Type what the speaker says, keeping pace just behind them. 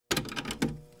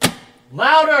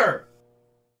Louder!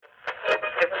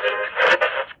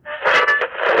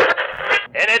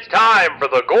 And it's time for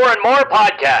the Gore and More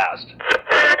podcast.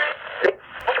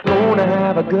 Gonna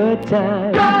have a good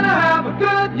time. Gonna have a good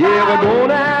time! Yeah, we're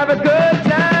gonna have a good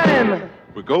time.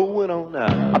 We're going on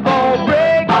now. A ball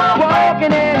break,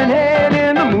 walking hand in hand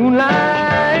in the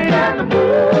moonlight.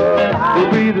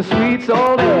 We'll be the sweet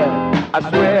soul there. I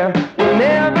swear we'll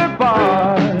never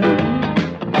part.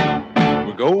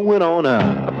 We're going on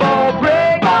now. A ball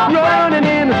break, running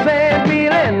in the sand,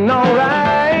 feeling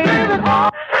alright.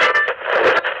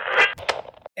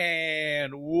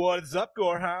 And what's up,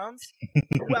 Gorehounds?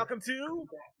 Welcome to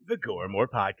the Gore and More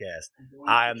podcast.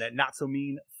 I am that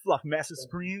not-so-mean Fluff Master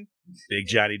Supreme, Big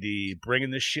Johnny D,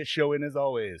 bringing this shit show in as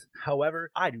always.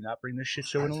 However, I do not bring this shit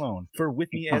show in alone. For with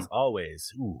me as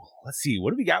always, let's see,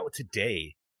 what do we got with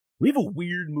today? We have a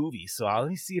weird movie, so let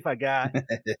me see if I got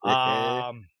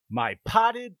my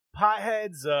potted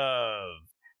potheads of...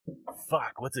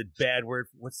 Fuck, what's a bad word?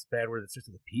 What's the bad word that starts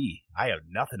with a P? I have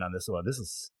nothing on this one. This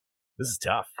is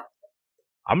tough.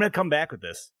 I'm going to come back with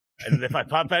this. And if I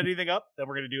pop anything up, then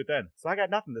we're going to do it then. So I got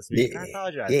nothing this week. I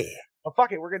apologize. Yeah. Well,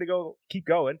 fuck it. We're going to keep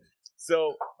going.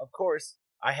 So, of course,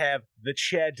 I have the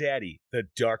Chad Daddy, the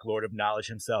Dark Lord of Knowledge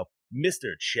himself,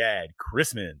 Mr. Chad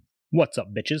Chrisman. What's up,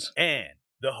 bitches? And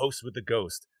the host with the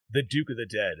ghost, the Duke of the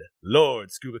Dead,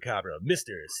 Lord Scuba Cabra,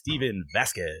 Mr. Steven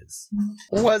Vasquez.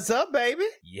 What's up, baby?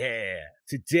 Yeah.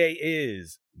 Today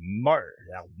is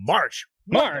March.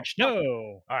 No.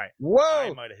 All right. Whoa,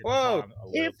 I might have hit the whoa. bomb a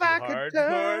little If too I could hard for the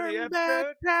turn episode. back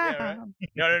Yeah, time.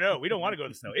 right. No. We don't want to go to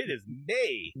the snow. It is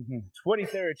May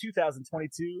 23rd,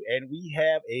 2022, and we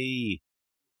have a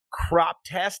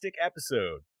crop-tastic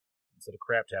episode instead of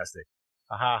crap-tastic.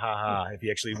 Ha. If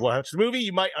you actually watch the movie,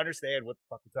 you might understand what the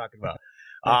fuck we're talking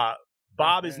about.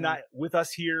 Bob is not with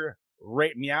us here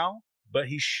right meow, but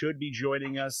he should be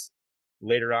joining us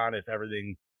later on if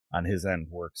everything on his end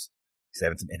works. He's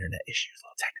having some internet issues, a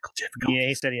little technical difficulties. Yeah,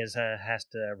 he said he has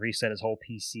to reset his whole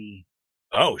PC.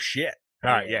 Oh, shit.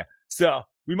 All right, yeah. So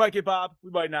we might get Bob, we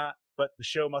might not, but the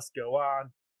show must go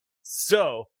on.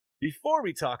 So before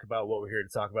we talk about what we're here to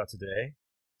talk about today,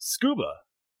 Scuba,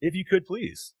 if you could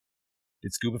please.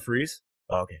 Did Scuba freeze?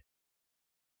 Oh, okay.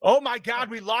 Oh my God,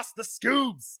 we lost the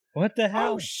Scoobs. What the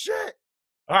hell? Oh, shit.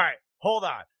 All right, hold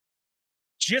on.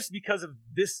 Just because of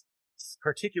this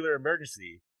particular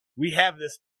emergency, we have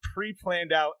this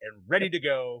pre-planned out and ready to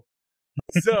go.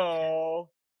 So,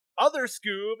 other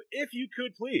Scoob, if you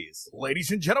could please.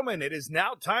 Ladies and gentlemen, it is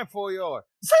now time for your...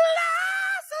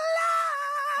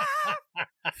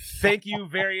 Thank you,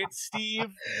 Variant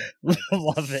Steve.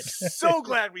 Love it. So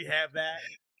glad we have that.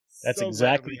 That's So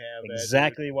exactly glad we have that,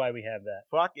 exactly why we have that.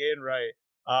 Fucking right.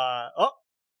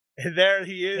 And there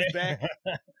he is back.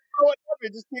 What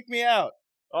happened? Just kick me out.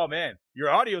 Oh, man.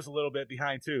 Your audio's a little bit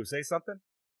behind, too. Say something.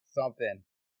 Something.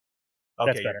 Okay,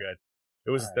 That's you're better.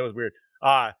 good. That was weird.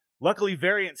 Luckily,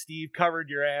 Variant Steve covered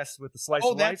your ass with the slice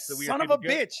Oh, of that life. So we son are of a good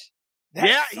to go. bitch. That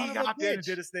Yeah, son he of a hopped in and bitch.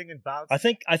 did his thing and bounced. I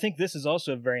think this is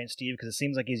also a variant, Steve, because it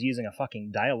seems like he's using a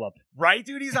fucking dial-up. Right,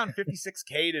 dude? He's on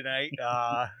 56K tonight.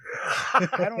 I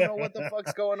don't know what the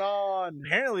fuck's going on.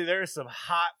 Apparently, there's some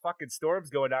hot fucking storms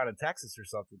going down in Texas or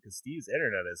something because Steve's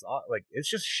internet is it's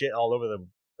just shit all over the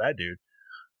bed, dude.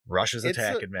 Russia's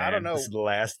attacking, man. I don't know. This is the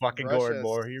last fucking Gore and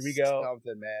More. Here we go.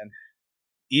 Something, man.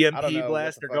 I don't EMP know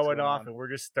blasts what are the fuck's going going off, on. and we're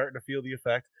just starting to feel the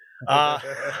effect. All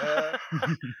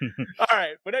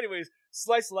right, but anyways,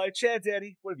 Slice of Life, Chad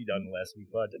Daddy, what have you done the last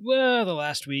week, bud? Well, the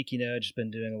last week, just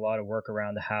been doing a lot of work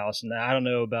around the house, and I don't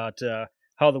know about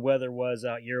how the weather was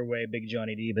out your way, Big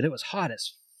Johnny D, but it was hot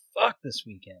as fuck this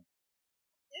weekend.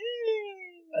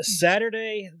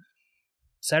 Saturday,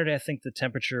 I think the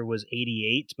temperature was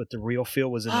 88, but the real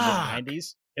feel was in the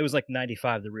mid-90s. It was like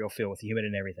 95, the real feel, with the humid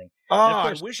and everything. Oh, of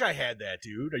course- I wish I had that,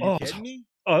 dude. Are you kidding me?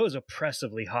 Oh, it was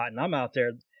oppressively hot, and I'm out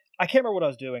there. I can't remember what I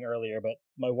was doing earlier, but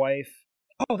my wife...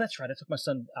 Oh, that's right. I took my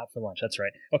son out for lunch. That's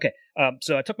right. Okay,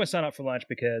 so I took my son out for lunch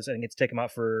because I didn't get to take him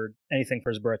out for anything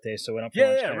for his birthday, so I went out for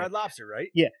lunch. Yeah, Red Lobster, right?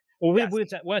 Well, Yes. we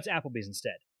went to Applebee's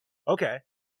instead. Okay.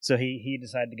 So he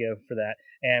decided to go for that,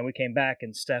 and we came back,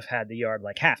 and Steph had the yard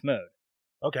like half mowed.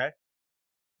 Okay.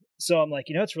 So I'm like,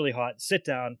 it's really hot. Sit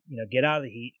down, get out of the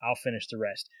heat. I'll finish the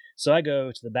rest. So I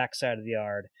go to the back side of the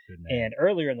yard, Good man. and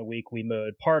earlier in the week we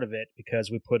mowed part of it because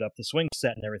we put up the swing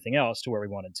set and everything else to where we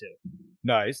wanted to.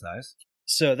 Nice.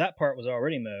 So that part was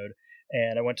already mowed,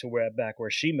 and I went to back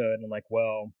where she mowed, and I'm like,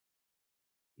 well,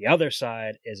 the other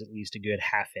side is at least a good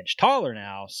half-inch taller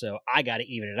now, so I got to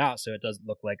even it out so it doesn't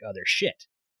look like other shit.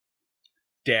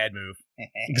 Dad move.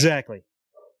 Exactly.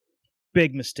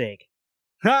 Big mistake.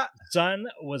 Ha! Sun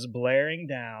was blaring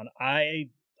down. I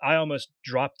I almost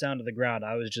dropped down to the ground.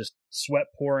 I was just sweat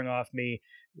pouring off me,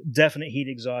 definite heat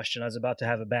exhaustion. I was about to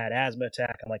have a bad asthma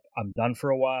attack. I'm like, I'm done for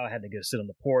a while. I had to go sit on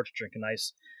the porch, drink a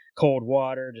nice cold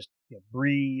water, just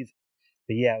breathe.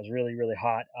 But yeah, it was really, really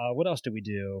hot. What else did we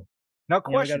do? Now,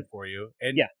 question for you.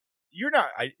 And yeah, you're not.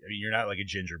 I mean, you're not like a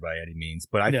ginger by any means,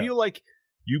 but I No. feel like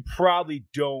you probably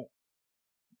don't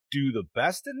do the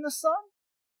best in the sun.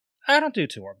 I don't do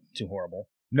too horrible.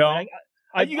 No,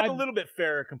 I you got a little bit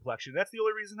fairer complexion. That's the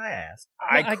only reason I asked.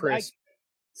 Chris.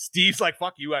 Steve's like,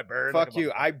 fuck you, I burn. Fuck like a you,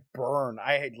 motherfucker. I burn.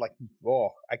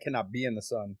 I cannot be in the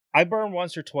sun. I burn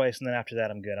once or twice, and then after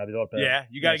that, I'm good. I'll be able to. Yeah,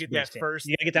 you got to nice get that boost in. first.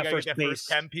 You gotta get that first base.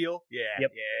 chem peel. Yeah.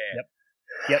 Yep. Yeah.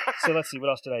 Yep. So let's see. What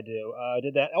else did I do? I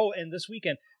did that. Oh, and this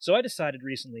weekend. So I decided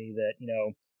recently that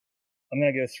I'm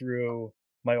gonna go through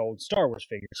my old Star Wars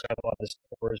figures. So I bought the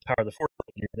Star Wars Power of the Force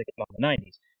figures that came out in the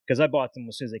 '90s because I bought them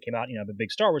as soon as they came out. I'm a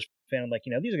big Star Wars fan. I'm like,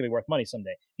 these are gonna be worth money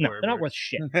someday. No, Word, they're not word. worth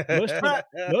shit.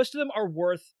 Most of them are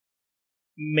worth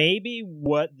maybe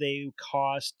what they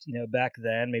cost, back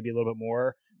then, maybe a little bit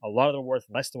more. A lot of them are worth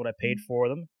less than what I paid for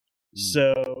them.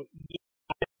 So,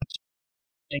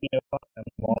 I'm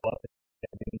all up,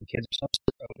 the kids or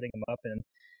something, opening them up, and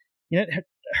it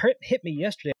hit me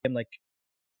yesterday. I'm like,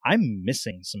 I'm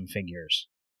missing some figures.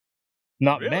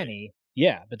 Not Really? many,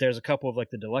 yeah, but there's a couple of like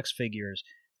the deluxe figures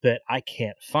that I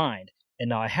can't find. And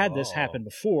now I had this happen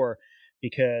before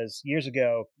because years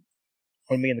ago,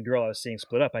 when me and the girl I was seeing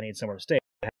split up, I needed somewhere to stay.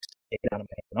 I had to stay down at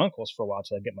my aunt and uncle's for a while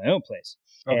until I get my own place.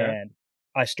 Okay. And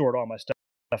I stored all my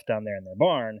stuff down there in their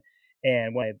barn.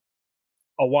 And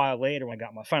a while later, when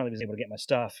I finally was able to get my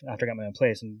stuff after I got my own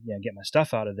place and get my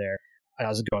stuff out of there, I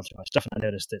was going through my stuff and I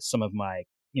noticed that some of my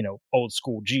old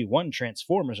school G1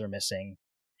 Transformers are missing.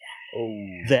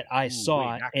 That I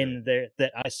saw in their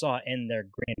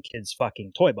grandkids'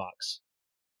 fucking toy box.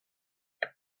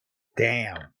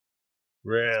 Damn.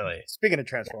 Really? Speaking of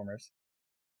Transformers,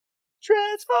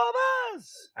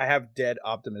 I have dead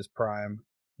Optimus Prime.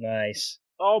 Nice.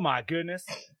 Oh my goodness.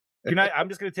 I'm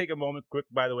just gonna take a moment quick,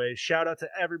 by the way. Shout out to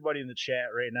everybody in the chat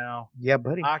right now. Yeah,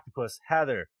 buddy. Octopus,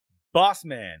 Heather,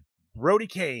 Bossman, Brody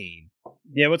Kane.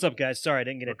 Yeah, what's up, guys? Sorry, I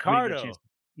didn't get it. Ricardo.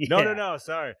 Yeah. No,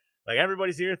 sorry. Like,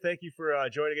 everybody's here. Thank you for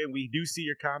joining in. We do see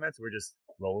your comments. We're just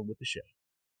rolling with the show.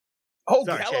 Oh,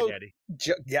 Sorry, Chat Daddy.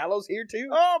 Gallows here too?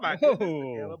 Oh my goodness. The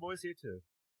Whoa. Gallo Boy's here too.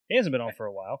 He hasn't been on for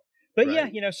a while. But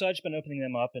Right. yeah, so I've just been opening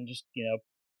them up and just,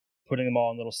 putting them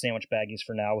all in little sandwich baggies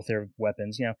for now with their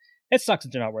weapons. It sucks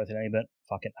that they're not worth it any, but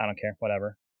fuck it. I don't care.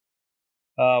 Whatever.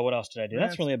 What else did I do?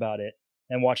 That's really about it.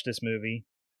 And watch this movie.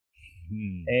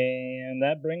 And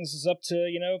that brings us up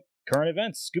to, current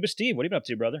events. Scuba Steve, what have you been up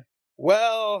to, brother?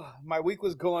 Well, my week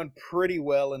was going pretty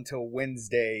well until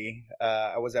Wednesday.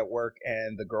 I was at work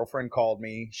and the girlfriend called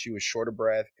me. She was short of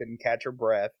breath, couldn't catch her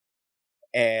breath.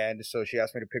 And so she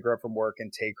asked me to pick her up from work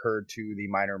and take her to the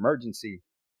minor emergency.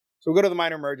 So we go to the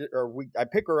minor emergency, I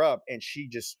pick her up and she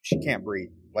can't breathe,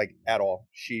 like, at all.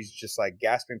 She's just like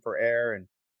gasping for air and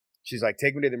she's like,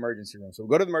 take me to the emergency room. So we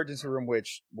go to the emergency room,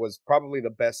 which was probably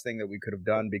the best thing that we could have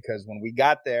done because when we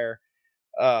got there,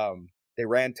 they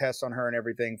ran tests on her and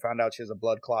everything, found out she has a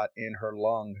blood clot in her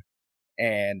lung.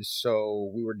 And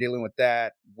so we were dealing with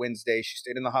that. Wednesday, she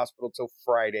stayed in the hospital till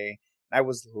Friday. I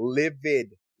was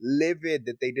livid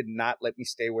that they did not let me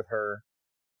stay with her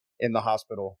in the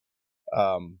hospital.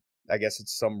 I guess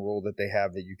it's some rule that they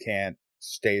have that you can't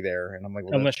stay there. And I'm like,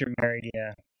 well, Unless you're married,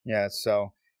 yeah. yeah.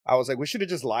 So I was like, we should have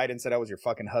just lied and said I was your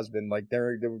fucking husband. Like, they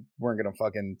weren't going to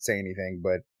fucking say anything.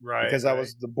 But because I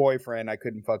was the boyfriend, I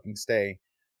couldn't fucking stay.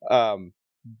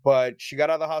 But she got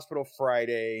out of the hospital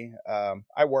Friday.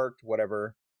 I worked,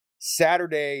 whatever.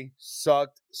 Saturday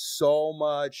sucked so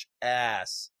much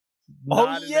ass.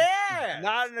 Not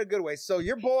in a good way. So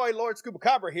your boy, Lord Scuba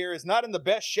Cabra here, is not in the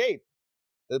best shape.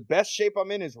 The best shape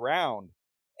I'm in is round.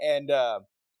 And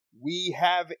we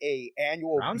have a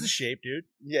annual... Round's a shape, dude.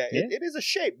 Yeah, it is a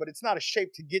shape, but it's not a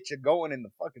shape to get you going in the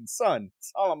fucking sun.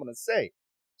 That's all I'm going to say.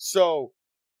 So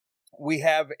we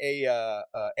have a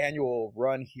annual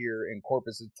run here in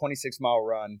Corpus. It's a 26-mile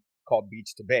run called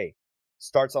Beach to Bay.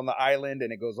 Starts on the island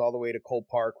and it goes all the way to Cole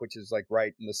Park, which is like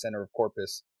right in the center of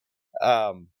Corpus.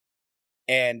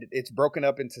 And it's broken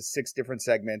up into 6 different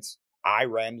segments. I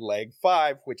ran leg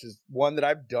 5, which is one that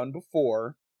I've done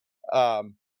before.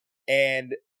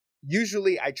 And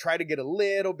usually I try to get a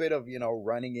little bit of,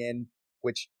 running in,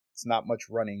 which it's not much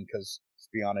running because, to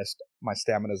be honest, my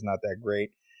stamina is not that great.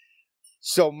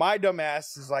 So my dumb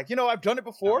ass is like, I've done it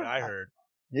before. I heard.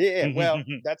 Yeah, well,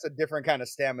 that's a different kind of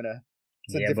stamina.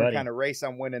 It's a different kind of race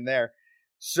I'm winning there.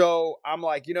 So I'm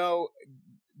like,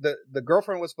 the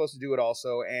girlfriend was supposed to do it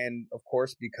also, and of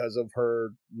course, because of her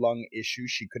lung issue,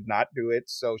 she could not do it.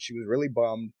 So she was really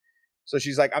bummed. So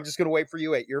she's like, "I'm just gonna wait for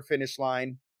you at your finish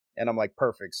line," and I'm like,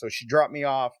 "Perfect." So she dropped me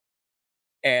off,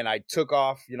 and I took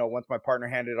off. Once my partner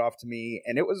handed it off to me,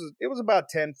 and it was about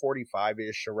 10:45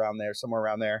 ish around there, somewhere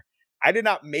around there. I did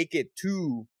not make it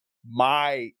to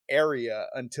my area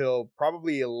until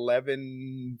probably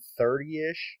 11:30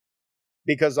 ish,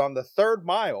 because on the third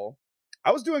mile,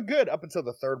 I was doing good up until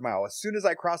the third mile. As soon as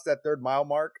I crossed that third mile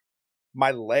mark, my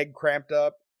leg cramped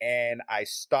up and I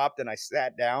stopped and I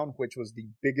sat down, which was the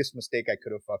biggest mistake I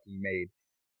could have fucking made.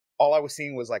 All I was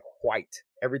seeing was like white.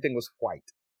 Everything was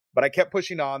white. But I kept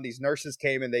pushing on. These nurses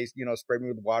came and they, sprayed me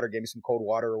with water, gave me some cold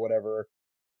water or whatever.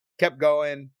 Kept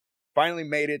going. Finally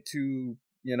made it to,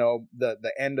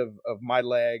 the end of my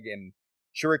leg, and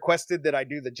she requested that I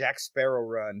do the Jack Sparrow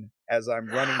run as I'm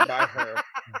running by her.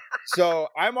 So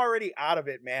I'm already out of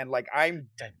it, man. Like, I'm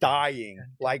dying.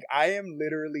 Like, I am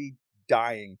literally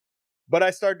dying. But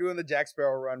I start doing the Jack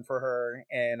Sparrow run for her,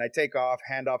 and I take off,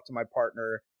 hand off to my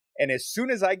partner. And as soon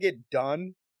as I get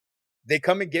done, they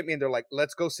come and get me, and they're like,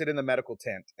 "Let's go sit in the medical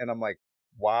tent." And I'm like,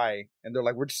 "Why?" And they're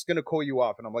like, "We're just going to cool you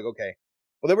off." And I'm like, "Okay."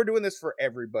 Well, they were doing this for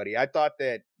everybody. I thought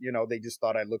that, they just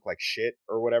thought I looked like shit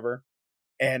or whatever.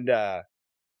 And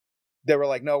they were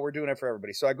like, "No, we're doing it for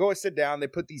everybody." So I go and sit down. They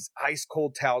put these ice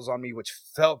cold towels on me, which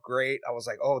felt great. I was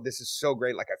like, "Oh, this is so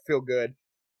great. Like, I feel good."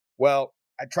 Well,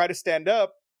 I try to stand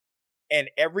up, and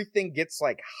everything gets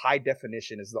like high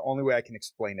definition is the only way I can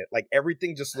explain it. Like,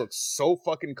 everything just looks so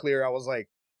fucking clear. I was like,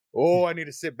 "Oh, I need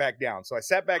to sit back down." So I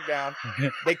sat back down.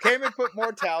 They came and put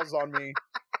more towels on me.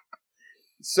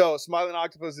 So Smiling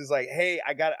Octopus is like, "Hey,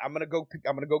 I'm gonna go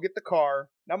get the car."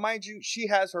 Now, mind you, she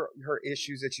has her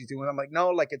issues that she's doing. I'm like, "No,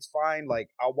 like, it's fine.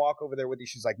 Like, I'll walk over there with you."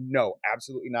 She's like, "No,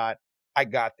 absolutely not. I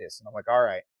got this." And I'm like, "All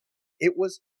right." It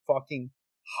was fucking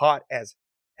hot as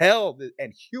hell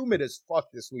and humid as fuck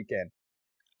this weekend.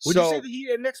 Would you say the heat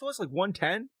index was like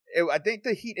 110? I think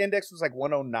the heat index was like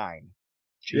 109.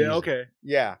 Yeah, okay.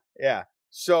 Yeah.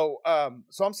 So I'm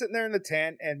sitting there in the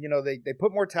tent, and they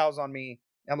put more towels on me.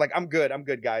 I'm like, I'm good,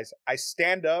 guys. I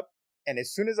stand up, and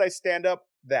as soon as I stand up,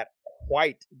 that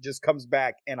white just comes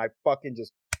back, and I fucking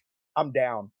I'm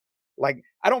down. Like,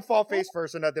 I don't fall face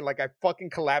first or nothing. Like, I fucking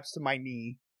collapsed to my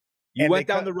knee. You went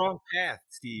down the wrong path,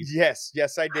 Steve.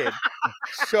 Yes, I did.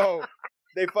 So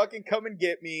they fucking come and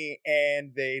get me,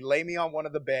 and they lay me on one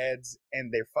of the beds,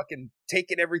 and they're fucking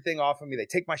taking everything off of me. They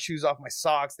take my shoes off, my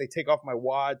socks. They take off my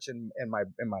watch and my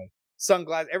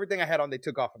sunglasses. Everything I had on, they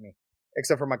took off of me,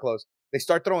 except for my clothes. They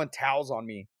start throwing towels on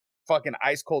me, fucking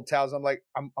ice cold towels. I'm like,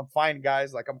 I'm fine,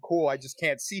 guys. Like, I'm cool. I just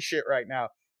can't see shit right now.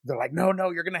 They're like, no,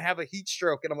 you're going to have a heat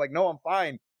stroke. And I'm like, no, I'm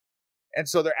fine. And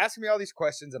so they're asking me all these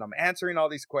questions, and I'm answering all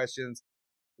these questions.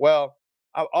 Well,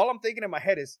 all I'm thinking in my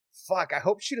head is, fuck, I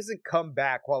hope she doesn't come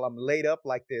back while I'm laid up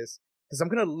like this, because I'm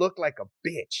going to look like a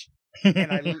bitch.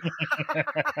 And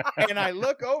I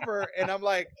look over, and I'm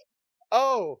like,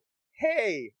 "Oh,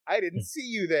 hey, I didn't see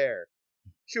you there."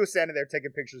 She was standing there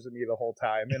taking pictures of me the whole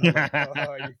time, and I'm like,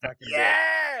 "Oh, you fucking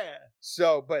yeah."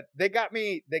 So, but they got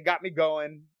me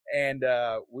going, and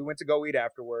we went to go eat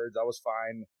afterwards. I was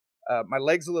fine. My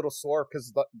leg's a little sore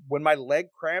because when my leg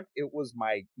cramped, it was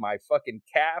my fucking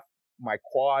calf, my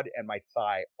quad, and my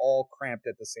thigh all cramped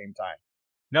at the same time.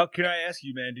 Now, can I ask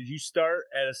you, man? Did you start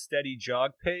at a steady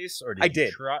jog pace, or did I you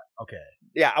did. try? Okay,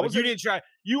 yeah, you didn't try.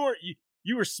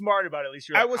 You were smart about it. At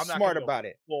least I was smart about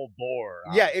it. Full bore.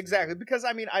 Yeah, exactly. Because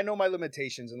I mean, I know my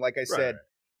limitations, and like I said,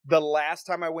 the last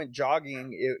time I went jogging,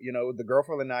 the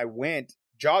girlfriend and I went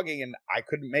jogging, and I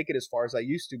couldn't make it as far as I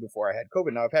used to before I had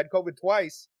COVID. Now I've had COVID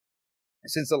twice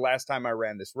since the last time I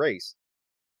ran this race.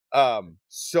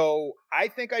 So I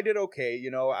think I did okay.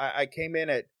 I came in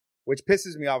at, which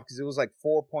pisses me off because it was like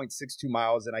 4.62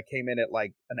 miles, and I came in at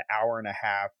like an hour and a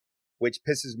half, which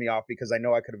pisses me off because I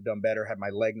know I could have done better had my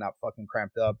leg not fucking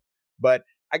cramped up. But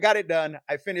I got it done.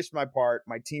 I finished my part.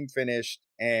 My team finished,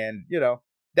 and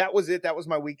that was it. That was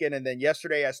my weekend. And then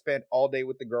yesterday I spent all day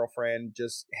with the girlfriend,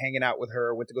 just hanging out with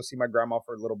her. Went to go see my grandma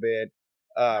for a little bit.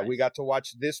 Nice. We got to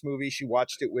watch this movie. She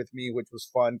watched it with me, which was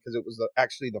fun because it was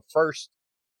actually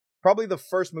probably the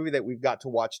first movie that we've got to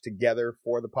watch together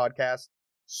for the podcast.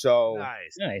 So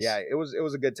nice. Yeah, it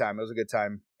was a good time. It was a good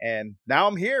time. And now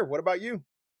I'm here. What about you,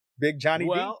 Big Johnny D?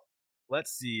 Well,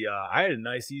 let's see. I had a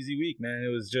nice, easy week, man.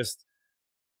 It was just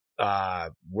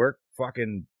work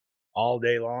fucking all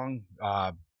day long.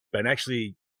 Been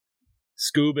actually,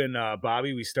 Scoob and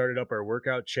Bobby, we started up our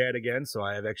workout chat again, so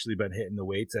I have actually been hitting the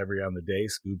weights every on the day.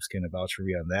 Scoob's can vouch for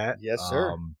me on that. Yes,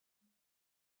 sir.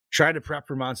 trying to prep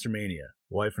for Monster Mania.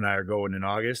 Wife and I are going in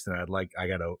August, and I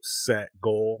got a set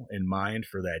goal in mind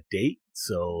for that date.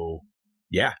 So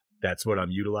yeah, that's what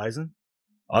I'm utilizing.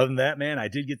 Other than that, man, I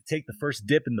did get to take the first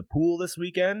dip in the pool this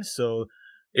weekend. So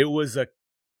it was good.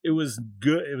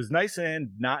 It was nice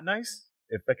and not nice,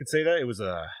 if I could say that.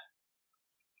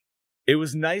 It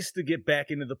was nice to get back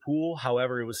into the pool.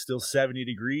 However, it was still 70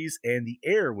 degrees and the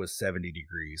air was 70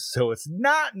 degrees. So it's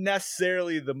not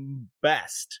necessarily the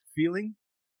best feeling.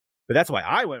 But that's why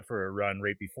I went for a run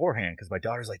right beforehand, because my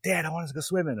daughter's like, Dad, I want us to go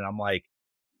swimming. And I'm like,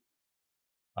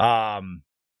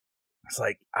 it's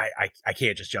like, I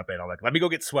can't just jump in. I'm like, let me go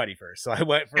get sweaty first. So I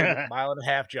went for a 1.5 mile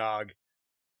jog,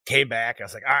 came back. I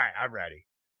was like, all right, I'm ready.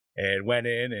 And went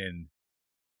in, and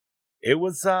it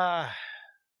was,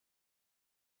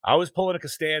 I was pulling a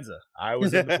Costanza. I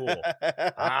was in the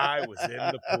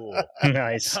pool.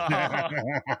 Nice.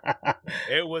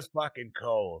 It was fucking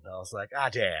cold. I was like,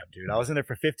 damn, dude. I was in there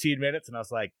for 15 minutes, and I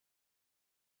was like,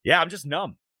 yeah, I'm just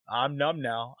numb. I'm numb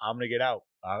now. I'm going to get out.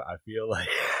 I feel like,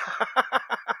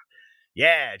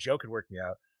 yeah, Joe could work me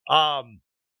out.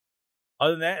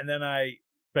 Other than that, and then I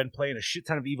been playing a shit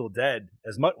ton of Evil Dead,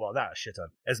 not a shit ton,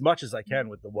 as much as I can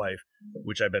with the wife,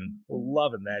 which I've been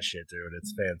loving that shit, dude.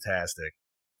 It's fantastic.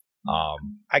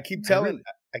 I keep telling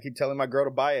my girl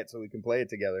to buy it so we can play it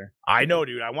together. I know,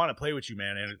 dude. I want to play with you,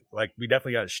 man, and like we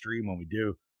definitely got to stream when we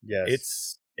do.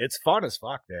 Yes, it's fun as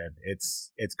fuck, man.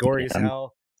 It's gory as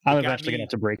hell. I'm eventually gonna have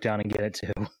to break down and get it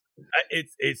too.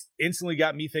 It's instantly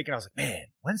got me thinking. I was like, man,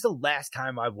 when's the last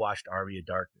time I've watched Army of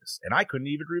Darkness? And I couldn't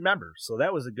even remember. So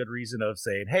that was a good reason of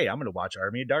saying, hey, I'm gonna watch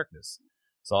Army of Darkness.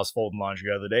 So I was folding laundry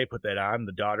the other day, put that on.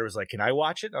 The daughter was like, can I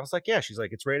watch it? And I was like, yeah. She's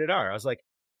like, it's rated R. I was like,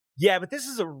 yeah, but this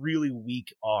is a really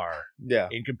weak R. Yeah.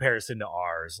 In comparison to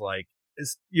ours. Like,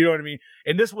 you know what I mean?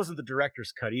 And this wasn't the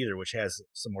director's cut either, which has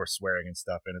some more swearing and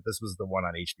stuff in it. This was the one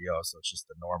on HBO, so it's just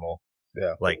the normal.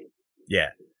 Yeah. Like,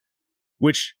 yeah.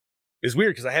 Which is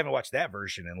weird because I haven't watched that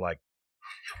version in like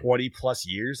 20 plus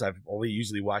years. I've only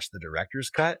usually watched the director's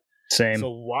cut. Same.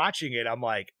 So watching it, I'm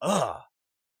like, ugh.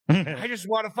 I just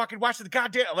want to fucking watch the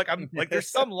goddamn. Like, I'm like,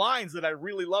 there's some lines that I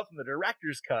really love from the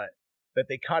director's cut that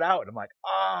they cut out, and I'm like,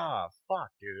 fuck,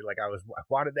 dude. Like, I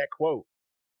wanted that quote.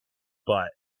 But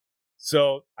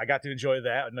so I got to enjoy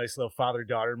that, a nice little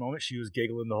father-daughter moment. She was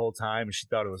giggling the whole time, and she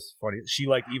thought it was funny. She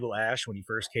liked Evil Ash when he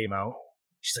first came out.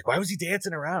 She's like, why was he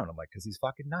dancing around? I'm like, because he's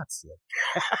fucking nuts.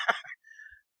 Like,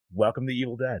 welcome to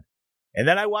Evil Dead. And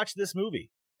then I watched this movie,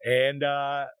 and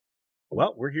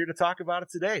well, we're here to talk about it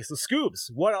today. So, Scoobs,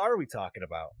 what are we talking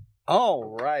about?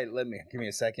 All right, give me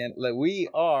a second. We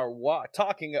are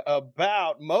talking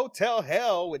about Motel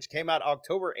Hell, which came out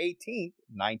October 18th,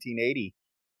 1980.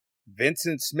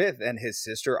 Vincent Smith and his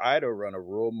sister Ida run a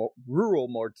rural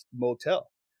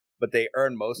motel, but they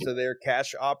earn most of their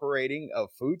cash operating a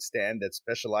food stand that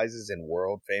specializes in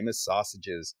world-famous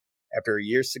sausages. After a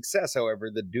year's success, however,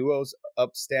 the duo's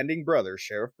upstanding brother,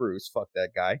 Sheriff Bruce, fuck that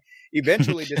guy,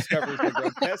 eventually discovers the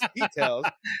grotesque details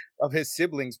of his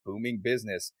siblings' booming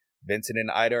business. Vincent and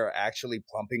Ida are actually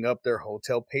plumping up their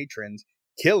hotel patrons,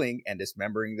 killing and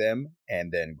dismembering them,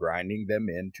 and then grinding them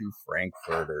into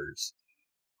frankfurters.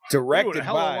 Directed a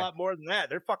hell of a lot more than that.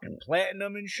 They're fucking planting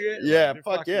them and shit. Yeah, like,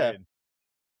 fuck yeah.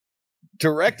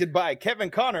 Directed by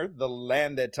Kevin Connor, The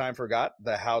Land That Time Forgot,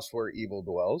 The House Where Evil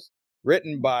Dwells.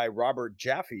 Written by Robert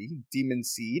Jaffe, Demon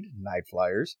Seed, Night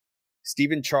Flyers.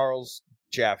 Stephen Charles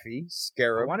Jaffe,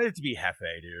 Scarab. I wanted it to be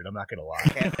Hefe, dude. I'm not going to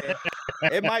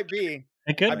lie. It might be.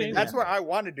 It could be. That's where I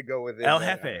wanted to go with it. El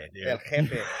Jefe, dude. El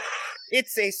Jefe.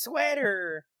 It's a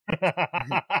sweater.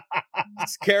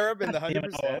 Scarab in the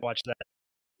 100%. Watch that.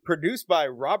 Produced by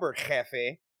Robert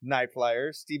Jefe, Night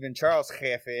Flyers, Stephen Charles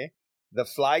Jefe, The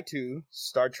Fly 2,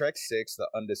 Star Trek 6, The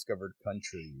Undiscovered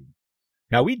Country.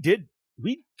 Now, we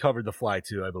covered The Fly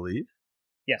 2, I believe.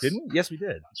 Yes. Didn't we? Yes, we did.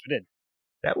 Yes, we did.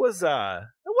 That was,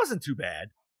 it wasn't too bad.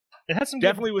 It had some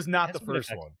Definitely was not the first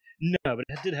one. No, but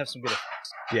it did have some good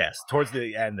effects. Yes, towards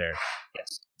the end there.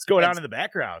 Yes. What's going on in the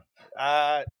background?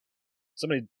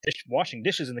 Somebody washing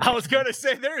dishes in the kitchen. I was gonna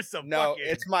say there's some. No,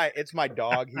 fucking... it's my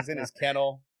dog. He's in his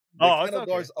kennel. The kennel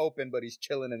door's open, but he's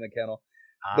chilling in the kennel.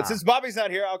 But since Bobby's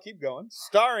not here, I'll keep going.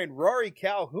 Starring Rory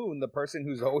Calhoun, the person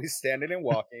who's always standing and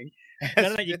walking.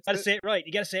 No, you gotta say it right.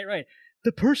 You gotta say it right.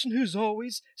 The person who's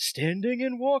always standing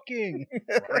and walking.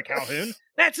 Rory Calhoun.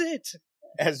 That's it.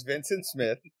 As Vincent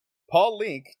Smith. Paul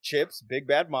Link, Chips, Big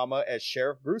Bad Mama as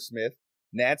Sheriff Bruce Smith.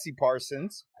 Nancy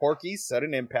Parsons, Porky,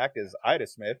 Sudden Impact as Ida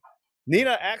Smith.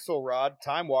 Nina Axelrod,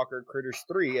 Time Walker, Critters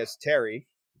 3 as Terry.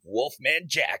 Wolfman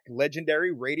Jack,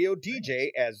 legendary radio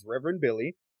DJ as Reverend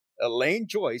Billy. Elaine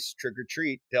Joyce, Trick or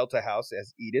Treat, Delta House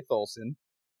as Edith Olsen.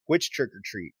 Witch Trick or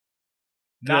Treat.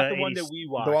 Not the one that we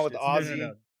watched. The one with It's- Ozzy.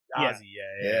 No. Ozzy,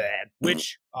 yeah.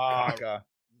 Which Kaka.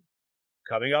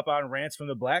 coming up on Rants from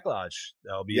the Black Lodge.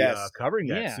 They'll be Yes. covering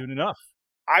that Yeah. soon enough.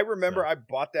 I remember So. I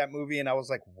bought that movie and I was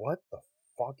like, what the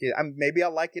fuck is... maybe I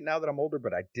like it now that I'm older,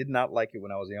 but I did not like it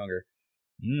when I was younger.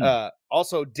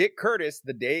 Also, Dick Curtis,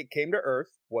 The Day It Came to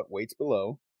Earth, What Waits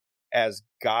Below, as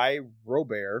Guy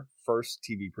Robert, first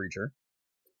TV preacher.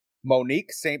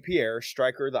 Monique St. Pierre,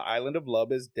 Stryker, The Island of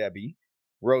Love, as Debbie.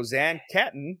 Roseanne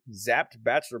Catton, Zapped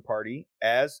Bachelor Party,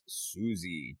 as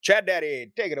Susie. Chad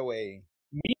Daddy, take it away.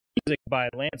 Music by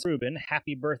Lance Rubin,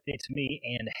 Happy Birthday to Me,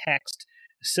 and Hexed.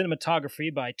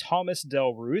 Cinematography by Thomas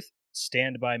Del Ruth,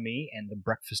 Stand By Me, and The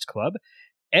Breakfast Club.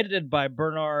 Edited by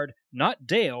Bernard, not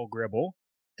Dale Gribble,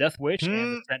 Death Wish, and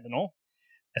The Sentinel.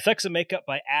 Effects and makeup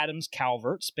by Adams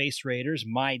Calvert, Space Raiders,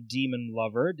 My Demon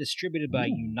Lover. Distributed by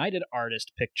United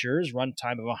Artist Pictures.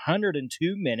 Runtime of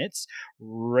 102 minutes.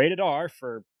 Rated R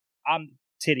for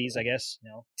titties, I guess.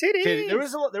 No. Titties! There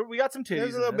was we got some titties.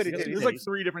 There's a little in bit of this. titties. There's like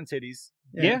 3 different titties.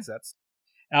 Yeah. Sets.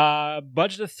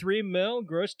 Budget of $3 million,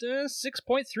 grossed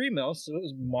 $6.3 million, so it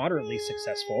was moderately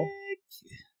successful.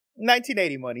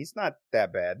 1980 money. It's not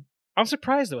that bad. I'm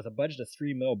surprised though with a budget of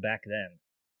 $3 million back then.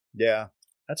 Yeah.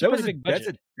 That's a That pretty was big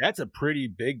budget. That's a pretty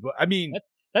big. I mean,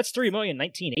 That's $3 million,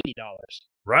 $1980.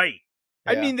 right.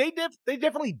 I Yeah. mean, they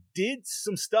definitely did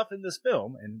some stuff in this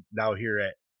film, and now here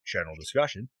at General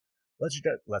Discussion,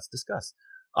 let's discuss.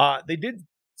 They did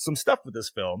some stuff with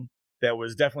this film that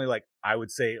was definitely, like, I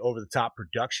would say, over the top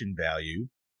production value.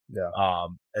 Yeah.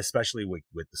 Especially with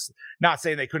this. Not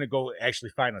saying they couldn't go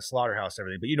actually find a slaughterhouse and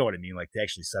everything, but you know what I mean. Like, they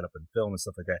actually set up and film and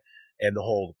stuff like that, and the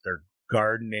whole their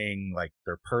gardening, like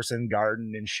their person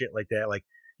garden and shit like that. Like,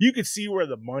 you could see where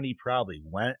the money probably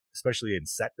went, especially in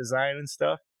set design and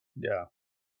stuff. Yeah.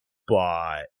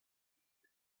 But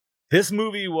this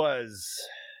movie was,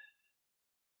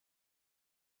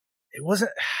 it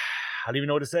wasn't, I don't even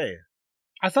know what to say.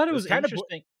 I thought it was was kinda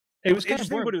interesting. It was kinda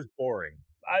interesting, boring. but it was boring.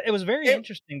 It was very It-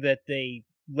 interesting that they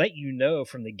let you know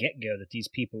from the get go that these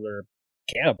people are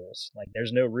cannibals. Like,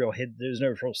 there's no real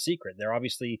secret. They're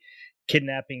obviously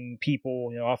kidnapping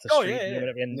people, off the Oh, street. yeah, and yeah.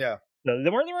 whatever, and Yeah. they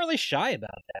weren't really shy about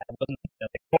that. It wasn't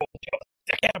like, oh,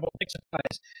 they're cannibals, big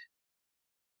surprise.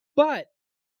 But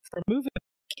for a movie of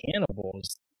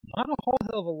cannibals, not a whole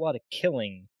hell of a lot of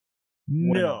killing.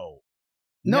 No.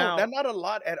 No, Now- not a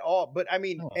lot at all. But I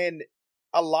mean, No. and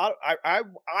a lot.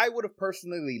 I would have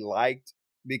personally liked,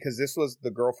 because this was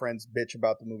the girlfriend's bitch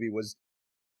about the movie, was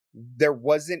there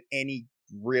wasn't any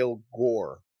real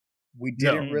gore. We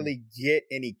didn't No. really get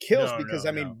any kills No, because no,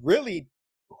 I mean, no. really,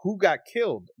 who got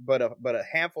killed? But a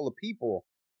handful of people.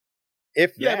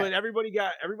 If Yeah, that. but everybody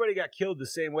got killed the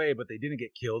same way, but they didn't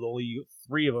get killed. Only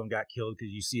 3 of them got killed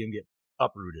because you see them get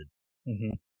uprooted.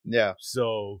 Mm-hmm. Yeah.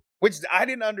 So Which I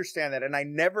didn't understand that, and I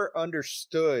never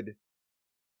understood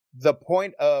the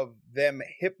point of them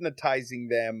hypnotizing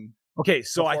them. okay,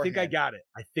 so I think I Beforehand. got it.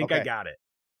 I Okay. got it.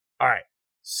 All right.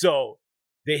 So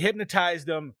they hypnotized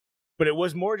him, but it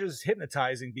was more just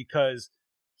hypnotizing because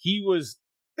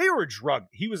they were drugged.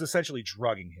 He was essentially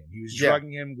drugging him. He was Yeah.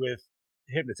 drugging him with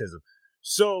hypnotism.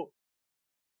 So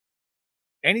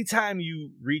anytime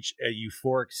you reach a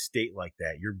euphoric state like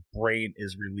that, your brain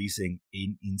is releasing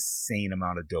an insane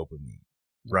amount of dopamine,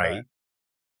 right?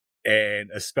 And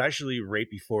especially right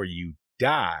before you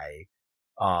die.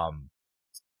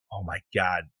 Oh my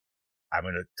God. I'm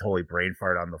gonna totally brain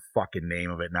fart on the fucking name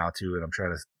of it now too, and I'm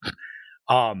trying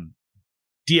to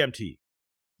DMT.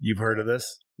 You've heard of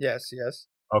this? Yes.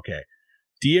 Okay.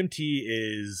 DMT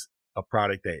is a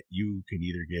product that you can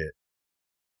either get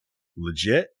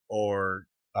legit or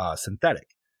synthetic.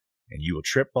 And you will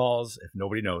trip balls. If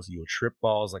nobody knows, you will trip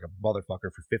balls like a motherfucker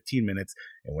for 15 minutes.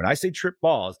 And when I say trip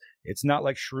balls, it's not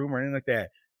like shroom or anything like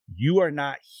that. You are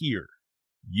not here.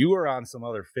 You are on some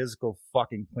other physical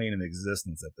fucking plane of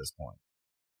existence at this point.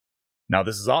 Now,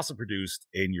 this is also produced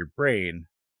in your brain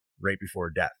right before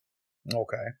death.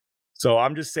 Okay. So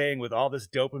I'm just saying, with all this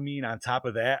dopamine on top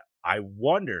of that, I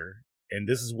wonder, and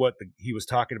this is what he was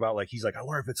talking about, like, he's like, I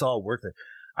wonder if it's all worth it.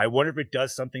 I wonder if it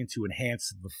does something to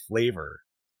enhance the flavor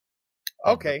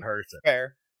of the Okay. person.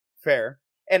 Fair.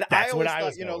 And That's I what always I thought,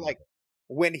 was going like,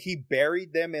 with. when he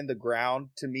buried them in the ground,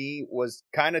 to me was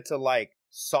kind of to like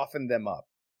soften them up.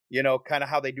 Kind of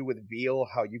how they do with veal,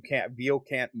 how veal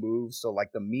can't move, so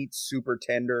like the meat's super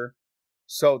tender.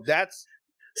 So that's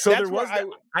So that's there was where that,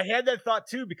 I had that thought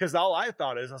too, because all I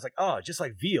thought is, I was like, oh, just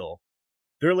like veal,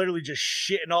 they're literally just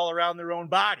shitting all around their own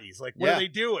bodies. Like, what Yeah. are they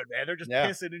doing, man? They're just Yeah.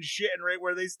 pissing and shitting right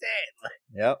where they stand. Like,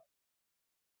 Yep.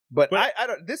 But But- I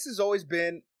don't. This has always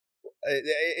been.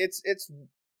 It's.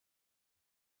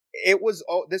 it was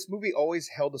this movie always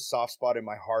held a soft spot in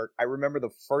my heart. I remember the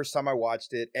first time I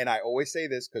watched it, and I always say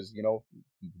this because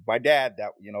my dad,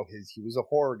 that he was a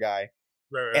horror guy,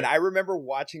 Right. and I remember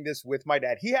watching this with my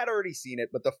dad. He had already seen it,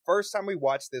 but the first time we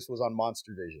watched this was on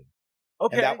Monster Vision.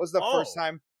 Okay. And that was the first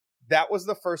time. That was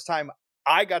the first time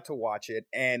I got to watch it,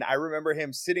 and I remember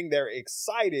him sitting there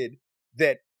excited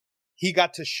that he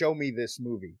got to show me this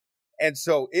movie. And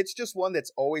so it's just one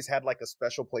that's always had like a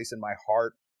special place in my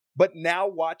heart. But now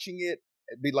watching it,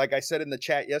 like I said in the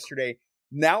chat yesterday,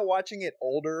 now watching it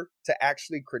older to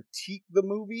actually critique the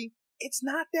movie, it's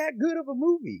not that good of a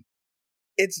movie.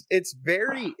 It's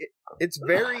very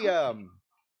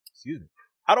excuse me.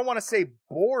 I don't want to say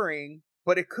boring,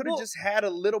 but it could have just had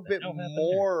a little bit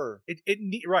more.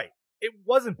 Right. It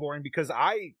wasn't boring because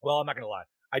I'm not gonna lie.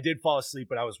 I did fall asleep,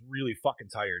 but I was really fucking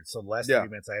tired. So the last 30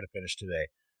 minutes I had to finish today.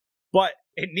 But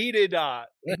it needed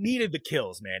the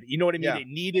kills, man. You know what I mean? Yeah. It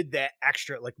needed that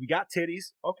extra. Like, we got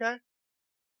titties, okay.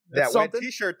 That wet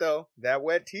t-shirt though. That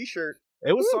wet t-shirt.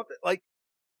 It was something like,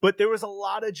 but there was a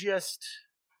lot of just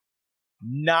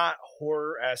not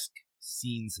horror-esque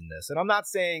scenes in this. And I'm not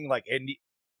saying like it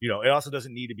also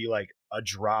doesn't need to be like a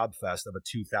drob fest of a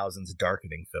 2000s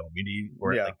darkening film. You need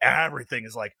where like everything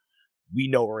is like, we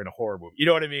know we're in a horror movie. You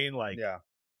know what I mean? Like,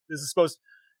 this is supposed,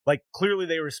 like, clearly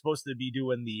they were supposed to be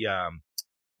doing the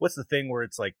what's the thing where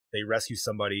it's like they rescue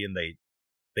somebody and they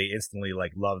instantly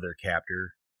like love their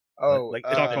captor. Oh, like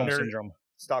Stockholm syndrome.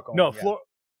 Stockholm. No,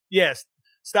 yes,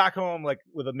 Stockholm, like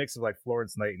with a mix of like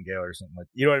Florence Nightingale or something like.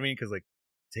 You know what I mean? Because like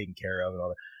taken care of and all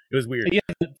that. It was weird. Yeah,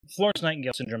 the Florence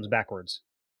Nightingale syndrome's backwards.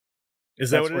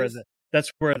 Is that what it is?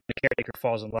 That's where the caretaker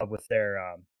falls in love with their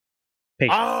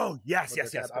patient. Oh, yes.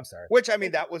 I'm sorry. Which, I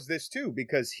mean, that was this too,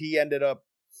 because he ended up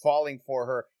falling for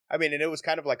her. I mean, and it was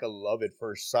kind of like a love at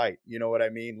first sight. You know what I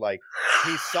mean? Like,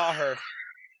 he saw her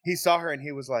and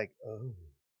he was like, oh.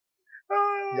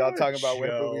 Y'all talking about what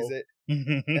movies it?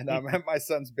 And I'm at my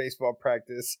son's baseball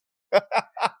practice.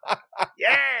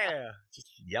 Yeah. Just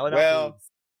yelling out. Well,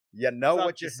 you know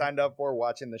what you signed up for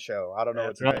watching the show. I don't know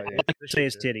what to tell you. Say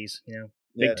his titties,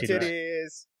 Big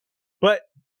titties. But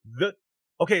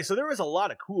so there was a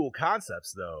lot of cool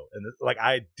concepts though, and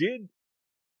I did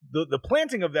the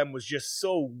planting of them was just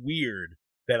so weird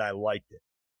that I liked it,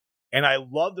 and I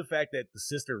love the fact that the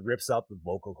sister rips out the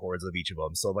vocal cords of each of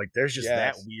them. So like, there's just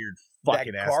that weird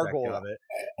fucking aspect of it.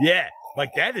 Yeah,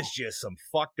 like that is just some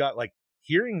fucked up. Like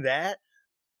hearing that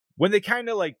when they kind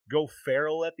of like go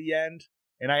feral at the end,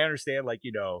 and I understand like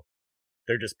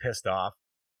they're just pissed off.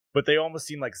 But they almost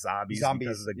seem like zombies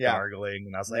because of the gargling.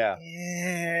 And I was like,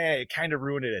 it kind of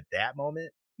ruined it at that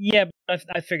moment. Yeah, but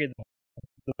I figured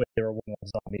the way they were working on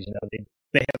zombies,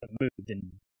 they haven't moved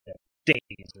in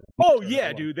days. Oh,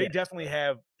 yeah, dude. They definitely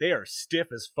have. They are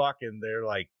stiff as fuck, and they're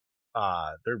like,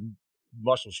 their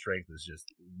muscle strength is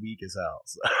just weak as hell.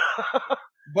 So.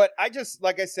 But I just,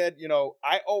 like I said,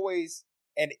 I always,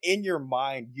 and in your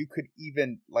mind, you could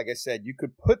even, like I said, you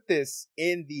could put this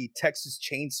in the Texas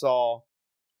Chainsaw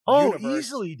universe,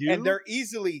 easily, dude. And they're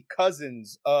easily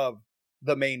cousins of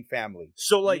the main family.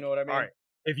 So, like, you know what I mean? All right,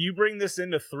 if you bring this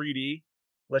into 3D,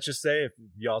 let's just say if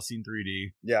y'all seen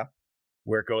 3D,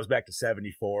 where it goes back to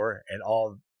 74 and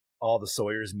all the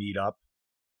Sawyers meet up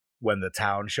when the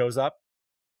town shows up,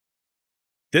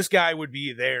 this guy would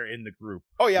be there in the group.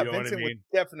 Oh yeah, you know Vincent what I mean?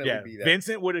 would definitely be there.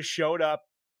 Vincent would have showed up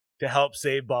to help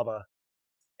save Bubba,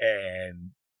 and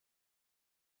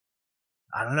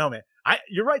I don't know, man.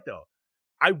 You're right though.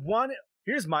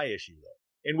 Here's my issue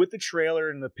though, and with the trailer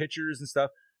and the pictures and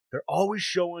stuff, they're always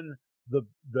showing the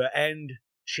end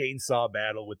chainsaw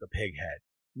battle with the pig head.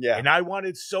 Yeah, and I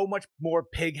wanted so much more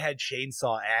pig head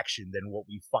chainsaw action than what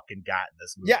we fucking got in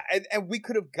this movie. Yeah, and we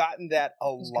could have gotten that a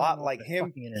lot, like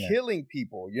him killing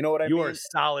people. You know what I mean? You are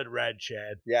solid red,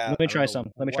 Chad. Yeah. Let me try some.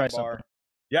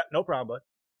 Yeah, no problem, bud.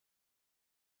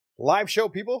 Live show,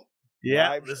 people. Yeah,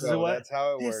 Live this show. is what. That's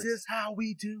how it works. This is how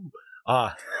we do.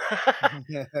 But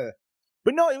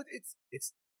no,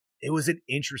 it was an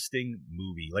interesting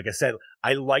movie. Like I said,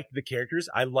 I liked the characters.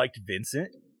 I liked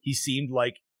Vincent. He seemed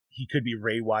like he could be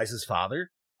Ray Wise's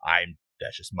father.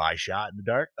 That's just my shot in the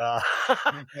dark.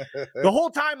 The whole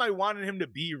time I wanted him to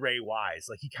be Ray Wise.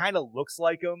 Like, he kind of looks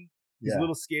like him. He's a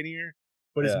little skinnier,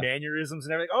 but his mannerisms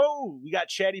and everything. Oh, we got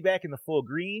Chatty back in the full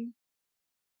green.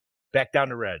 Back down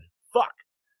to red. Fuck.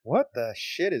 What the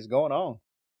shit is going on?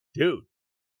 Dude.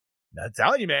 I'm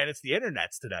telling you, man, it's the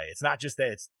internets today. It's not just that.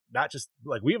 It's not just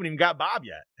like we haven't even got Bob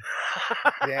yet.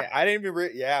 Yeah, I didn't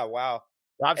even. Wow.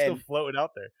 Bob's still floating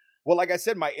out there. Well, like I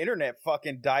said, my internet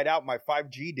fucking died out. My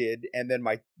 5G did, and then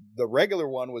the regular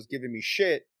one was giving me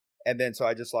shit, and then so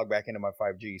I just logged back into my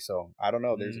 5G. So I don't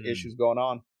know. There's issues going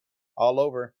on all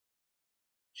over.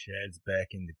 Chad's back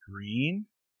in the green.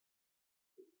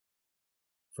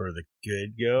 For the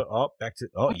good go. Oh, back to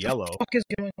yellow. What the fuck is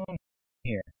going on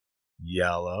here?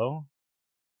 Yellow.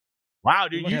 Wow,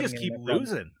 dude, We're you having just keep internet problems.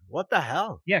 losing. What the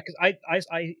hell? Yeah, because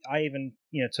I even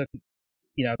took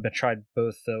I've tried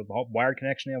both the wired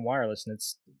connection and wireless, and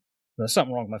there's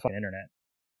something wrong with my fucking internet.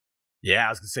 Yeah, I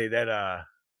was gonna say that.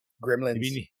 Gremlins. I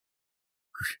mean,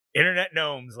 internet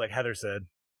gnomes, like Heather said,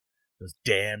 those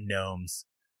damn gnomes.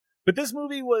 But this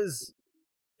movie was.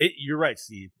 You're right,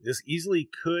 Steve. This easily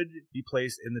could be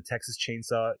placed in the Texas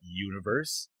Chainsaw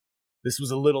universe. This was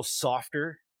a little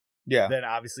softer than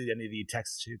obviously any of the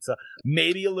Texas Chainsaw.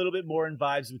 Maybe a little bit more in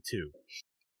vibes with 2.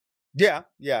 Yeah.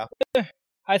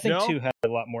 I think No? 2 had a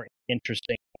lot more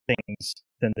interesting things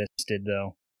than this did,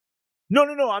 though.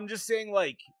 No. I'm just saying,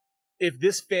 like, if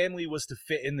this family was to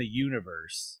fit in the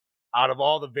universe, out of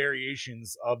all the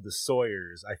variations of the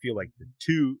Sawyers, I feel like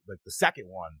the second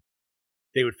one,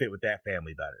 they would fit with that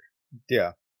family better.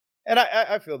 Yeah. And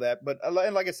I feel that. But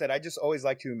and like I said, I just always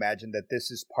like to imagine that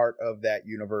this is part of that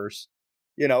universe.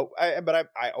 But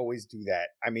I always do that.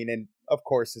 I mean, and of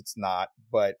course it's not.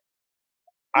 But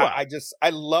I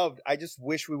just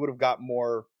wish we would have got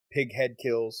more pig head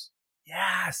kills.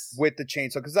 Yes. With the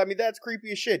chainsaw. Because, I mean, that's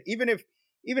creepy as shit. Even if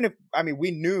I mean,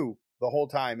 we knew the whole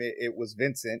time it was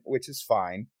Vincent, which is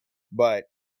fine. But.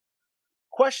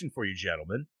 Question for you,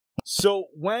 gentlemen. So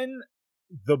when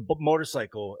the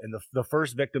motorcycle and the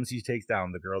first victims he takes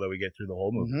down, the girl that we get through the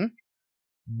whole movie,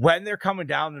 when they're coming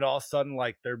down and all of a sudden,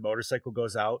 like, their motorcycle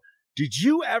goes out, did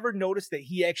you ever notice that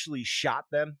he actually shot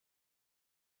them?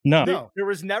 No. There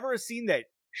was never a scene that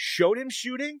showed him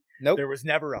shooting. Nope. There was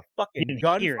never a fucking You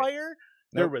didn't hear it. gunfire.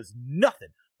 There was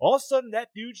nothing. All of a sudden, that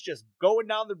dude's just going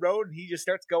down the road and he just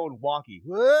starts going wonky.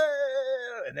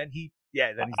 Whoa! And then he's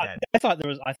dead. I thought he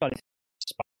was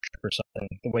or something,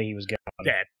 the way he was going.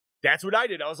 That's what I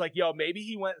did. I was like, yo, maybe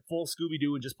he went full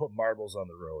Scooby-Doo and just put marbles on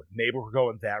the road. Maybe we're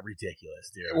going that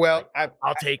ridiculous, dude. Well, like,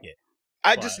 I'll take it.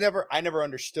 I never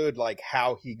understood, like,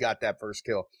 how he got that first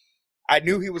kill. I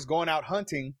knew he was going out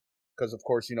hunting because, of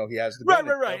course, he has the gun.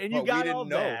 Right. And you got all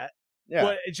that. Yeah.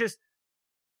 But it just,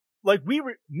 like, me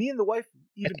and the wife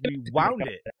even rewound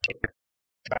it.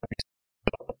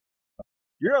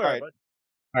 You're all right, bud.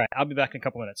 All right, I'll be back in a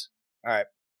couple minutes. All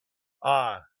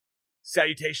right.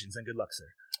 Salutations and good luck, sir.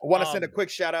 I want to send a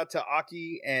quick shout out to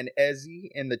Aki and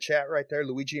Ezzy in the chat right there.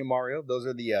 Luigi and Mario. Those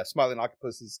are the Smiling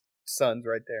Octopus's sons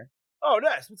right there. Oh,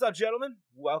 nice. What's up, gentlemen?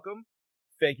 Welcome.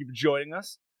 Thank you for joining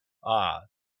us.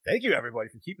 Thank you, everybody,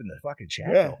 for keeping the fucking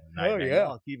chat going. Oh, yeah.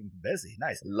 I'll keep them busy.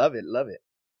 Nice. Love it.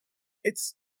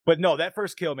 But no, that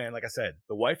first kill, man, like I said,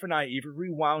 the wife and I even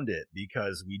rewound it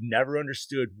because we never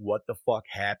understood what the fuck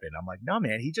happened. I'm like, no,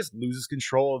 man, he just loses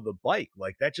control of the bike.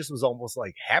 Like, that just was almost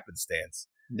like happenstance.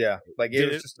 Yeah, like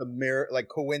it was just a mere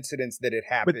coincidence that it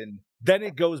happened. But then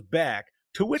it goes back,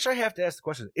 to which I have to ask the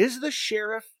question, is the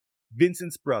sheriff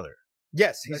Vincent's brother?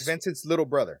 Yes, he's Vincent's little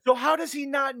brother. So how does he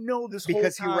not know this whole time?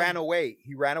 Because he ran away.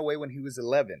 He ran away when he was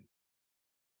 11.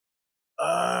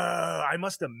 I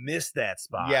must have missed that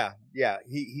spot. Yeah.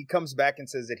 He comes back and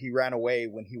says that he ran away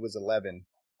when he was 11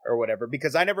 or whatever,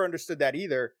 because I never understood that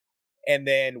either. And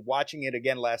then watching it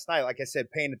again last night, like I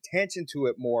said, paying attention to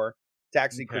it more to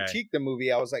actually critique the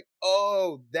movie, I was like,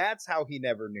 oh, that's how he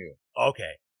never knew.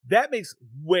 Okay. That makes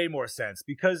way more sense,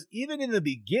 because even in the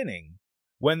beginning,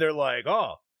 when they're like,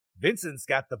 oh, Vincent's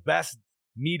got the best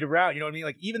meat around, you know what I mean?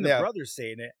 Like, even the brother's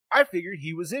saying it, I figured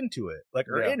he was into it, like,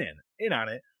 or in on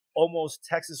it, almost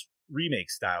Texas remake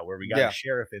style, where we got a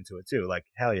sheriff into it too. Like,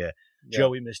 hell yeah. Joe,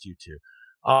 we missed you too.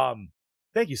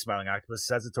 Thank you, Smiling Octopus.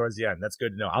 Says it towards the end. That's good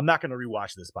to know. I'm not going to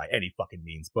rewatch this by any fucking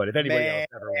means, but if anybody else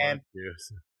ever wants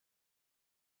to,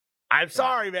 I'm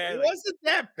sorry, man. It wasn't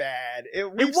that bad.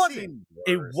 It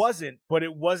wasn't, but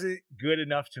it wasn't good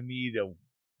enough to me to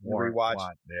rewatch.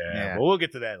 Yeah, but we'll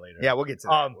get to that later. Yeah, we'll get to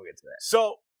that.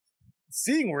 So,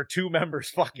 seeing we're two members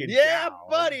fucking down,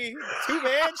 buddy,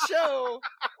 2-man show.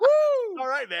 Woo! All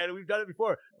right, man, we've done it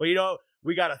before, but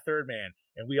we got a third man,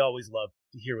 and we always love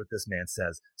to hear what this man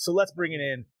says. So let's bring it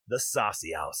in, the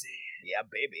Saucy Housey. Yeah,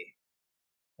 baby.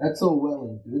 That's all well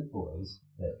and good, boys,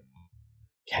 but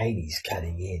Katie's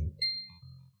cutting in.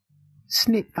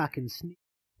 Snip fucking snip.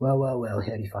 Well,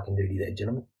 howdy fucking doody there,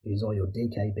 gentlemen. It is all your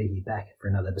DKB here back for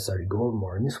another episode of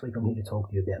Gormore, and this week I'm here to talk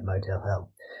to you about Motel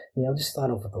Hell. Now, I'll just start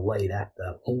off with the lead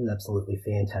actor. He was absolutely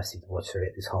fantastic to watch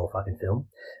throughout this whole fucking film.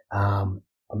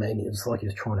 I mean, it was like he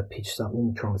was trying to pitch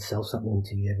something, trying to sell something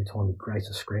to you every time he graced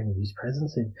a screen with his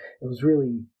presence, and it was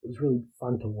really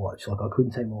fun to watch. Like, I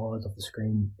couldn't take my eyes off the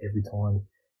screen every time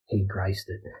he graced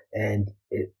it. And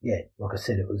like I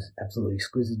said, it was absolutely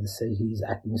exquisite to see his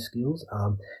acting skills.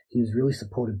 He was really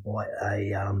supported by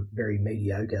a very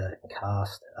mediocre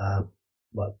cast.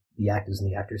 But the actors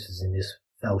and the actresses in this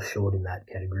fell short in that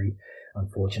category,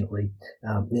 unfortunately.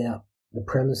 Now, the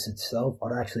premise itself,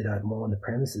 I actually don't mind the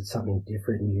premise. It's something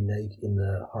different and unique in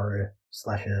the horror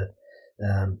slasher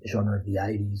genre of the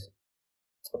 80s,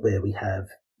 where we have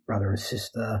brother and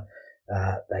sister.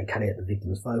 They cut out the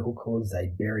victim's vocal cords, they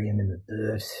bury him in the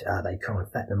dirt, they try and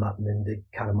fatten him up and then they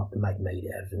cut him up to make meat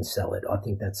out of it and sell it. I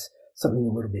think that's something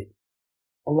a little bit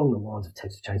along the lines of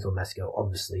Texas Chainsaw Massacre,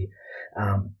 obviously,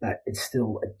 but it's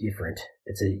still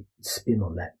it's a spin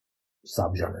on that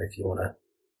subgenre, if you want to,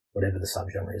 whatever the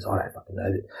subgenre is. I don't fucking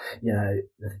know.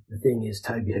 But, the thing is,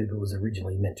 Tobe Hooper was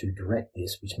originally meant to direct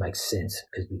this, which makes sense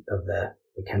because of the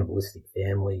cannibalistic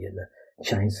family and the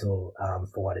chainsaw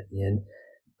fight at the end.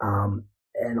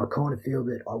 And I kind of feel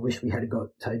that I wish we had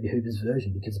got Tobe Hooper's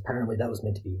version, because apparently that was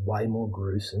meant to be way more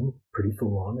gruesome, pretty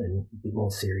full on, and a bit more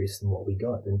serious than what we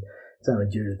got. And it's only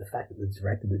due to the fact that the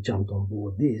director that jumped on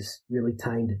board this really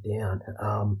tamed it down,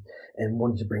 and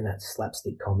wanted to bring that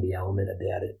slapstick comedy element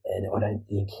about it. And I don't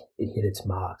think it hit its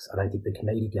marks. I don't think the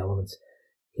comedic elements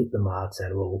hit the marks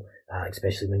at all,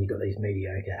 especially when you've got these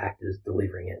mediocre actors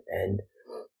delivering it. And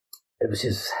it was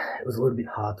a little bit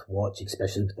hard to watch,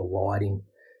 especially with the lighting.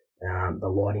 The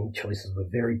lighting choices were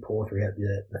very poor throughout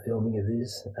the filming of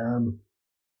this.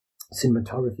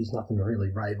 Cinematography is nothing to really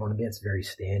rave on about. It's very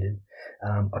standard.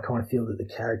 I kind of feel that the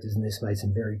characters in this made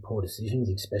some very poor decisions,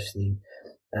 especially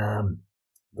the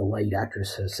lead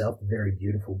actress herself, the very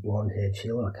beautiful blonde-haired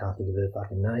Sheila. I can't think of her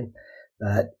fucking name.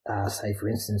 But say, for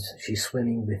instance, she's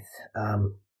swimming with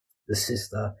the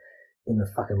sister in the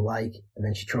fucking lake, and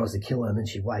then she tries to kill her, and then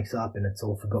she wakes up and it's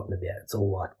all forgotten about. It's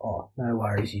all like, oh, no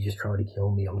worries, you just tried to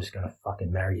kill me, I'm just going to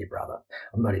fucking marry your brother.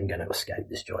 I'm not even going to escape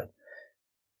this joint.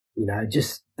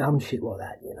 Just dumb shit like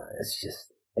that, it's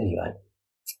just, anyway.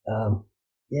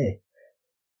 It's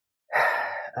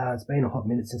been a hot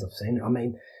minute since I've seen it. I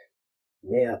mean,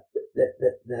 now,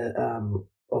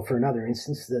 for another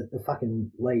instance, the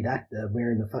fucking lead actor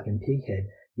wearing the fucking pig head,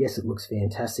 yes, it looks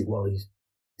fantastic while he's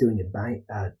doing a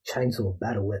chainsaw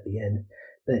battle at the end,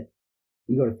 but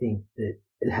you got to think that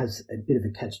it has a bit of a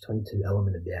catch-22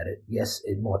 element about it. Yes,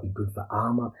 it might be good for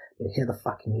armor, but how the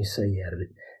fuck can you see out of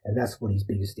it? And that's what his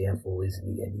biggest downfall is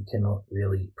in the end. He cannot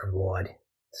really provide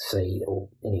see or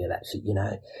any of that shit,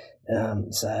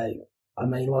 So, I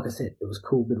mean, like I said, it was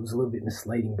cool, but it was a little bit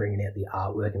misleading bringing out the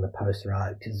artwork and the poster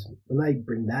art, because when they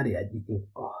bring that out, you think,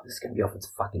 oh, this is going to be off its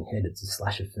fucking head. It's a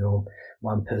slasher film.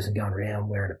 One person going around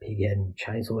wearing a pig head and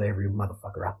chainsaw every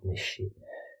motherfucker up in this shit.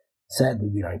 Sadly,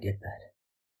 we don't get that.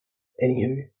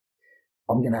 Anywho,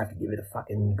 I'm going to have to give it a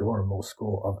fucking Gore and More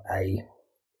score of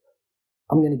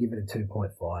I'm going to give it a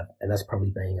 2.5, and that's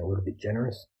probably being a little bit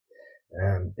generous.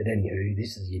 But anywho,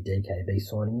 this is your DKB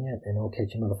signing out, and I'll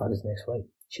catch you motherfuckers next week.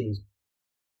 Cheers.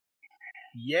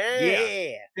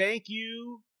 Yeah. Thank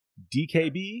you,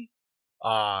 DKB.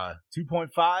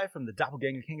 2.5 from the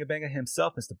Doppelganger King of Banga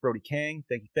himself, Mr. Brody King.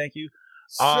 Thank you.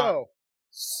 So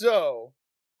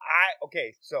I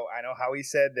know how he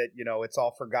said that, it's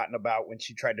all forgotten about when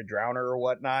she tried to drown her or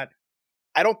whatnot.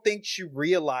 I don't think she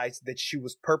realized that she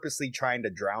was purposely trying to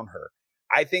drown her.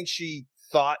 I think she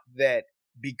thought that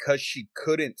because she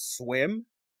couldn't swim,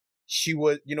 she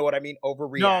was, you know what I mean,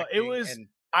 overreacting. No, it was.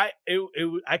 I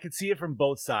could see it from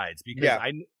both sides, because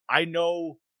I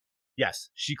know, yes,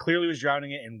 she clearly was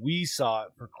drowning it, and we saw it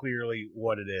for clearly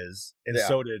what it is, and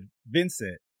so did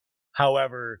Vincent.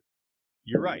 However,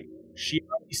 you're right. She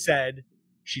already said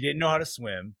she didn't know how to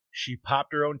swim. She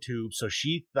popped her own tube, so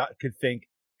she could think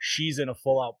she's in a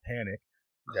full-out panic.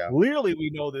 Yeah. Clearly, we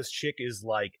know this chick is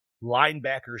like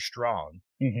linebacker strong.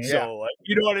 Mm-hmm. So,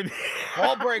 you know what I mean?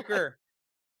 Ball breaker.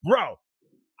 Bro.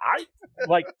 I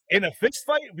in a fist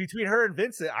fight between her and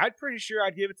Vincent, I'm pretty sure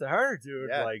I'd give it to her, dude.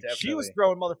 Yeah, definitely. She was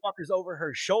throwing motherfuckers over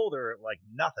her shoulder like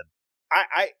nothing.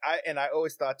 I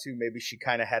always thought too, maybe she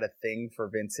kind of had a thing for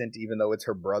Vincent, even though it's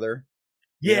her brother.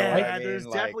 Yeah, there's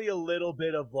definitely a little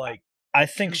bit of like. I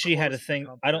think she had a thing.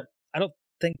 I don't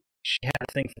think she had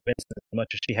a thing for Vincent as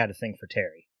much as she had a thing for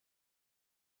Terry.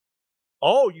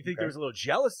 Oh, you think there was a little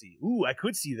jealousy? Ooh, I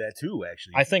could see that too,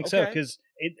 actually. I think so, because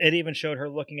it even showed her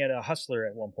looking at a hustler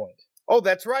at one point. Oh,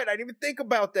 that's right. I didn't even think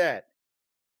about that.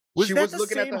 She was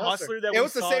looking at the hustler. It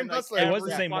was the same hustler. It was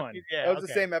the same one. Yeah, it was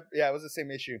the same. Yeah, it was the same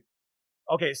issue.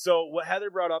 Okay, so what Heather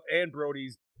brought up, and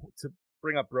Brody's, to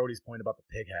bring up Brody's point about the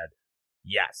pig head.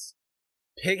 Yes,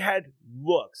 pig head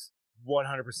looks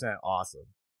 100% awesome,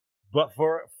 but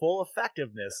for full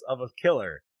effectiveness of a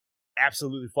killer,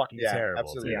 absolutely fucking terrible.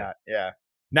 Absolutely not. Yeah.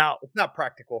 Now, It's not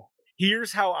practical.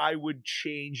 here's how I would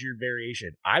change your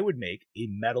variation. I would make a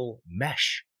metal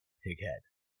mesh pig head,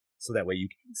 so that way you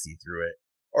can see through it.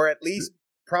 Or at least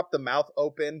prop the mouth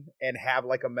open and have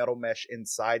like a metal mesh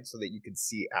inside so that you can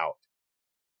see out.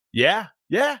 Yeah,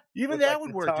 even With, that like,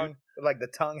 would the work, tongue, dude. with, like the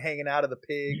tongue hanging out of the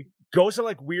pig. Go some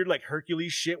like weird like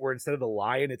Hercules shit where instead of the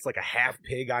lion, it's like a half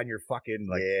pig on your fucking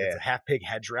like it's a half pig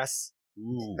headdress.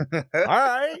 Ooh, all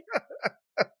right.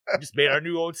 Just made our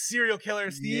new old serial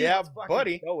killer, Steve. Yeah, Let's fucking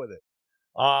buddy. Go with it.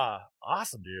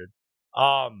 Awesome, dude.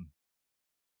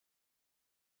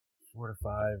 4 to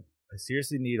 5. I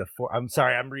seriously need a 4. I'm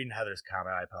sorry, I'm reading Heather's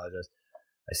comment. I apologize.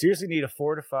 I seriously need a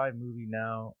 4 to 5 movie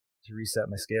now to reset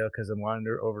my scale because I'm wanting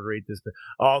to overrate this. But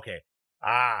okay.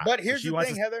 But here's the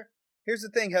thing, Heather. Here's the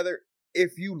thing, Heather.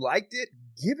 If you liked it,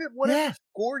 give it whatever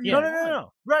score you want.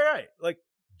 No. Right. Like,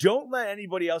 don't let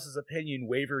anybody else's opinion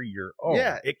waver your own.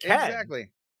 Yeah, it can. Exactly.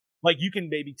 Like, you can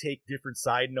maybe take different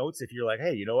side notes if you're like,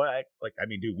 hey, you know what?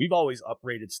 Dude, we've always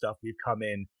uprated stuff. We've come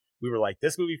in. We were like,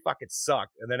 this movie fucking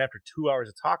sucked. And then after 2 hours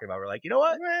of talking about it, we're like, you know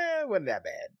what? It wasn't that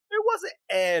bad. It wasn't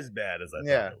as bad as I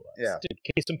thought it was. Yeah. Dude,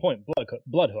 case in point,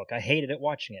 Bloodhook. I hated it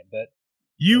watching it, but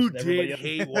you wasn't everybody did else-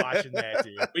 hate watching that,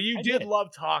 dude. But you I did did. love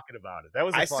talking about it. That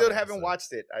was. I still haven't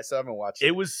watched it.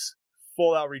 It was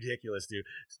full out ridiculous, dude.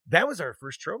 That was our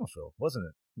first trauma film, wasn't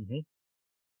it? Mhm.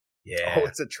 Yeah. Oh,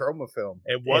 it's a trauma film.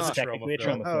 It was It's a trauma technically a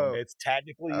film. trauma film. It's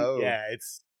technically, Oh. yeah.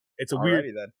 It's a Alrighty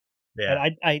weird. then. Yeah.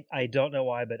 And I don't know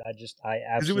why, but I absolutely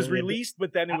Because it was released,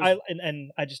 but then it was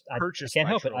I purchased can't by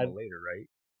help it. Trauma later,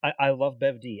 right? I love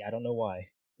Bev D. I don't know why.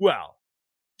 Well,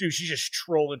 dude, she's just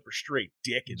trolling for straight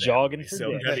dick in that Jogging movie. for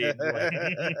So, dick. I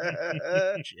mean,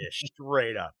 like, just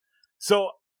straight up. So,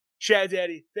 Chad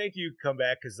Daddy, thank you. Come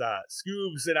back because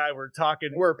Scoobs and I were talking.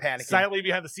 We're panicking. Silently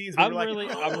behind the scenes. We I'm were like, really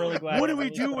glad. what do I'm we really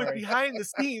do with sorry. behind the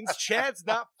scenes? Chad's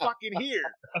not fucking here.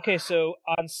 Okay, so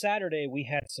on Saturday we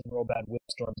had some real bad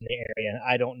windstorms in the area, and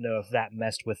I don't know if that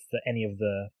messed with any of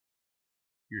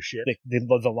Your shit.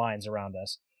 the lines around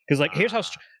us. Because like, here's how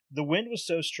the wind was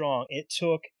so strong.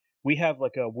 We have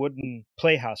like a wooden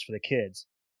playhouse for the kids,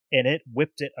 and it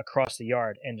whipped it across the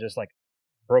yard and just like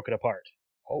broke it apart.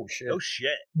 Oh shit. Oh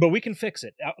shit. But we can fix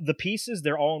it. The pieces,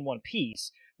 they're all in one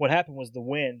piece. What happened was the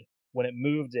wind, when it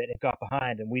moved it got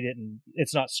behind, and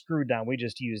it's not screwed down. We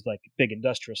just used like big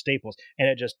industrial staples, and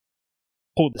it just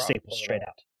pulled the staples straight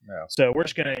out. Yeah. So we're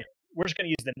just gonna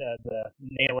use the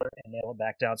nailer and nail it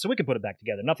back down, so we can put it back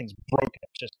together. Nothing's broken;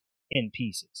 it's just in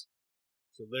pieces.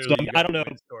 So literally, I don't know.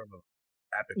 Windstorm of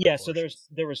epic Yeah. So proportions.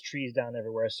 there was trees down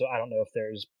everywhere. So I don't know if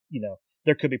there's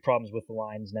there could be problems with the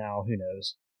lines now. Who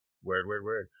knows? Word.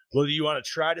 Well, do you want to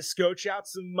try to scotch out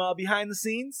some behind the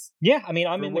scenes? Yeah, I mean,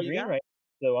 I'm For in what the you green got? right,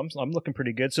 so I'm looking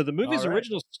pretty good. So the movie's All right.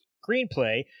 original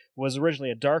screenplay was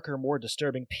originally a darker, more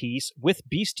disturbing piece with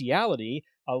bestiality,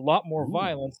 a lot more Ooh.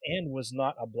 violence, and was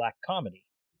not a black comedy.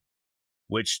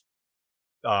 Which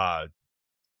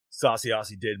Saucy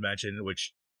Aussie did mention,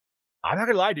 which I'm not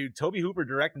gonna lie, dude. Toby Hooper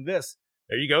directing this.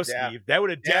 There you go, Steve. Yeah. That would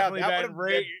have definitely that been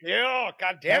would've yeah,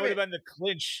 god that damn would it. have been the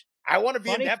clinch. I want to be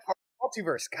Funny- in that part of the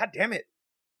multiverse. God damn it.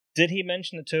 Did he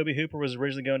mention that Toby Hooper was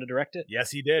originally going to direct it?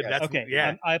 Yes, he did. Yeah. That's Okay.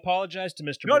 yeah. I apologize to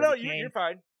Mr. No, Brody you're Kane.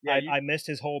 fine. Yeah, I missed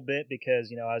his whole bit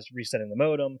because I was resetting the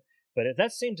modem, but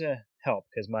that seemed to help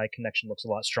because my connection looks a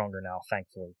lot stronger now,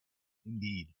 thankfully.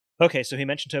 indeed. Okay, so he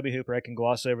mentioned Toby Hooper. I can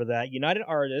gloss over that. United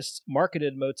Artists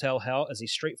marketed Motel Hell as a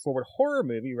straightforward horror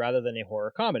movie rather than a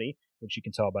horror comedy, which you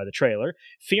can tell by the trailer,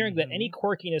 fearing that any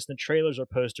quirkiness in the trailers or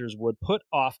posters would put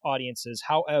off audiences.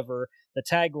 However, the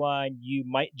tagline, "You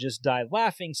might just die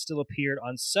laughing," still appeared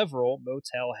on several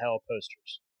Motel Hell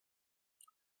posters.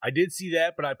 I did see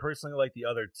that, but I personally like the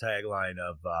other tagline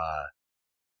of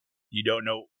you don't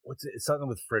know what's it? It's something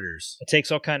with fritters. It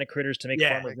takes all kind of critters to make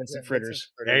Yeah, Farmer Vincent Yeah,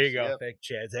 fritters. There you go. Yep. Thank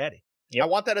Chad's Addy. Yep. I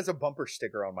want that as a bumper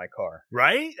sticker on my car.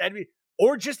 Right?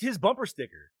 Or just his bumper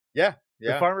sticker. Yeah.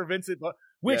 The Yeah. Farmer Vincent,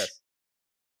 which Yes.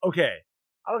 okay.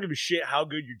 I don't give a shit how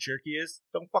good your jerky is.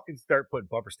 Don't fucking start putting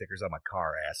bumper stickers on my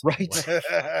car, ass. Right.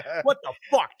 What the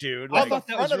fuck, dude? On I the thought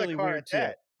that front was of the really car weird at too.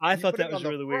 that. I You thought put that it was on the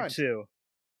really weird front. too.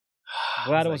 I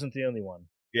Glad was I like, wasn't the only one.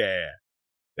 Yeah.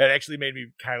 That actually made me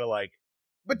kind of like.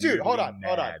 But dude, hold weirdly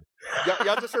on. mad.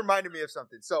 Y'all just reminded me of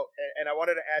something. So, and I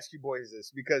wanted to ask you boys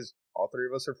this because all three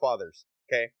of us are fathers.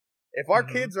 Okay, if our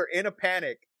Mhm. kids are in a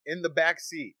panic in the back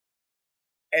seat,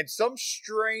 and some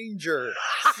stranger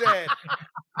said,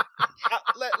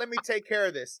 "Let me take care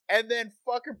of this," and then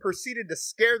fucking proceeded to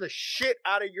scare the shit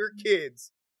out of your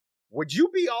kids, would you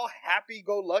be all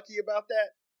happy-go-lucky about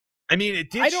that? I mean, it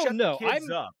did I don't shut know. the kids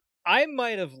up. I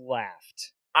might have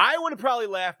laughed. I would have probably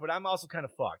laughed, but I'm also kind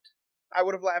of fucked. I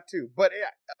would have laughed too. But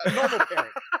a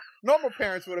normal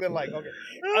parents would have been like, okay.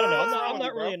 I don't know. What's wrong I'm with not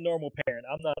you, bro? really a normal parent.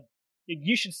 I'm not.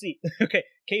 You should see. Okay,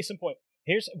 case in point.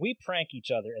 We prank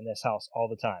each other in this house all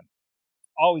the time,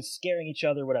 always scaring each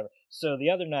other, whatever. So the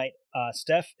other night,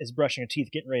 Steph is brushing her teeth,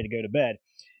 getting ready to go to bed,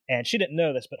 and she didn't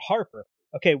know this, but Harper.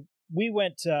 Okay, we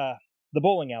went the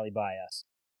bowling alley by us.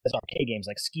 There's arcade games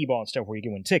like skee ball and stuff where you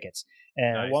can win tickets.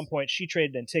 And at one point, she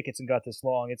traded in tickets and got this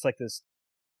long. It's like this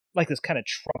kind of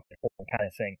trumpet kind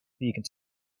of thing that you can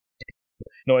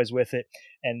noise with it.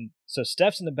 And so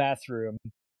Steph's in the bathroom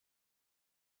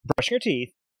brushing her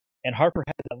teeth, and Harper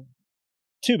has a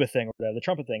tuba thing or whatever, the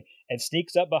trumpet thing, and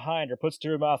sneaks up behind her, puts it to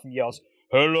her mouth, and yells,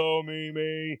 "Hello,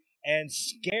 Mimi," and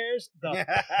scares the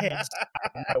piss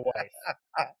out of my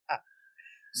wife.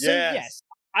 So yes,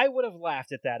 I would have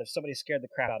laughed at that if somebody scared the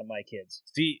crap out of my kids.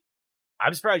 See,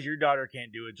 I'm surprised your daughter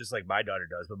can't do it just like my daughter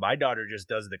does, but my daughter just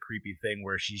does the creepy thing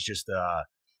where she's just a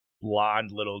blonde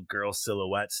little girl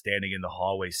silhouette standing in the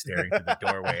hallway staring through the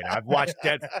doorway. And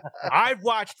I've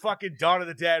watched fucking Dawn of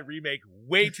the Dead remake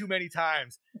way too many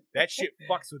times. That shit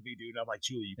fucks with me, dude. And I'm like,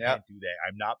 Julie, you can't do that.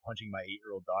 I'm not punching my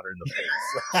 8-year-old daughter in the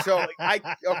face. So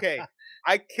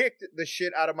I kicked the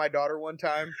shit out of my daughter one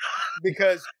time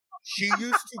because she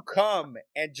used to come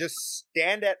and just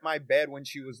stand at my bed when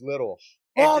she was little.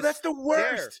 Oh, that's the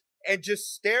worst. And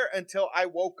just stare until I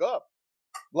woke up.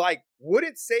 Like,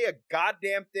 wouldn't say a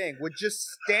goddamn thing. Would just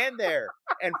stand there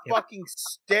and fucking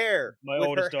stare My with her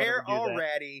oldest daughter hair would do all that.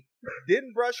 ratty.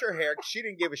 Didn't brush her hair. She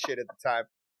didn't give a shit at the time.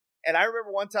 And I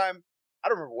remember one time, I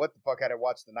don't remember what the fuck I had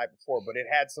watched the night before, but it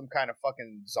had some kind of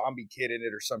fucking zombie kid in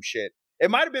it or some shit. It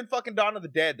might have been fucking Dawn of the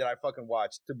Dead that I fucking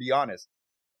watched, to be honest.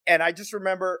 And I just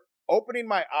remember opening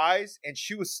my eyes and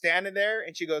she was standing there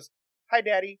and she goes, "Hi,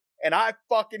 Daddy." And I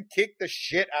fucking kicked the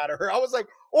shit out of her. I was like,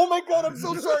 "Oh my God, I'm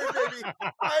so sorry, baby.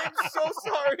 I'm so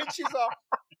sorry." And she's all,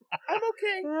 "I'm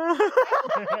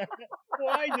okay."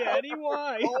 Why, Daddy?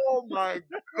 Why? Oh my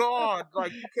God.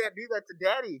 Like, you can't do that to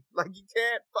Daddy. Like, you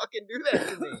can't fucking do that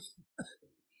to me.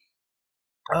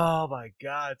 Oh my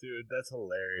God, dude. That's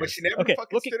hilarious. But she never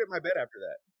fucking stood at my bed after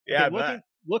that. Yeah, Okay,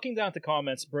 looking down at the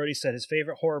comments, Brody said his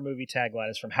favorite horror movie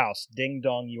tagline is from House, "Ding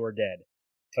Dong, You Are Dead."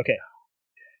 Okay.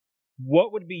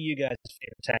 What would be you guys'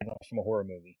 favorite tagline from a horror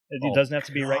movie? It doesn't have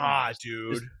to be right now.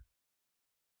 Dude.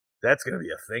 That's going to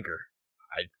be a thinker.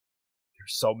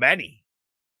 There's so many.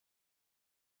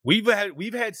 We've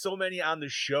had so many on the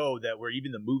show that where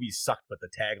even the movies sucked, but the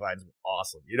taglines were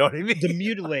awesome. You know what I mean? The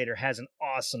Mutilator has an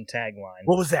awesome tagline.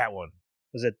 What was that one?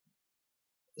 Was it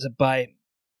by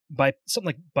something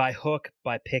like by hook,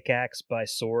 by pickaxe, by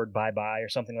sword, bye or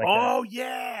something like that? Oh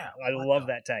yeah. I love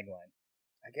that tagline.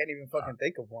 I can't even fucking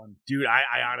think of one. Dude,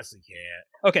 I honestly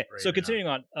can't. Okay, so continuing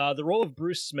on. The role of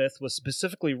Bruce Smith was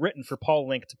specifically written for Paul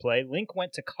Link to play. Link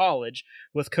went to college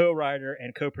with co-writer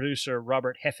and co-producer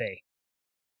Robert Hefe.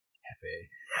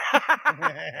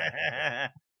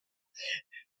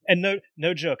 And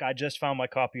no joke, I just found my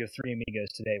copy of Three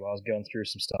Amigos today while I was going through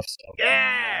some stuff. So.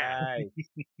 Yeah!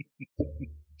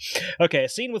 Okay, a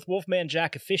scene with Wolfman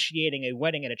Jack officiating a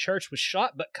wedding at a church was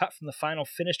shot but cut from the final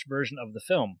finished version of the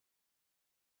film.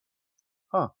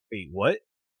 Huh. Wait, what?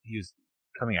 He was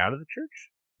coming out of the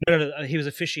church? No, he was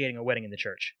officiating a wedding in the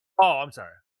church. Oh, I'm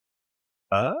sorry.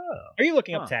 Oh. Are you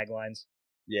looking up taglines?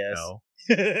 Yes. No.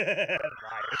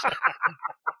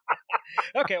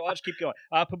 Okay, well, I'll just keep going.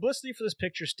 Publicity for this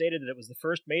picture stated that it was the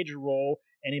first major role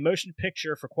in a motion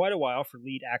picture for quite a while for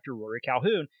lead actor Rory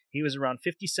Calhoun. He was around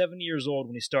 57 years old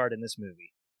when he starred in this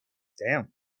movie. Damn.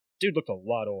 Dude looked a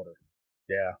lot older.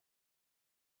 Yeah.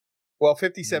 Well,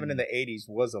 57 in the 80s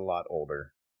was a lot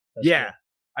older. That's yeah. true.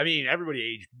 I mean, everybody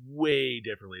aged way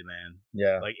differently, man.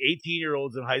 Yeah. Like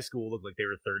 18-year-olds in high school looked like they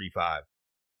were 35.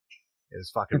 It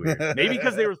was fucking weird. Maybe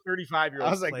because they were 35-year-olds.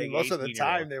 I was like, most of the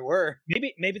time they were.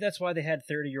 Maybe that's why they had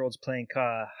 30-year-olds playing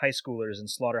high schoolers in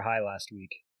Slaughter High last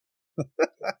week.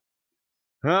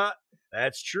 Huh?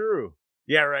 That's true.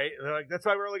 Yeah, right. They're like, that's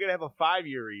why we're only gonna have a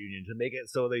 5-year reunion to make it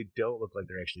so they don't look like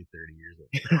they're actually 30 years old.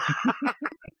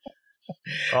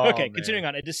 Okay, continuing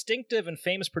on. A distinctive and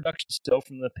famous production still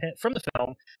from the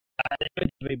film,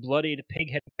 a bloodied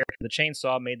pig-headed character with a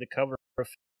chainsaw made the cover of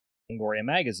Fangoria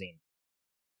magazine.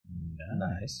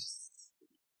 Nice.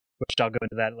 Which I'll go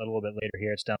into that a little bit later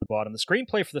here. It's down the bottom. The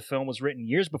screenplay for the film was written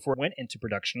years before it went into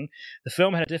production. The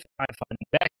film had a different kind of funding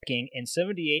backing. In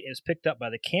 1978, it was picked up by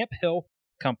the Camp Hill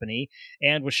Company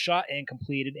and was shot and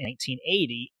completed in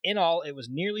 1980. In all, it was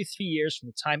nearly 3 years from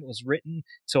the time it was written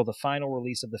till the final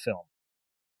release of the film.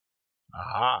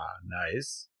 Ah,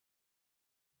 nice.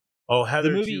 Oh,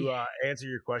 Heather, movie... to answer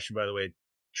your question, by the way,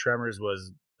 Tremors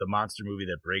was the monster movie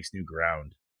that breaks new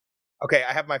ground. Okay,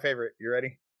 I have my favorite. You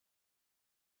ready?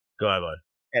 Go ahead, bud.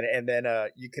 And then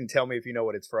you can tell me if you know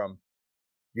what it's from.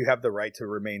 You have the right to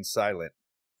remain silent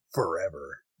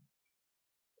forever.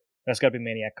 That's got to be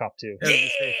Maniac Cop 2. I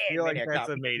feel like Maniac that's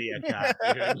Cop. a Maniac Cop,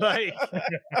 dude. Like,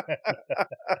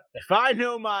 if I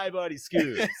know my buddy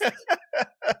Scoots.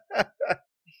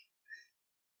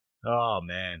 Oh,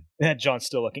 man. John's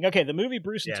still looking. Okay, the movie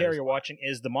Bruce and Yeah, Terry there's are watching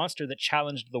is The Monster That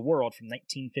Challenged the World from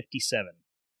 1957.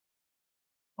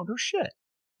 Oh, no shit.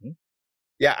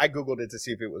 Yeah, I Googled it to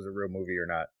see if it was a real movie or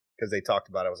not. Because they talked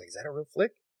about it. I was like, is that a real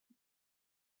flick?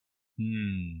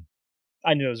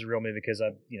 I knew it was a real movie because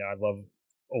I love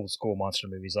old school monster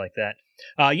movies like that.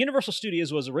 Universal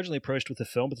Studios was originally approached with the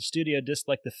film, but the studio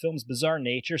disliked the film's bizarre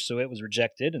nature, so it was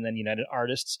rejected, and then United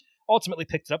Artists ultimately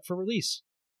picked it up for release.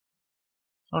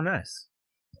 Oh, nice.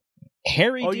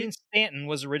 Harry Dean Stanton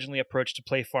was originally approached to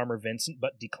play Farmer Vincent,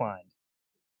 but declined.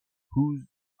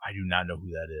 I do not know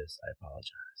who that is. I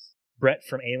apologize. Brett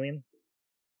from Alien.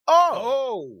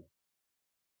 Oh!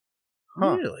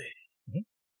 Huh. Really?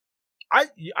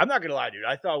 I'm not gonna lie, dude.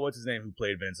 I thought what's his name who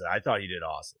played Vincent. I thought he did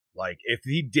awesome. Like if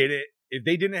they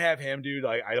didn't have him, dude,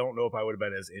 like I don't know if I would have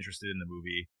been as interested in the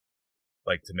movie,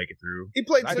 like to make it through. He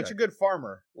played such a good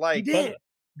farmer. Like he did.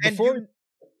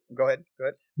 Go ahead.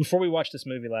 Before we watched this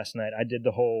movie last night, I did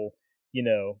the whole,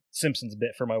 Simpsons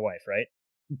bit for my wife, right?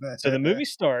 So the movie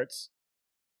starts,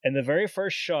 and the very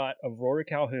first shot of Rory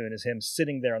Calhoun is him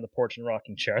sitting there on the porch in a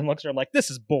rocking chair, and looks at her, I'm like, this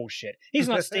is bullshit. He's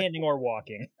not standing or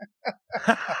walking.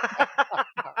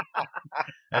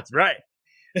 That's right.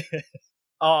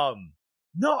 No,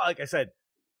 like I said,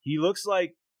 he looks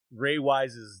like Ray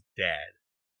Wise's dad,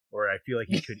 or I feel like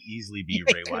he could easily be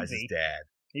Ray Wise's dad.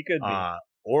 He could be.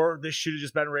 Or this should have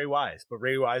just been Ray Wise, but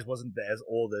Ray Wise wasn't as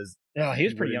old as. No, he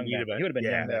was pretty young. He would have been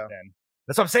young back then.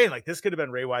 That's what I'm saying. Like this could have been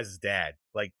Ray Wise's dad.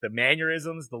 Like the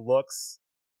mannerisms, the looks,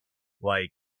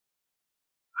 like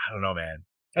I don't know, man.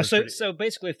 So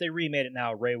basically, if they remade it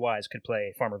now, Ray Wise could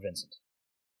play Farmer Vincent.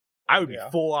 I would be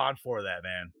full on for that,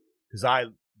 man, because I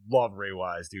love Ray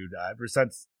Wise, dude. Ever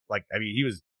since, he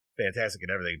was fantastic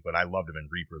and everything, but I loved him in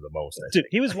Reaper the most. Dude,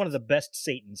 he was one of the best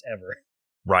Satans ever.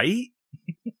 Right?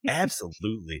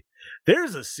 Absolutely.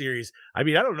 There's a series. I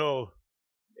don't know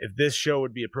if this show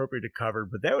would be appropriate to cover,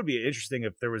 but that would be interesting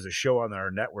if there was a show on our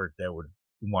network that would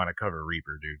want to cover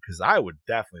Reaper, dude, because I would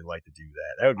definitely like to do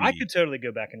that. That would be, I could totally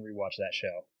go back and rewatch that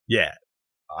show. Yeah.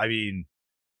 And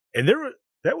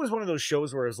that was one of those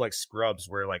shows where it was like Scrubs,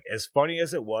 where like as funny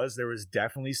as it was, there was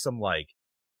definitely some like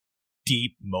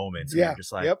deep moments where you're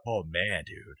just like, oh man,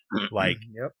 dude. Like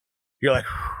you're like,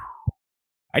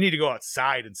 I need to go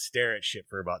outside and stare at shit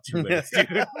for about 2 minutes, dude.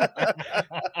 To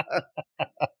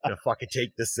fucking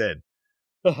take this in.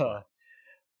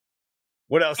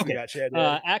 What else we got, Chad?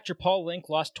 Actor Paul Link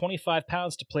lost 25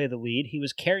 pounds to play the lead. He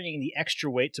was carrying the extra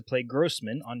weight to play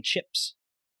Grossman on Chips.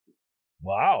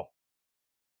 Wow.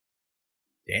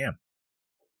 Damn.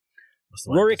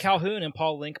 Rory Calhoun and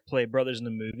Paul Link play brothers in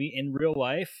the movie. In real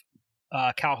life,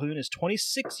 Calhoun is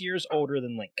 26 years older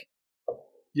than Link.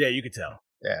 Yeah, you could tell.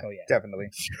 Yeah, definitely.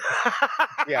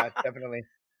 Yeah, definitely.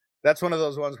 That's one of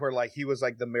those ones where like he was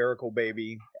like the miracle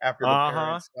baby after the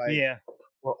parents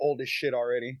were old as shit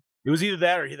already. It was either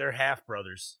that or they're half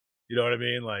brothers. You know what I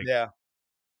mean? Like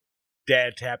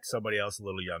dad tapped somebody else a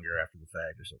little younger after the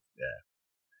fact or something. Yeah.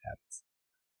 Happens.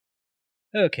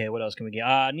 Okay, what else can we get?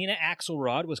 Nina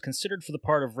Axelrod was considered for the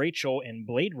part of Rachel in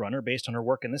Blade Runner based on her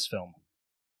work in this film.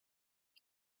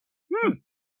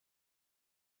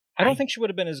 I don't think she would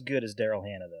have been as good as Daryl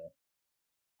Hannah, though.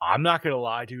 I'm not going to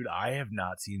lie, dude. I have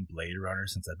not seen Blade Runner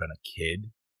since I've been a kid.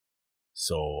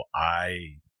 So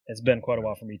It's been quite a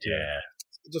while for me, too. Yeah.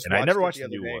 And I never watched the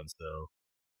new ones, though.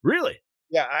 Really?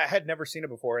 Yeah, I had never seen it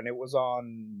before, and it was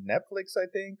on Netflix, I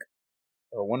think.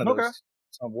 Or one of those.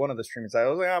 On one of the streaming sites. I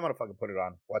was like, I'm going to fucking put it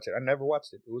on. Watch it. I never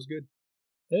watched it. It was good.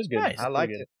 It was good. Nice. I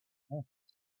liked it.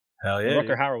 Hell yeah.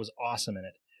 Rutger Hauer was awesome in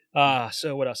it.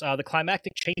 So what else? The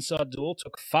climactic chainsaw duel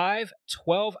took 5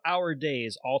 12-hour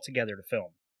days altogether to film.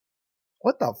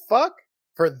 What the fuck?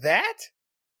 For that?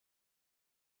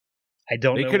 I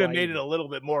don't know. They could have made it a little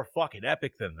bit more fucking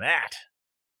epic than that.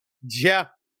 Yeah.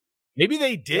 Maybe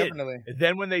they did. Definitely. And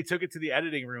then when they took it to the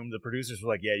editing room, the producers were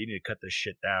like, yeah, you need to cut this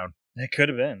shit down. It could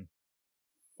have been.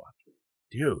 Fuck.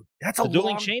 Dude, that's a The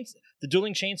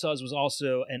dueling chainsaws was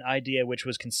also an idea which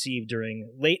was conceived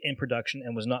late in production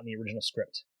and was not in the original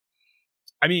script.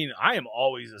 I mean, I am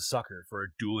always a sucker for a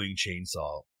dueling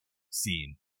chainsaw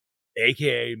scene.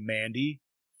 AKA Mandy.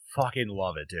 Fucking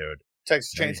love it, dude.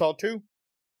 Texas Chainsaw 2?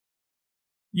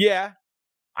 Yeah.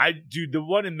 Dude, the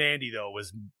one in Mandy, though,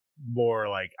 was more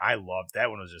like, I loved that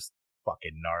one. Was just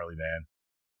fucking gnarly, man.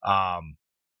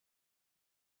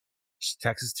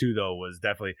 Texas 2 though was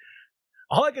definitely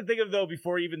all I could think of though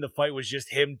before even the fight was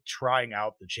just him trying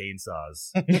out the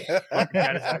chainsaws.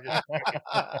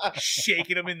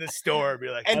 Shaking them in the store, be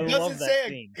like, And I love doesn't that say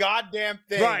scene. a goddamn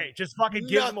thing. right, just fucking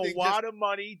gives him a Nothing, wad of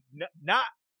money. Not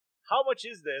how much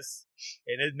is this?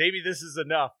 And maybe this is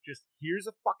enough. Just here's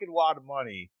a fucking wad of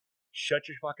money. Shut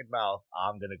your fucking mouth.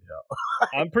 I'm gonna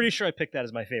go. I'm pretty sure I picked that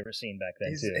as my favorite scene back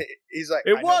then too. He's like,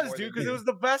 It I know was, more dude, than because it you. was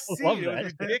the best I scene. love It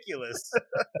was that. ridiculous.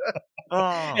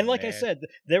 Oh, And like I man. said,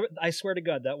 I swear to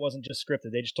God, that wasn't just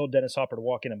scripted. They just told Dennis Hopper to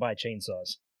walk in and buy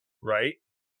chainsaws. Right?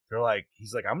 They're like,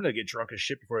 he's like, I'm gonna get drunk as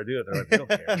shit before I do it. They're like, we don't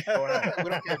care. Go ahead. We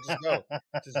don't care. Just go.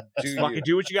 Just do Just you. fucking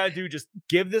do what you gotta do. Just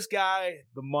give this guy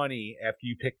the money after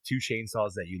you pick 2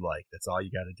 chainsaws that you like. That's all you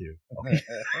gotta do. Okay.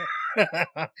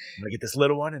 I'm gonna get this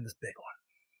little one and this big one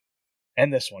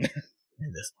And this one.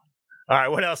 and this one. All right,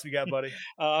 what else we got, buddy?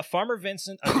 Farmer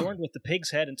Vincent, adorned with the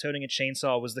pig's head and toting a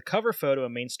chainsaw, was the cover photo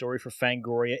and main story for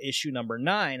Fangoria issue number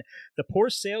 9. The poor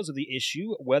sales of the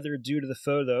issue, whether due to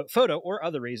the photo or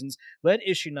other reasons, led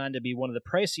issue 9 to be one of the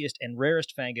priciest and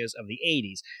rarest Fangos of the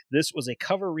 80s. This was a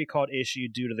cover recalled issue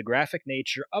due to the graphic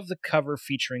nature of the cover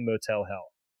featuring Motel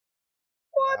Hell.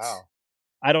 What? Wow.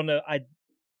 I don't know.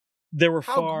 There were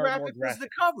How far more graphic was graphic. the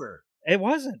cover? It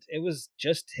wasn't. It was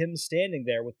just him standing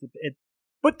there with it.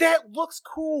 But that looks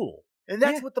cool. And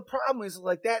that's Yeah. what the problem is.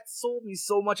 Like, that sold me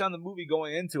so much on the movie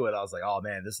going into it. I was like, oh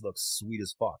man, this looks sweet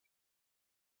as fuck.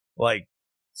 Like,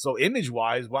 so image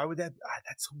wise, why would that?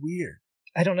 That's weird.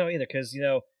 I don't know either, because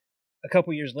a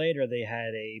couple years later they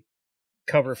had a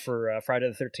cover for Friday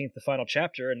the 13th, the final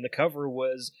chapter, and the cover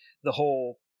was the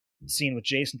whole scene with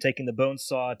Jason taking the bone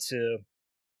saw to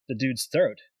the dude's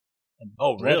throat. And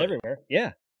Oh, blood really? everywhere.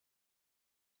 Yeah.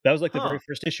 That was like the Huh. very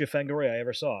first issue of Fangoria I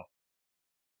ever saw.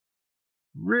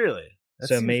 Really? That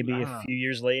So seems- maybe I a don't know. few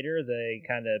years later they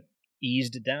kind of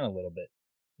eased it down a little bit,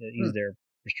 eased their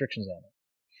restrictions on it.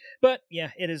 But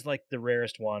yeah, it is like the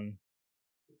rarest one,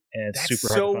 and it's That's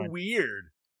super hard to so find.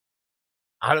 weird.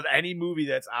 Out of any movie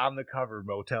that's on the cover,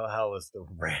 Motel Hell is the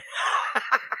rare.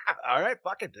 All right,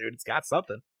 fuck it, dude. It's got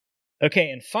something. Okay,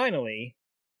 and finally,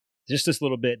 just this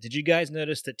little bit. Did you guys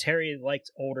notice that Terry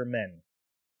liked older men?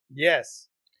 Yes.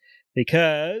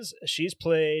 Because she's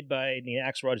played by Nina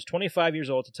Axelrod, who's 25 years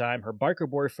old at the time. Her biker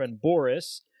boyfriend,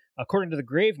 Boris, according to the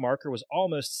grave marker, was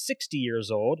almost 60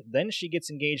 years old. Then she gets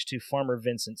engaged to Farmer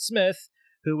Vincent Smith,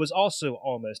 who was also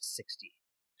almost 60.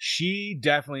 She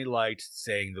definitely liked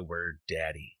saying the word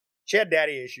daddy. She had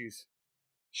daddy issues.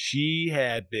 She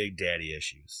had big daddy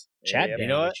issues. Chad Yep. Daddy You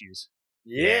know what? issues.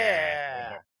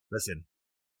 Yeah. Listen,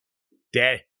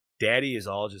 daddy is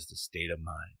all just a state of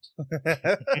mind.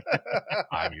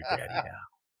 I'm your daddy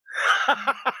now.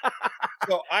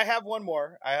 So I have one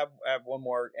more. I have one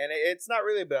more, and it's not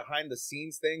really a behind the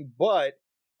scenes thing, but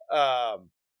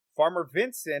Farmer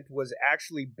Vincent was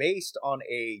actually based on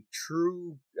the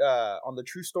true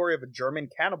story of a German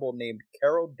cannibal named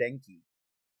Karol Denke.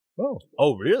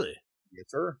 Oh, really? Yes,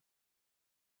 sir.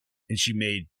 And she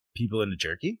made people into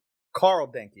jerky? Carl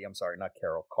Denke. I'm sorry, not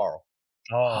Carol. Carl.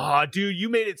 Oh, dude, you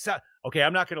made it sound okay.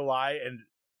 I'm not gonna lie, and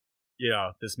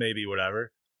this may be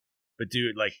whatever, but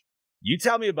dude, like, you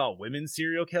tell me about women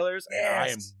serial killers, and I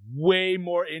am Yes. way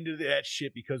more into that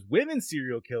shit because women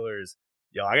serial killers,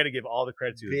 I gotta give all the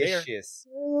credit to them. They are Vicious.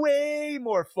 way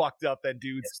more fucked up than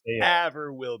dudes Yes, they are.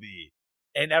 ever will be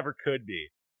and ever could be.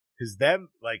 Because them,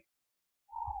 like,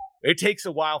 it takes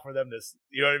a while for them to,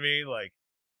 you know what I mean? Like,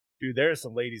 dude, there are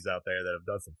some ladies out there that have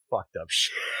done some fucked up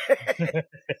shit.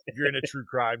 If you're into true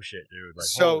crime shit, dude. Like,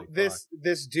 So holy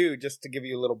this dude, just to give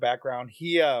you a little background,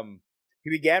 he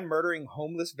began murdering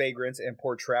homeless vagrants and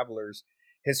poor travelers.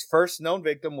 His first known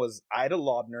victim was Ida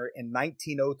Laudner in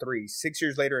 1903. 6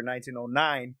 years later, in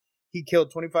 1909, he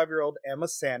killed 25-year-old Emma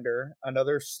Sander,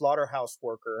 another slaughterhouse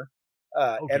worker,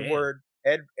 damn.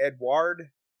 Edward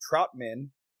Troutman,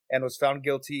 and was found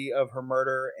guilty of her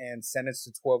murder and sentenced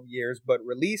to 12 years, but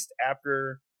released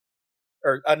after.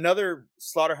 Or another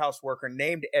slaughterhouse worker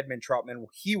named Edmund Troutman,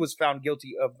 he was found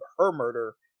guilty of her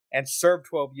murder and served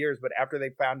 12 years. But after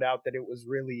they found out that it was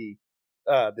really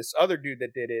this other dude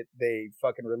that did it, they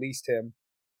fucking released him.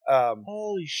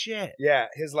 holy shit. Yeah,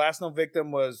 his last known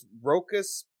victim was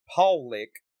Rokas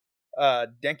Paulik.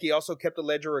 Denke also kept a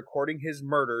ledger recording his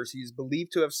murders. He's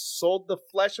believed to have sold the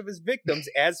flesh of his victims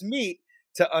as meat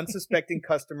to unsuspecting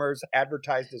customers,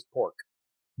 advertised as pork.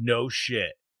 No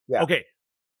shit. Yeah. Okay.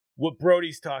 What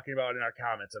Brody's talking about in our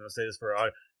comments, I'm gonna say this for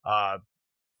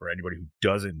anybody who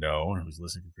doesn't know or who's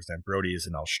listening for the first time. Brody is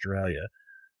in Australia.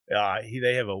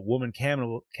 They have a woman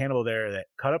cannibal there that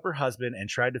cut up her husband and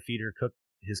tried to feed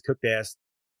his cooked ass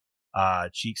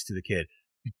cheeks to the kid.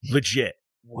 Legit.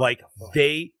 Like,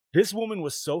 they This woman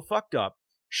was so fucked up.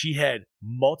 She had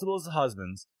multiple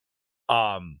husbands.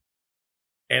 And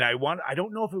I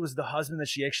don't know if it was the husband that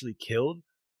she actually killed,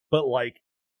 but like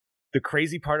the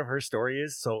crazy part of her story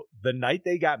is, so the night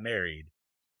they got married,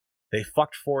 they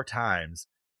fucked 4 times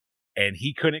and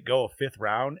he couldn't go a 5th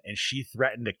round, and she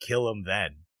threatened to kill him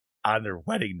then on their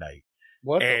wedding night.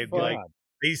 What And the fuck? like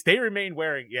they remained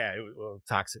wearing, it was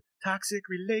toxic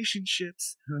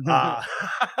relationships.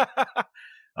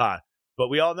 But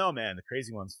we all know, man, the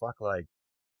crazy ones fuck like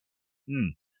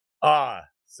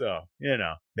so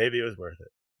maybe it was worth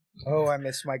it. Oh, I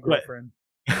miss my girlfriend.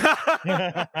 I'm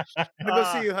gonna go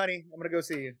see you, honey. I'm gonna go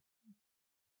see you.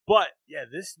 But yeah,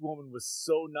 this woman was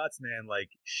so nuts, man. Like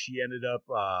she ended up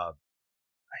I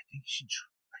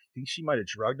think she might have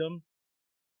drugged him,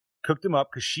 cooked him up,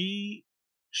 because she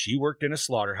worked in a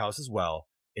slaughterhouse as well,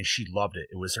 and she loved it.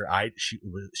 It was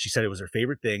she said it was her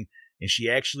favorite thing, and she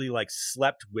actually like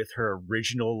slept with her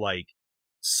original like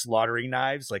slaughtering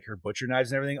knives, like her butcher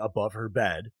knives and everything, above her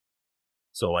bed.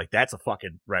 So like that's a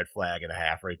fucking red flag and a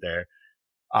half right there.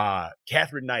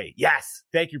 Catherine Knight, yes,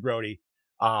 thank you, Brody.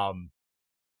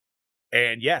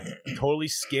 And yeah, totally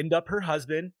skinned up her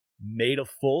husband, made a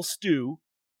full stew,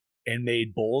 and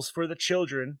made bowls for the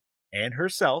children and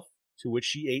herself, to which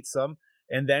she ate some,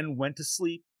 and then went to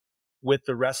sleep with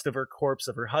the rest of her corpse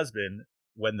of her husband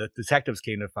when the detectives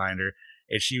came to find her.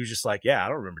 And she was just like, yeah, I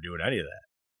don't remember doing any of that.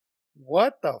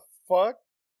 What the fuck?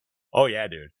 Oh yeah,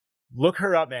 dude. Look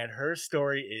her up, man. Her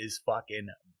story is fucking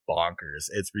bonkers.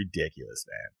 It's ridiculous,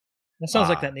 man. That sounds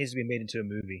like that needs to be made into a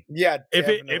movie. Yeah, if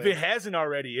it hasn't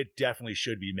already, it definitely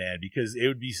should be, man, because it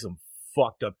would be some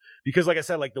fucked up. Because like I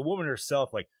said, like the woman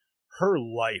herself, like her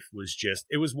life was just,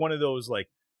 it was one of those like,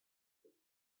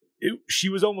 she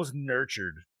was almost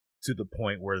nurtured to the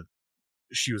point where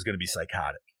she was going to be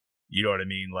psychotic. You know what I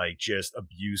mean? Like just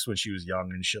abuse when she was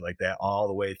young and shit like that, all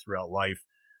the way throughout life,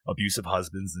 abusive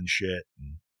husbands and shit.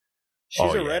 And,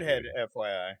 she's a redhead, dude.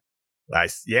 FYI.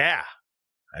 Nice, yeah.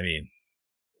 I mean,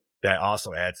 that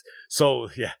also adds. So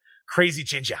yeah, crazy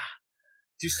ginger.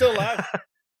 She's still alive.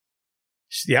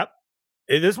 Yep.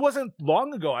 This wasn't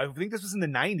long ago. I think this was in the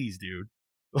 90s, dude.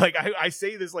 Like I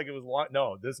say this like it was long.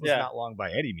 No, this was not long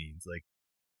by any means. Like,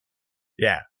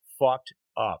 yeah, fucked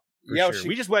up. Sure.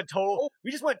 We just went total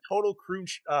true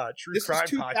crime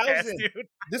podcast, dude.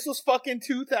 This was fucking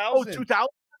 2000. Oh, 2000.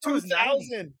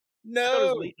 2000.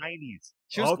 No, late 90s.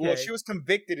 She was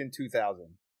convicted in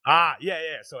 2000. Yeah.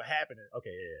 So it happened.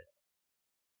 Okay, yeah.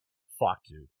 Fuck,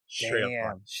 dude. Straight up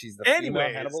fuck. She's the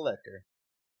female Hannibal Lecter.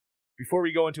 Before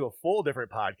we go into a full different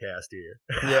podcast here.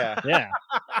 Yeah. Yeah.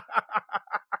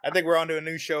 I think we're on to a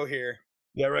new show here.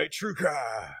 Yeah, right. True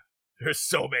crime. There's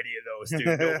so many of those,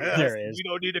 dude. There is. We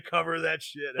don't need to cover that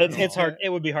shit. It's hard. It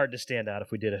would be hard to stand out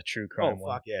if we did a true crime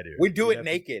one. Fuck yeah, dude. We do it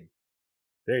naked.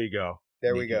 There you go.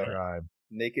 There naked we go. Crime.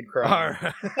 Naked crime. All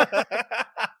right.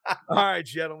 All right,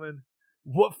 gentlemen.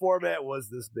 What format was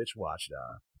this bitch watched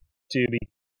on? Tubi.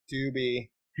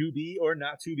 To be or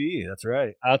not to be. That's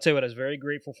right. I'll tell you what, I was very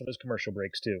grateful for those commercial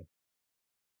breaks too.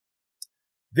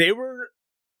 They were,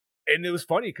 and it was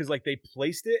funny because like they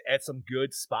placed it at some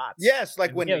good spots. Yes,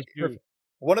 like when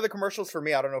one of the commercials for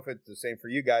me, I don't know if it's the same for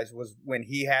you guys, was when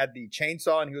he had the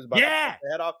chainsaw and he was about to cut the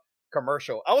head off.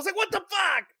 Commercial. I was like, what the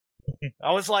fuck?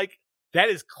 I was like, that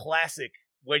is classic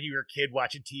when you were a kid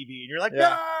watching TV and you're like,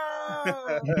 no!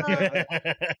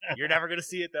 You're never going to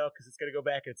see it though, because it's going to go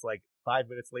back. It's like 5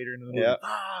 minutes later in the movie.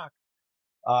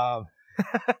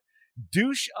 Fuck.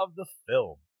 Douche of the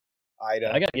film.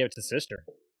 Ida. I got to give it to the sister.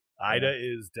 Ida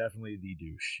is definitely the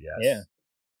douche, yes. Yeah.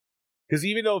 Because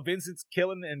even though Vincent's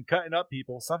killing and cutting up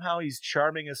people, somehow he's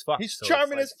charming as fuck. He's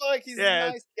charming as fuck. He's a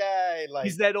nice guy. Like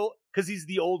he's that old, because he's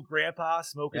the old grandpa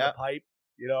smoking a pipe,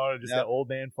 you know, just that old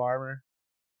man farmer.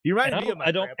 He reminds me of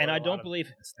my grandpa. And I don't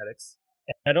believe aesthetics.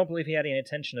 I don't believe he had any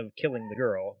intention of killing the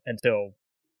girl until.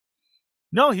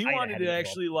 No, he wanted to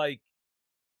actually like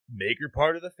make her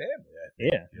part of the family. I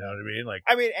think. Yeah, you know what I mean. Like,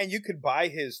 and you could buy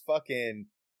his fucking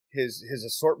his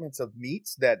assortments of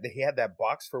meats that he had that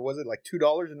box for. Was it like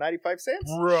 $2.95?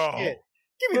 Bro, shit.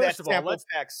 Give me that sample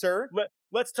pack, sir.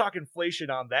 Let's talk inflation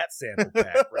on that sample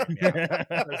pack right now.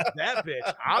 That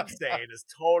bitch, I'm saying, is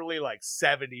totally like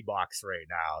 $70 right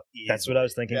now. Easily. That's what I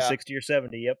was thinking, 60 or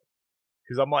 70. Yep.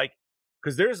 Because I'm like,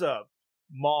 because there's a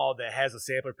mall that has a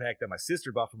sampler pack that my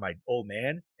sister bought for my old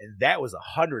man, and that was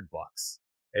 $100,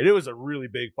 and it was a really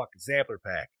big fucking sampler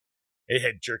pack. It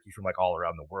had jerky from like all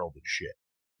around the world and shit.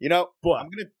 You know, but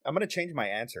I'm gonna change my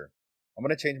answer. I'm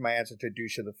gonna change my answer to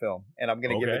douche of the film, and I'm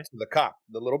gonna give it to the cop,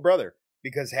 the little brother,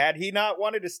 because had he not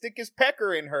wanted to stick his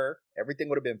pecker in her, everything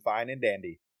would have been fine and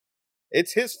dandy.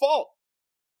 It's his fault.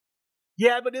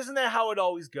 Yeah, but isn't that how it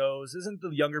always goes? Isn't the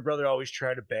younger brother always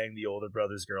trying to bang the older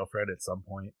brother's girlfriend at some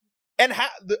point? And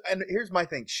and here's my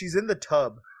thing. She's in the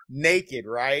tub naked,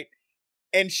 right?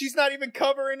 And she's not even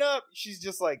covering up. She's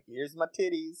just like, here's my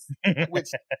titties. Which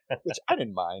I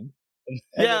didn't mind. And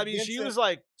Yeah, then I mean, she Vincent- was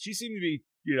like, she seemed to be,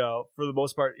 for the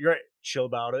most part, you're right, chill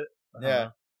about it. Yeah.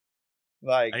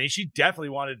 Like, I mean, she definitely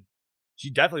wanted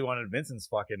Vincent's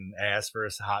fucking ass for a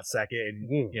hot second.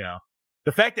 And,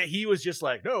 the fact that he was just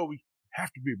like, no, we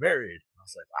have to be married. I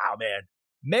was like, wow,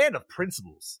 man of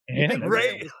principles. Yeah,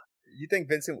 Great. you think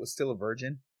Vincent was still a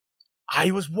virgin?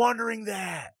 I was wondering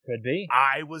that. Could be.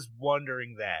 I was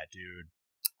wondering that, dude.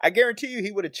 I guarantee you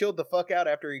he would have chilled the fuck out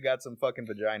after he got some fucking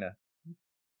vagina.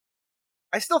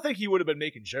 I still think he would have been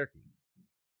making jerky.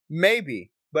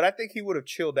 Maybe, but I think he would have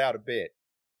chilled out a bit.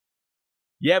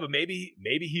 Yeah, but maybe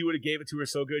he would have gave it to her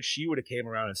so good she would have came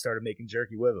around and started making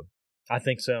jerky with him. I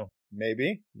think so.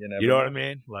 Maybe. You You know what I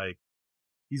mean? Like,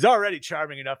 he's already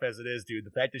charming enough as it is, dude.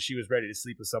 The fact that she was ready to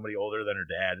sleep with somebody older than her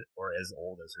dad or as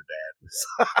old as her dad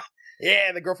was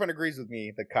Yeah, the girlfriend agrees with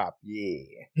me. The cop. Yeah.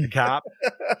 the cop.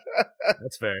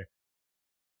 That's fair.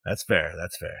 That's fair.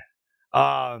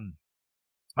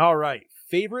 All right.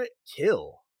 Favorite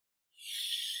kill?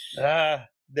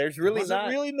 There's really Wasn't not.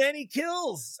 really many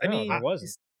kills. I No, mean, there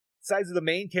wasn't. besides the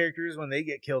main characters when they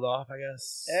get killed off, I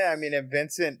guess. Yeah, I mean, and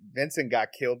Vincent got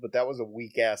killed, but that was a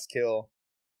weak ass kill.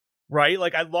 Right?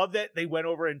 Like, I love that they went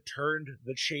over and turned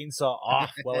the chainsaw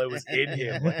off while it was in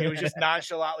him. Like, it was just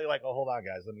nonchalantly like, oh, hold on,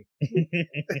 guys. Let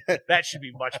me. That should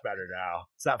be much better now.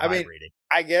 It's not I mean, vibrating.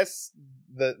 I guess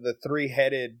the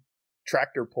 3-headed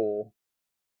tractor pull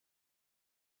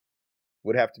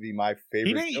would have to be my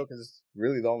favorite didn't- kill because it's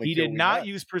really the only He kill did we not got.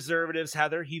 use preservatives,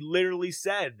 Heather. He literally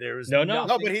said there was No, No,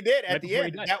 but he did at Right the before he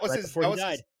end. died. That was Right his. before That he was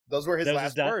died. his, those were his That was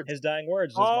last his, words. his dying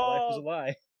words. Was, my life was a Oh.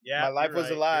 lie. Yeah, My life you're was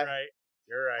a right, lie. You're right.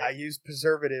 You're right. I used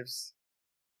preservatives.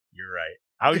 You're right.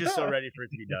 I was just so ready for it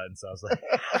to be done, so I was like,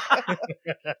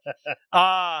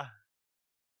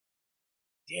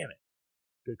 damn it.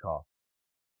 Good call.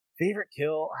 Favorite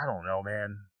kill? I don't know,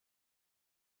 man.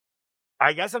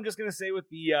 I guess I'm just gonna say with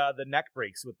the neck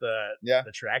breaks with the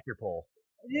tractor pull.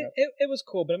 Yeah, it was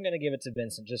cool, but I'm gonna give it to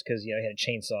Vincent just because he had a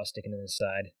chainsaw sticking in his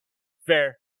side.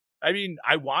 Fair. I mean,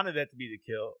 I wanted that to be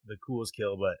the coolest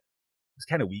kill, but it was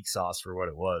kind of weak sauce for what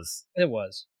it was. It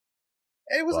was.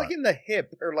 It was But- like in the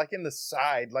hip or like in the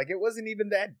side. Like it wasn't even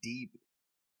that deep.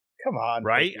 Come on,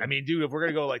 Right? Cookie. I mean, dude, if we're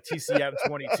gonna go like TCM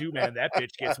 22, man, that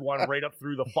bitch gets one right up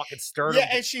through the fucking sternum. Yeah,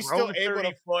 and she's still thrown able 30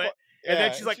 to foot. And Yeah,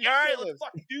 then she's like, she all right, still let's is.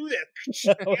 fucking do this.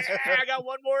 Yeah, I got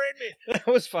one more in me. That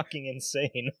was fucking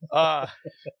insane.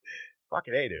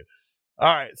 Fucking A, dude.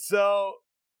 All right, so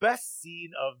best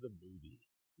scene of the movie.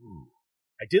 Ooh.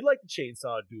 I did like the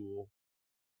chainsaw duel.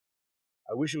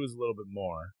 I wish it was a little bit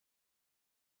more.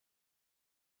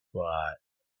 But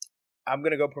I'm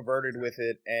gonna go perverted with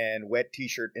it and wet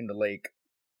T-shirt in the lake.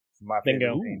 My Bingo.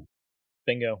 favorite scene.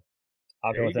 Bingo.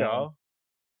 I'll there go you with that one. go.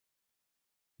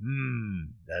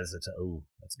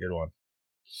 That's a good one.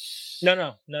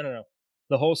 No.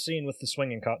 The whole scene with the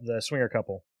the swinger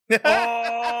couple.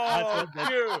 Oh,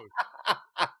 dude.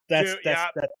 That's Dude,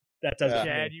 that does it for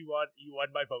Chad, me. you won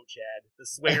my vote, Chad. The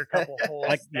swinger couple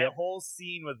that yep. whole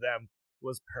scene with them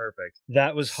was perfect.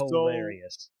 That was So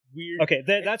hilarious. Weird. Okay,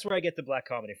 that's where I get the black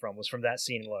comedy from. Was from that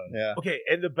scene alone. Yeah. Okay,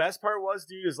 and the best part was,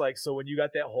 dude, is like, so when you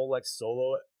got that whole like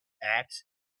solo act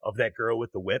of that girl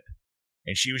with the whip,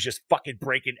 and she was just fucking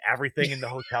breaking everything in the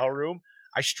hotel room,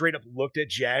 I straight up looked at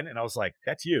Jen and I was like,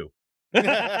 "That's you."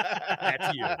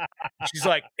 That's you. She's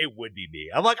like, "It would be me."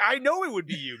 I'm like, "I know it would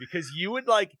be you because you would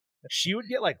like." She would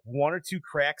get like 1 or 2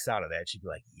 cracks out of that. She'd be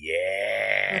like,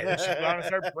 "Yeah," and then she'd go out and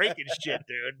start breaking shit,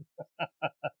 dude.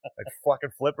 Like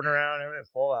fucking flipping around and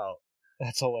full out.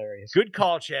 That's hilarious. Good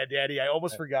call, Chad Daddy. I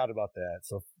almost forgot about that.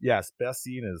 So yes, best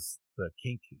scene is the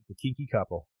kinky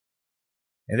couple.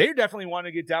 And they definitely wanted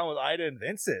to get down with Ida and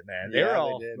Vincent, man. They Yeah, were they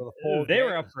all did. for the full They were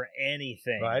gang, up for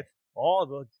anything. right? All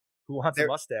the who wants a They're-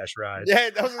 mustache ride.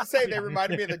 Yeah, I was gonna say they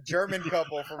reminded me of the German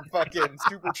couple from fucking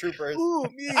Super Troopers. Ooh,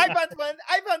 me. I want one.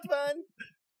 I want one.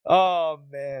 Oh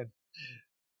man.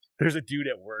 There's a dude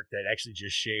at work that actually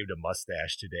just shaved a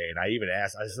mustache today, and I even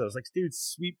asked. I was like, "Dude,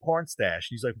 sweet porn stash."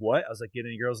 And he's like, "What?" I was like, "Get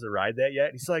any girls to ride that yet?"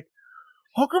 And he's like,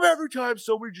 "How come every time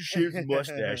somebody just shaves a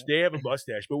mustache, they have a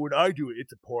mustache, but when I do it,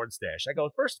 it's a porn stash?" I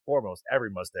go, first and foremost, every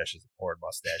mustache is a porn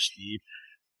mustache, Steve.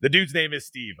 The dude's name is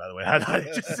Steve, by the way.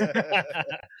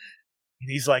 And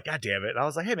he's like, "God damn it!" And I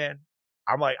was like, "Hey, man."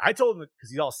 I'm like, I told him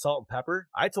because he's all salt and pepper.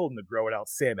 I told him to grow it out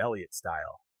Sam Elliott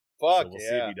style. Fuck So we'll see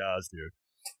if yeah. he does, dude.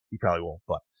 He probably won't,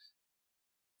 but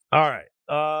all right.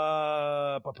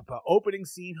 Opening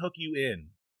scene, hook you in.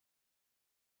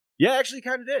 Yeah, actually,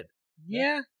 kind of did.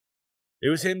 Yeah. It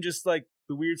was him just like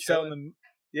the weird selling them.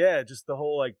 Yeah, just the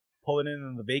whole like pulling in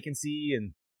on the vacancy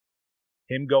and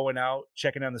him going out,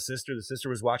 checking on the sister. The sister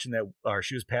was watching that, or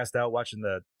she was passed out watching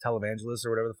the televangelist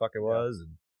or whatever the fuck it was.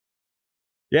 And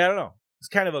yeah, I don't know. It's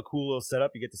kind of a cool little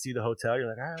setup. You get to see the hotel. You're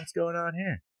like, what's going on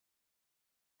here?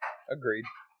 Agreed.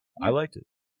 I liked it.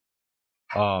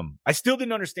 I still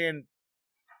didn't understand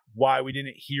why we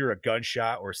didn't hear a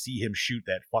gunshot or see him shoot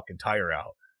that fucking tire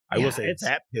out. I will say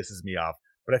that pisses me off,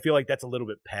 but I feel like that's a little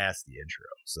bit past the intro.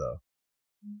 So,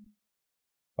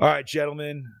 all right,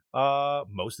 gentlemen,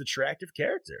 most attractive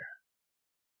character.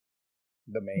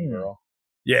 The main girl.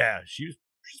 Yeah, she's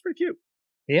pretty cute.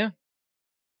 Yeah.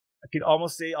 I could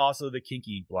almost say also the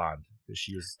kinky blonde because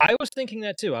she was. I was thinking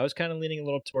that too. I was kind of leaning a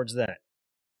little towards that.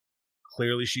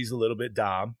 Clearly, she's a little bit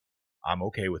dom. I'm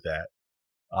okay with that.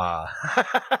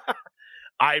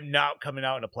 I'm not coming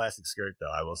out in a plastic skirt,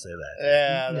 though. I will say that.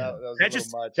 Yeah, that was a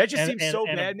little much. That just seems so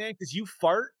bad, man. Because you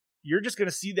fart, you're just gonna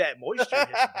see that moisture hit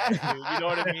the back, dude. You know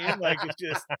what I mean? Like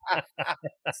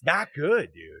it's not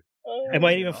good, dude. It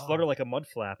might even flutter like a mud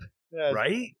flap,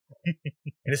 right?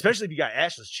 And especially if you got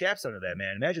ashless chaps under that,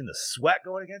 man. Imagine the sweat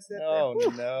going against that. Oh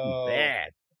man. no,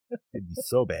 bad. It'd be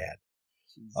so bad.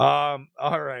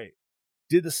 All right.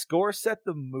 Did the score set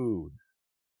the mood?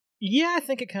 Yeah, I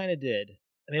think it kind of did.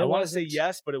 I mean, I want to say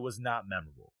yes, but it was not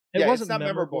memorable. It wasn't it's not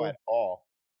memorable at all.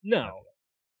 No,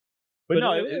 but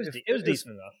no, it was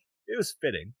decent enough. It was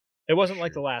fitting. It wasn't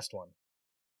like the last one.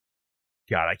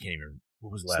 God, I can't even.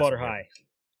 What was the last Slaughter one? High.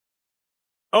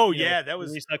 Oh yeah, that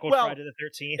was Friday the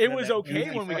 13th. It was okay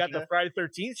when we got the Friday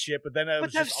 13th shit, but then I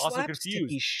was just also slapsticky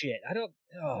confused. Shit, I don't.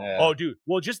 Oh, dude.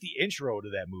 Well, just the intro to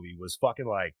that movie was fucking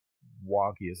like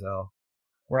wonky as hell.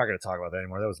 We're not going to talk about that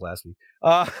anymore. That was last week.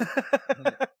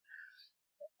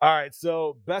 All right.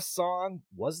 So, best song.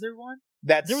 Was there one?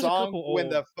 That song when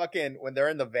they're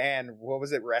in the van. What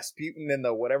was it? Rasputin and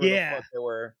the whatever the fuck they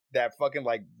were. That fucking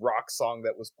like rock song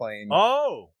that was playing.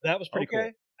 Oh, that was pretty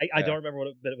cool. I don't remember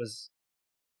but it was.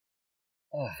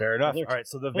 Oh, fair enough. All right.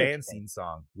 So the van scene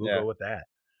song. We'll go with that.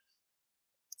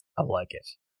 I like it.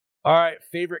 All right.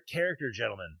 Favorite character,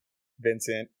 gentlemen.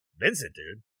 Vincent,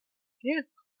 dude. Yeah.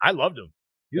 I loved him.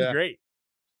 He was great.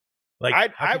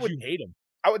 Like, I would hate him.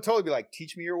 I would totally be like,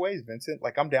 teach me your ways, Vincent.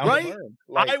 Like, I'm down to learn.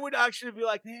 Like, I would actually be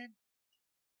like, man.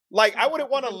 Like, I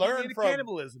wouldn't want to learn from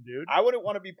cannibalism, dude. I wouldn't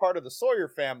want to be part of the Sawyer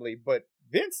family, but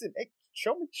Vincent, hey,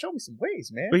 show me some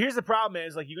ways, man. But here's the problem, man.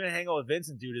 Is like you're gonna hang out with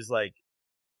Vincent, dude. Is like,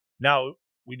 now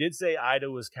we did say Ida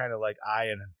was kind of like I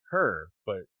and her,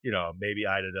 but maybe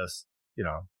Ida does.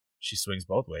 She swings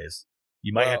both ways.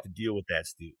 You might have to deal with that,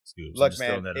 Scoops. Look,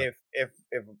 man, if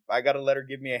I got to let her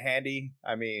give me a handy,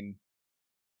 I mean,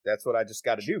 that's what I just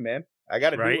got to do, man. I got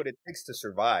to do what it takes to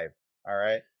survive. All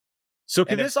right. So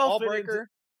can this all fit into...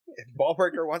 If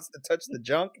Ballbreaker wants to touch the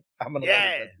junk, I'm gonna let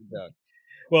her touch the junk.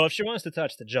 Well, if she wants to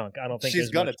touch the junk, I don't think she's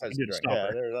gonna touch the junk.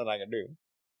 Yeah, there's nothing I can do.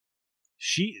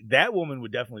 That woman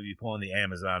would definitely be pulling the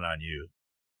Amazon on you.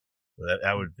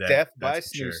 Death by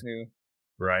Snoo Snoo.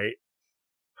 Right.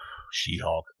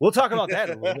 She-Hulk. We'll talk about that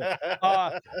in a little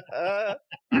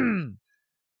bit.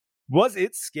 Was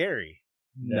it scary?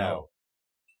 No.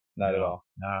 Not at all.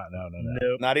 No.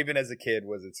 Nope. Not even as a kid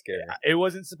was it scary. It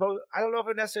wasn't supposed. I don't know if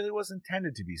it necessarily was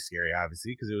intended to be scary,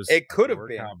 obviously, because it was. It could have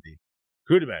been. Comedy.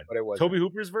 Could have been. But it wasn't. Toby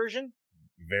Hooper's version?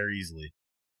 Very easily.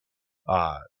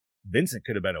 Vincent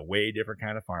could have been a way different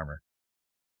kind of farmer.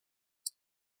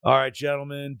 All right,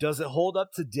 gentlemen. Does it hold up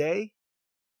today?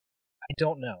 I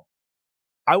don't know.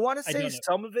 I want to say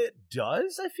some of it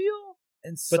does, I feel.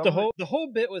 But the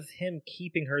whole bit with him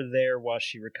keeping her there while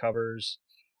she recovers.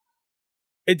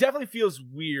 It definitely feels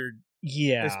weird.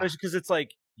 Yeah. Especially because it's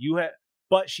like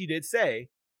but she did say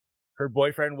her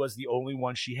boyfriend was the only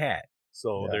one she had.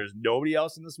 So there's nobody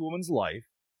else in this woman's life.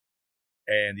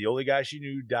 And the only guy she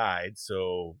knew died.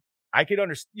 So I could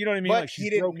understand, you know what I mean? But like he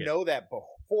didn't know that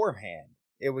beforehand.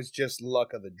 It was just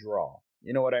luck of the draw.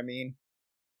 You know what I mean?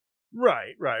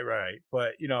 Right.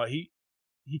 But,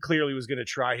 he clearly was going to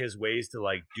try his ways to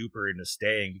like dupe her into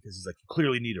staying because he's like, you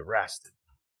clearly need a rest. And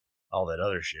all that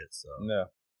other shit. So no.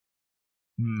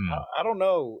 I don't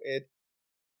know.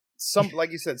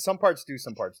 Like you said, some parts do,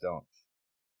 some parts don't.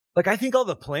 Like I think all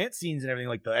the plant scenes and everything,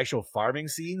 like the actual farming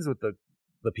scenes with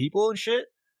the people and shit,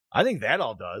 I think that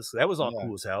all does. That was all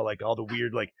cool as hell. Like all the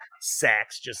weird like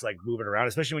sacks just like moving around,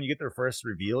 especially when you get their first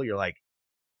reveal, you're like,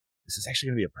 this is actually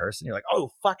gonna be a person. You're like,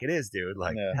 oh fuck, it is, dude.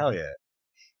 Like hell yeah.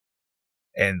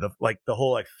 And the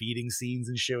whole like feeding scenes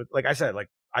and shit. Like I said, like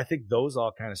I think those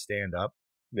all kind of stand up.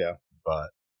 Yeah. But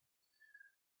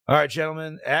all right,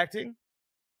 gentlemen, acting,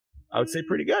 I would say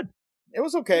pretty good. It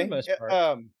was okay.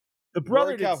 The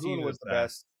brother Rory did Calhoun seem was the best.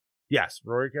 best. Yes,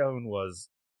 Rory Calhoun was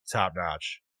top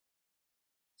notch.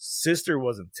 Sister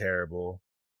wasn't terrible.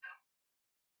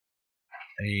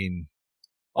 I mean,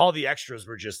 all the extras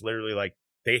were just literally like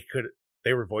they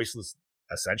were voiceless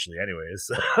essentially anyways.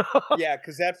 Yeah,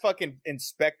 because that fucking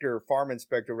farm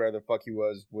inspector, whatever the fuck he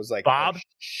was like Bob? a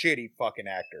shitty fucking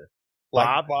actor.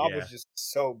 Like Bob Yeah. was just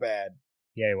so bad.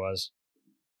 Yeah, he was.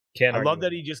 Can't I argue love with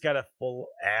that he just got a full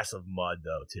ass of mud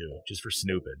though too, just for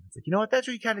snooping. It's like, you know what? That's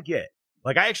what you kind of get.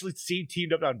 Like I actually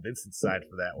teamed up on Vincent's side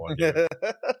for that one. Dude.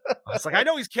 I was like, I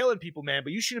know he's killing people, man,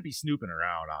 but you shouldn't be snooping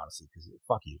around, honestly, because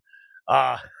fuck you.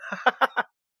 All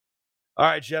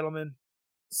right, gentlemen.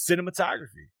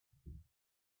 Cinematography.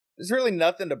 There's really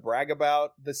nothing to brag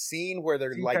about. The scene where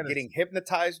they're Seemed like kinda- getting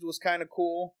hypnotized was kind of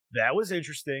cool, That was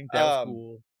interesting. That was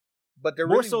cool. but there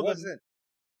More really so than- wasn't.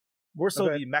 More so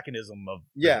Okay. the mechanism of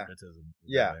Yeah. hypnotism.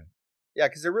 Yeah. Yeah,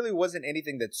 because there really wasn't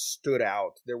anything that stood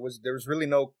out. There was really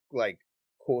no like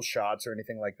cool shots or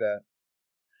anything like that.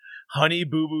 Honey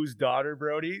Boo Boo's daughter,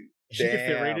 Brody. She could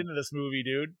fit right Damn. into this movie,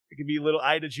 dude. It could be little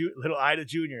Ida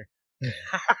Jr.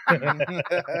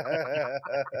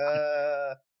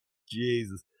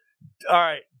 Jesus. All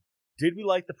right. Did we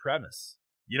like the premise?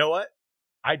 You know what?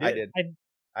 I did.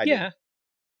 I did.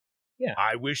 Yeah.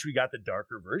 I wish we got the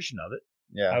darker version of it.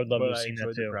 Yeah. I would love to But have I seen that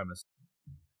enjoyed the too. premise.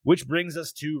 Which brings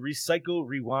us to recycle,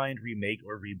 rewind, remake,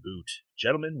 or reboot.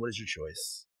 Gentlemen, what is your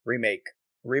choice? Remake,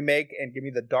 and give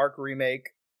me the dark remake,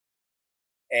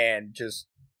 and just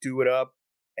do it up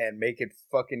and make it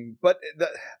fucking.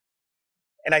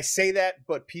 And I say that,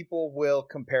 but people will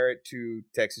compare it to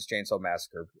Texas Chainsaw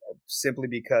Massacre simply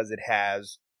because it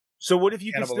has. So what if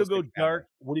you can still go Cannibalistic dark?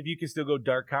 What if you can still go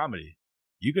dark comedy?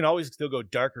 You can always still go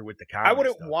darker with the comedy. I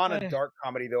wouldn't stuff. want a dark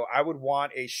comedy though. I would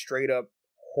want a straight up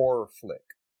horror flick.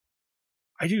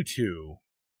 I do too.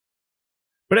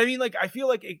 But I mean, like, I feel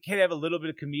like it can have a little bit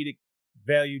of comedic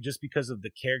value just because of the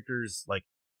characters, like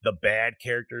the bad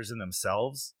characters in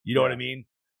themselves. You know what I mean?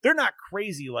 They're not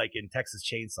crazy like in Texas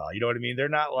Chainsaw. You know what I mean? They're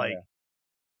not like,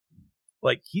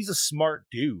 like he's a smart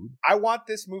dude. I want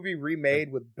this movie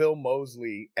remade with Bill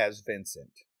Moseley as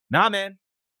Vincent. Nah, man.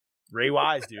 Ray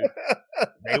Wise, dude.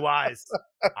 Ray Wise.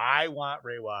 I want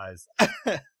Ray Wise.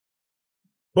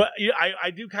 But you know,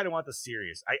 I do kind of want the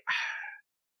serious.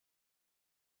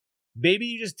 Maybe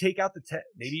you just take out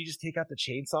the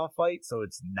chainsaw fight, so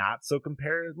it's not so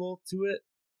comparable to it.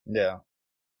 Yeah.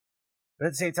 But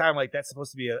at the same time, like that's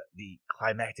supposed to be the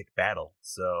climactic battle.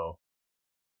 So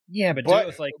Yeah, but do it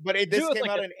with like. This came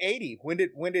out in '80. When did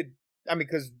I mean?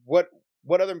 Because what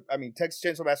other? I mean, Texas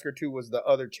Chainsaw Massacre 2 was the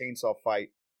other chainsaw fight.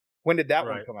 When did that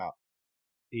one come out?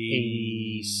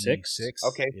 86.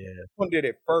 Okay, Yeah. this one did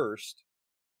it first.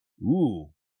 Ooh.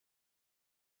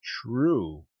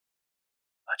 True.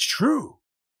 That's true.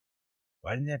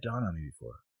 Why didn't that dawn on me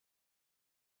before?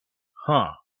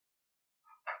 Huh.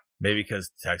 Maybe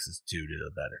because Texas 2 did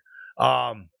it better.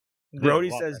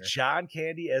 Brody says John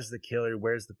Candy as the killer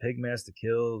wears the pig mask to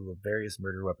kill the various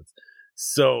murder weapons.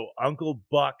 So Uncle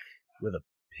Buck with a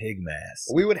pig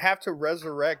mask. We would have to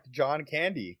resurrect John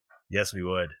Candy. Yes, we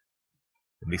would.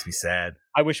 It makes me sad.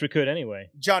 I wish we could anyway.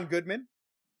 John Goodman.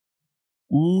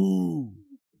 Ooh.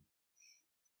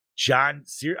 I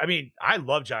mean, I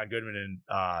love John Goodman in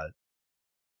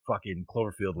fucking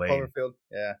Cloverfield Lane. Cloverfield,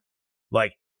 yeah.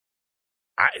 Like,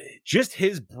 just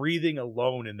his breathing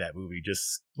alone in that movie,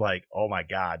 just like, oh my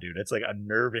god, dude, it's like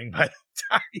unnerving by the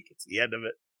time he gets to the end of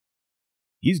it.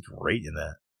 He's great in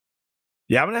that.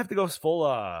 Yeah, I'm gonna have to go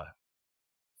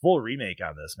full remake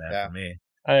on this, man. For me,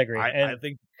 I agree. I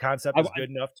think the concept is good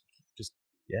enough to just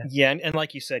yeah, and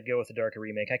like you said, go with the darker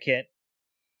remake.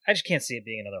 I just can't see it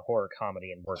being another horror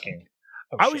comedy and working.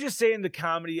 I was just saying the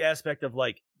comedy aspect of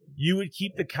like you would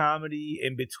keep the comedy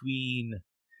in between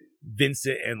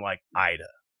Vincent and like Ida.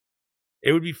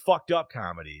 It would be fucked up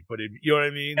comedy, but you know what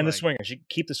I mean? And like, the swingers, you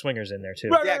keep the swingers in there too.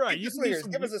 Right. Keep the swingers.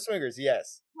 Give us the swingers,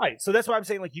 yes. Right. So that's why I'm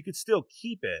saying like you could still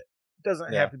keep it. It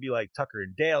doesn't have to be like Tucker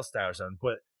and Dale style or something,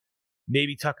 but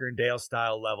maybe Tucker and Dale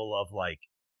style level of like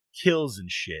kills and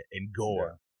shit and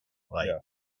gore. Like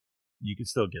you can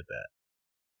still get that.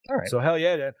 All right. So hell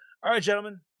yeah, Dan. All right,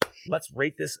 gentlemen. Let's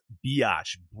rate this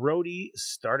biatch. Brody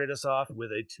started us off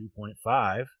with a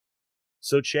 2.5.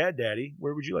 So Chad Daddy,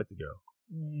 where would you like to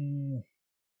go?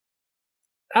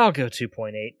 I'll go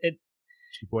 2.8.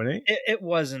 2.8? It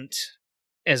wasn't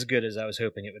as good as I was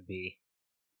hoping it would be.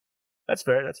 That's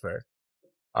fair.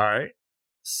 All right.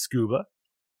 Scuba.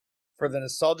 For the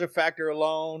nostalgia factor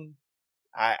alone,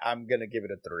 I'm gonna give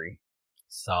it a 3.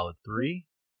 Solid 3.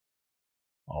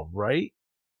 All right.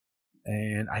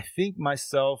 And I think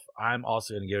myself, I'm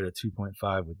also going to give it a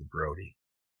 2.5 with the Brody.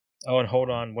 Oh, and hold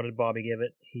on. What did Bobby give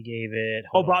it? He gave it.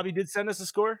 Oh, hold on. Bobby did send us a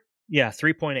score? Yeah,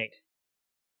 3.8. Okay.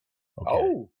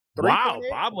 Oh, Wow, 3.8?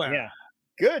 Bob went. Yeah.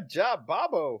 Good job,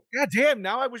 Bobo. God damn,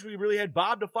 now I wish we really had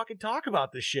Bob to fucking talk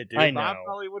about this shit, dude. I Bob know.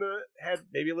 probably would have had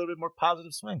maybe a little bit more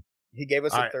positive swing. He gave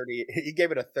us All a right. 30. He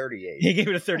gave it a 38. He gave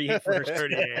it a 38 first.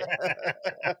 38.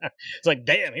 It's like,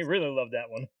 damn, he really loved that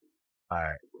one.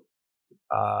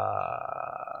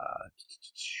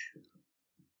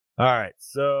 All right,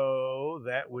 so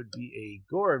that would be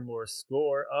a Gorenmore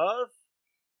score of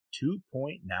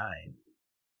 2.9.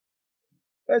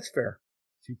 That's fair.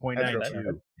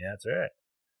 2.92. Yeah, that's right.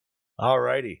 All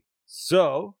righty.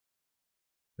 So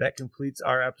that completes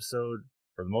our episode,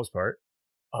 for the most part,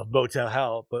 of Motel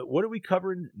Hell. But what are we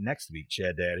covering next week,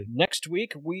 Chad Daddy? Next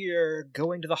week, we are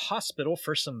going to the hospital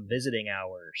for some visiting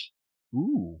hours.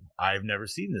 Ooh, I've never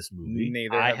seen this movie.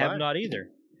 Neither I have have I. not either.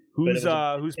 Whose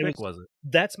it pick was it?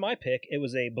 That's my pick. It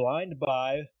was a blind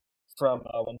buy from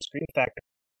when Scream Factory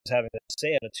was having a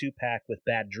sale, a 2-pack with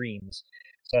Bad Dreams.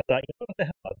 So I thought, you know what the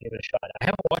hell, I'll give it a shot. I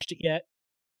haven't watched it yet,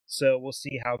 so we'll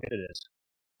see how good it is.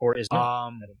 Or is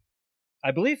not.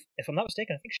 I believe, if I'm not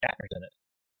mistaken, I think Shatner's in it.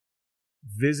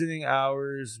 Visiting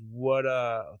Hours. What?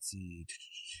 Let's see.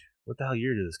 What the hell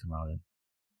year did this come out in?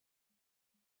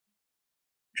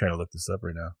 I'm trying to look this up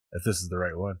right now. If this is the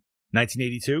right one,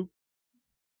 1982.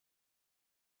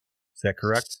 Is that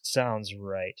correct? Sounds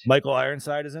right. Michael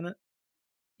Ironside is in it.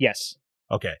 Yes.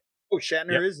 Okay. Oh,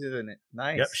 Shatner Yep. is in it.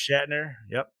 Nice. Yep. Shatner.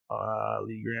 Yep.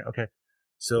 Lee Grant. Okay.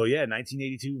 So yeah,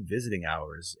 1982 Visiting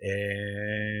Hours,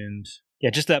 and Yeah,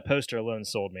 just that poster alone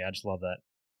sold me. I just love that.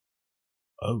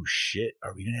 oh shit,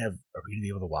 are we gonna be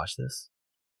able to watch this?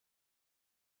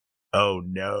 Oh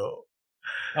no.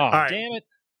 Oh, right. damn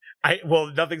it. Well,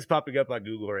 nothing's popping up on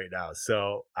Google right now,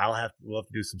 so we'll have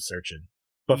to do some searching.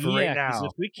 But for right 'cause now,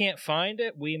 if we can't find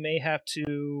it, we may have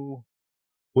to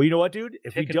well, you know what, dude?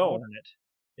 If we pick an don't,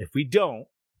 alternate.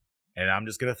 and I'm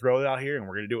just gonna throw it out here, and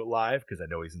we're gonna do it live because I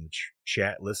know he's in the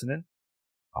chat listening.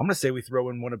 I'm gonna say we throw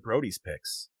in one of Brody's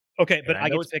picks. Okay, but And I I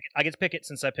know get to pick it. I get to pick it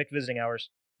since I picked Visiting Hours.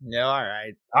 No, all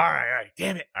right. All right.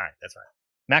 Damn it. All right, that's fine.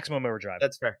 Maximum Overdrive.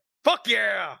 That's fair. Fuck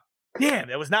yeah! Damn,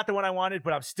 that was not the one I wanted,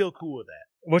 but I'm still cool with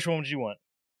that. Which one would you want?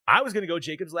 I was gonna go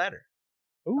Jacob's Ladder.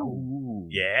 Ooh.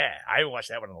 Yeah, I haven't watched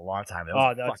that one in a long time. That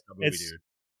was a fucked up movie, it's- dude.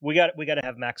 We got to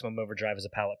have Maximum Overdrive as a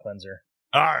palate cleanser.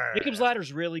 All right. Jacob's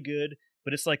Ladder's really good,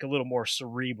 but it's like a little more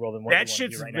cerebral than what That we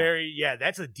shit's do right very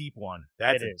that's a deep one.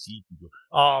 That's It a is. deep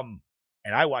one.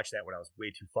 And I watched that when I was way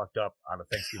too fucked up on a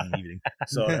Thanksgiving evening.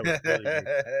 So that was really good.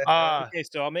 now. Okay,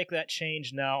 so I'll make that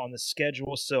change now on the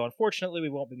schedule. So unfortunately, we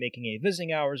won't be making any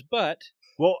Visiting Hours, but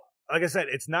Well, like I said,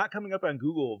 it's not coming up on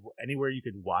Google anywhere you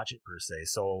could watch it per se.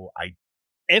 So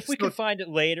if we can find it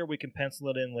later, we can pencil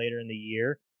it in later in the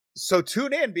year. So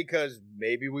tune in because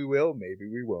maybe we will, maybe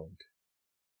we won't.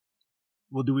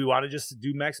 well, do we want to just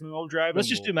do Maximum Overdrive? Let's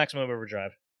just do Maximum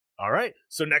Overdrive. All right.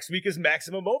 So next week is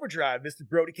Maximum Overdrive, Mr.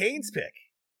 Brody Kane's pick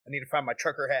I need to find my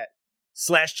trucker hat.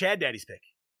 / Chad Daddy's pick.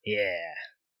 Yeah.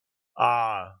 And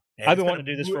I've it's been been wanting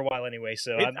to do this for a while anyway,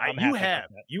 so It- I'm happy you with have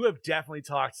that. you have definitely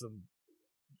talked some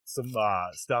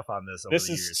stuff on this over This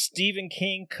the is years. Stephen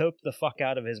King coped the fuck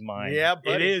out of his mind. Yeah, It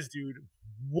buddy. is, dude.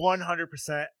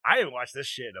 100%. I haven't watched this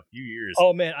shit in a few years.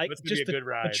 Oh man, It's gonna be just a good the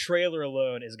ride. trailer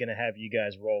alone is gonna have you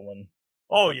guys rolling.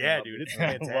 Oh fucking yeah, love dude, it. it's I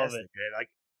love fantastic, it. man. Like,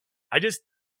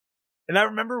 I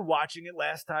remember watching it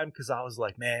last time because I was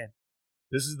like, man,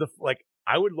 this is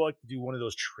I would like to do one of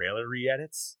those trailer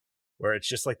re-edits where it's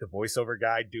just like the voiceover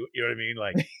guy you know what I mean?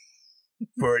 Like,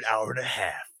 for an hour and a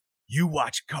half, you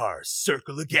watch cars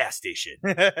circle a gas station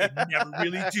and never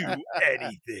really do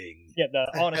anything. Yeah,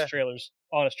 the honest trailers.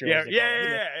 Honest Yeah, trailers. they call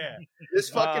it. yeah. This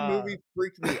fucking Uh, movie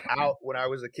freaked me out when I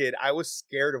was a kid. I was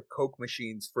scared of Coke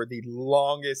machines for the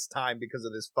longest time because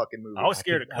of this fucking movie. I was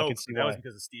scared I of can Coke, see but that was why.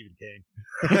 because of Stephen King.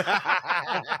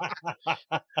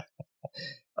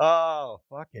 Oh,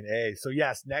 fucking A. So,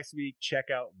 yes, next week, check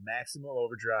out Maximum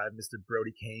Overdrive, Mr.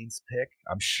 Brody Kane's pick.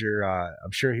 I'm sure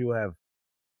he will have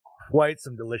quite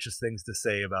some delicious things to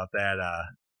say about that,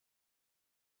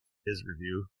 his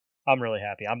review. I'm really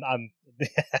happy. I'm I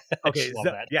Okay, just love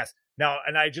so- that. yes. Now,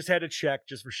 and I just had to check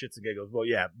just for shits and giggles. Well,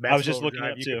 yeah, I was Maximum just looking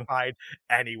Overdrive up you too. can find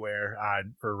anywhere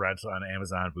for rent on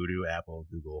Amazon, Vudu, Apple,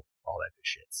 Google, all that good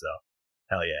shit. So,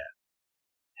 hell yeah.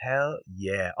 Hell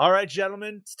yeah. All right,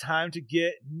 gentlemen, it's time to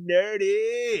get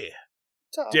nerdy.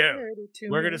 Dude,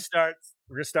 we're gonna start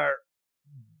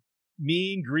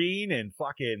Mean Green and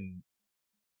fucking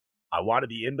I want to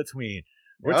be in between.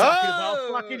 We're talking about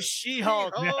fucking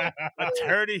She-Hulk. She-Hulk.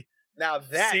 Attorney, Now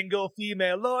that single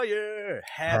female lawyer,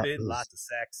 having is- lots of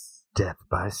sex. Death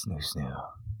by Snoo Snoo.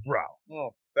 Bro.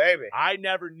 oh baby. I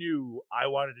never knew I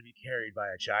wanted to be carried by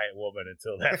a giant woman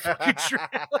until that fucking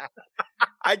trailer.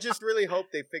 I just really hope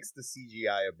they fix the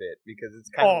CGI a bit because it's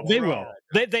kind of. They will.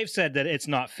 They've said that it's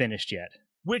not finished yet.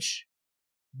 Which,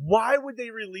 why would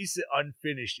they release it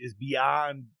unfinished is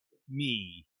beyond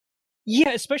me.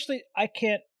 Yeah, especially I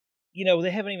can't.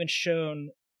 They haven't even shown.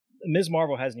 Ms.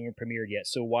 Marvel hasn't even premiered yet,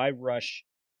 so why rush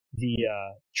the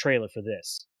trailer for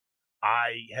this?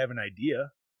 I have an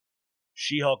idea.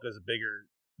 She-Hulk is a bigger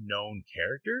known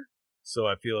character, so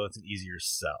I feel it's an easier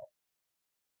sell.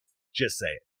 Just say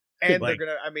it. And they're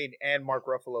gonna. And Mark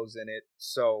Ruffalo's in it,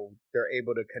 so they're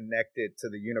able to connect it to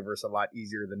the universe a lot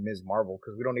easier than Ms. Marvel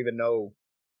because we don't even know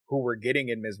who we're getting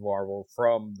in Ms. Marvel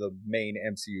from the main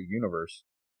MCU universe.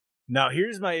 Now,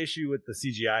 here's my issue with the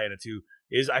CGI in it too: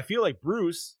 is I feel like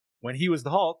Bruce, when he was the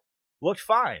Hulk, looked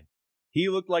fine. He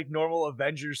looked like normal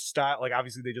Avengers style. Like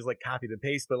obviously they just like copied and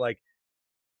paste, but like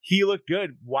he looked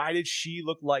good. Why did she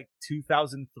look like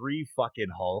 2003 fucking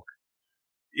Hulk?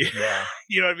 Yeah,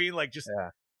 you know what I mean? Like just. Yeah.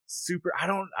 Super. I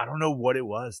don't know what it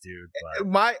was, dude.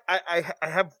 But. I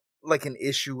have like an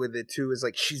issue with it too. Is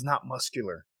like she's not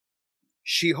muscular.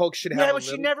 She-Hulk should have. Yeah, but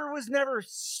she was never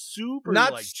super.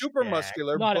 Not like super jacked.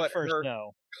 muscular. Not but at first. her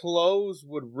No. Clothes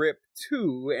would rip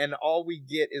too, and all we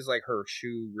get is like her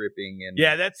shoe ripping. And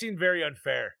yeah, that seemed very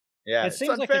unfair. Yeah, it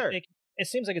seems unfair. It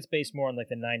seems like it's based more on like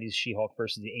the '90s She-Hulk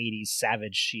versus the '80s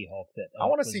Savage She-Hulk. That I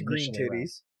want to see green titties. Around.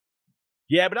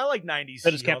 Yeah, but I like '90s.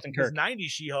 That is Captain Kirk. '90s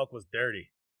She-Hulk was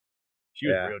dirty. She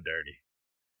was real dirty.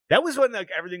 That was when like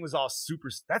everything was all super.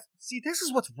 This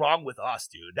is what's wrong with us,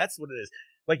 dude. That's what it is.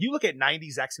 Like you look at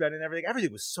 '90s X-Men and everything.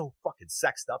 Everything was so fucking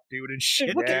sexed up, dude, and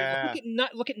shit. Look at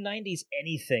 '90s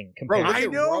anything compared. Bro, I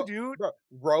know, dude. Bro,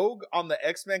 Rogue on the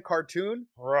X-Men cartoon.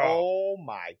 Bro. Oh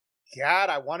my god,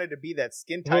 I wanted to be that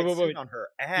skin tight suit on her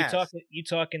ass. You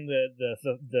talking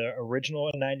the original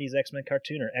 '90s X-Men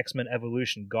cartoon or X-Men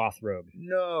Evolution Goth Rogue?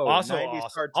 No, also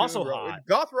 90s cartoon. Also Rogue. hot.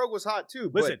 Goth Rogue was hot too.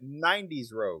 Listen, but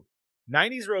 '90s Rogue.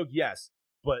 '90s Rogue, yes,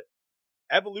 but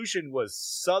Evolution was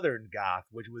Southern Goth,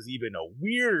 which was even a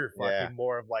weirder fucking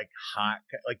more of like hot.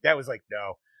 Like that was like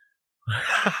no,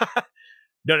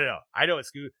 no. I know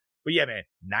it's good, but yeah, man,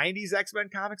 '90s X-Men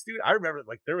comics, dude. I remember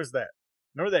like there was that.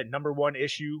 Remember that #1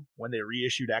 issue when they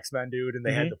reissued X-Men, dude, and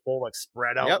they had the full like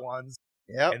spread out ones.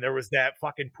 Yep. And there was that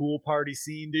fucking pool party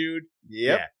scene, dude.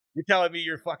 Yep. Yeah. You're telling me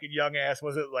your fucking young ass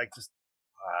wasn't like just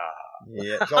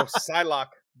yeah. Oh, Psylocke.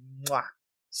 Mwah.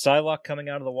 Psylocke coming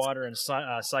out of the water and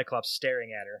Cyclops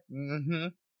staring at her. Mm-hmm.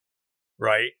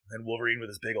 Right? And Wolverine with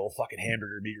his big old fucking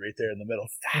hamburger meat right there in the middle.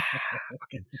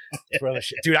 Fucking throw that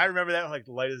shit. Dude, I remember that like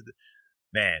the light as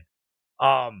man.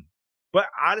 But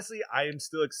honestly, I am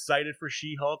still excited for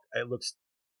She-Hulk.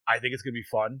 I think it's gonna be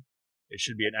fun. It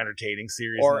should be an entertaining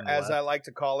series. Or as I like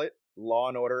to call it, Law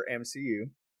and Order MCU.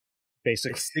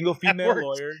 Basic single female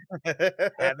lawyer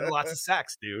having lots of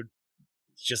sex, dude.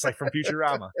 It's just like from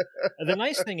Futurama. The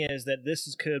nice thing is that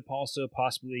this could also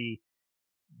possibly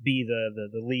be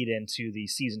the lead into the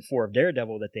season 4 of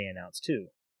Daredevil that they announced too.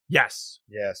 Yes.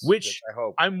 Which I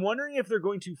hope. I'm wondering if they're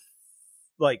going to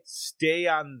like stay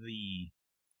on the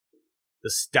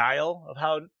style of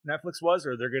how Netflix was,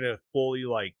 or they're going to fully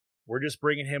like we're just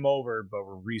bringing him over, but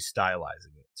we're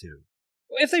restylizing it too.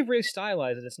 If they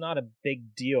restylize it, it's not a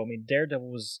big deal. I mean,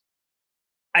 Daredevil was.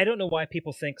 I don't know why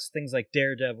people think things like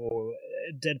Daredevil,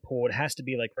 Deadpool, it has to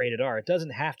be like rated R. It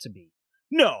doesn't have to be.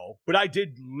 No, but I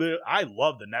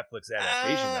love the Netflix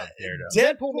adaptation of Daredevil.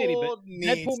 Deadpool maybe, but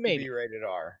Deadpool maybe rated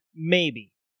R.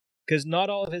 Maybe, because not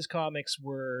all of his comics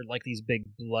were like these big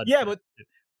blood. Yeah,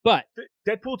 but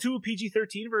Deadpool 2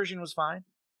 PG-13 version was fine.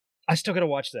 I still gotta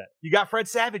watch that. You got Fred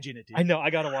Savage in it, dude. I know, I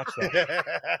gotta watch that.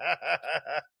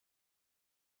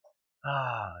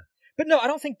 But no, I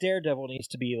don't think Daredevil needs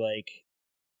to be like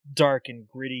dark and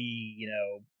gritty,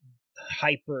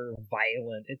 hyper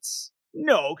violent. It's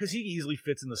no, because he easily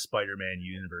fits in the Spider-Man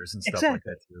universe and stuff like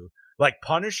that too. Like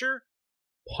Punisher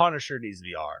needs to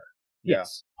be R.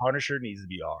 Yes, Punisher needs to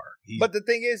be R. But the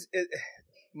thing is,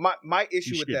 my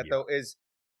issue with that though is,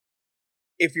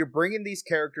 if you're bringing these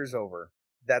characters over,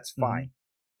 that's fine.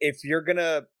 If you're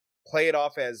gonna play it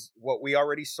off as what we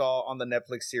already saw on the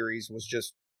Netflix series was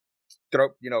just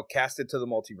cast it to the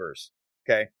multiverse.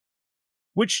 Okay.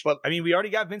 But I mean, we already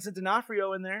got Vincent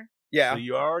D'Onofrio in there. Yeah. So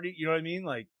you already, you know what I mean?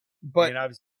 Like, but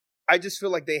I just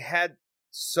feel like they had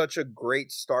such a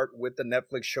great start with the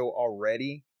Netflix show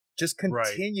already. Just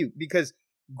continue because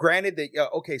granted that,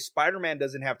 Spider-Man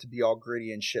doesn't have to be all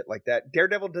gritty and shit like that.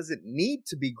 Daredevil doesn't need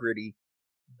to be gritty,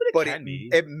 but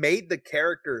it made the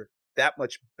character that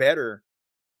much better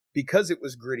because it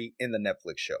was gritty in the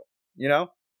Netflix show, And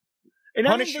Punisher,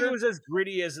 I didn't think it was as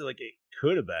gritty as like it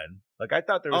could have been. Like I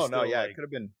thought there was. Oh no, still, yeah, like, it could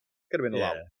have been a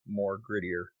lot Yeah. more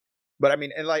grittier. But I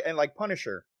mean, and like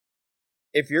Punisher,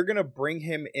 if you're gonna bring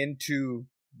him into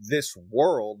this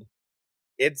world,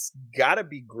 it's gotta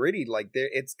be gritty. Like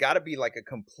it's gotta be like a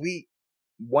complete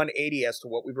 180 as to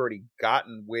what we've already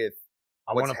gotten with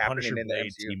I what's want a happening Punisher in the Blade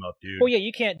MCU. team up, dude. Well, yeah,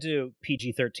 you can't do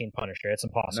PG-13 Punisher. It's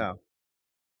impossible.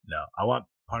 No, I want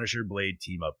Punisher Blade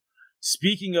team up.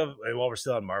 Speaking of, while we're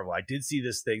still on Marvel, I did see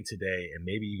this thing today, and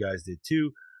maybe you guys did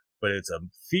too, but it's a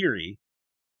theory.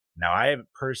 Now, I haven't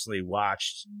personally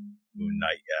watched Moon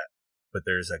Knight yet, but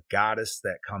there's a goddess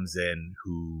that comes in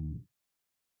who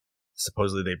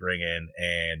supposedly they bring in,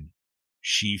 and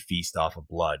she feasts off of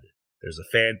blood. There's a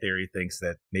fan theory thinks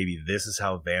that maybe this is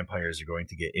how vampires are going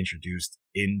to get introduced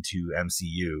into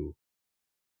MCU,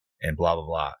 and blah blah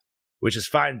blah, which is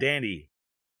fine, dandy.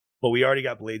 But we already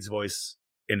got Blade's voice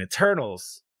in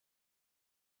Eternals,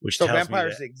 which So tells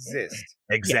vampires me exist.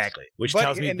 exactly, which But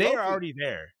tells me in they are Loki- already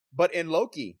there. But in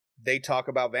Loki, they talk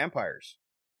about vampires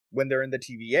when they're in the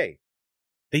TVA.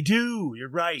 They do. You're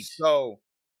right. So,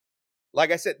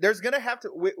 like I said, there's gonna have to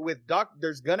with Doc.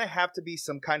 There's gonna have to be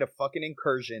some kind of fucking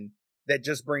incursion that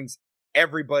just brings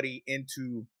everybody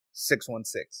into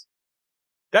 616.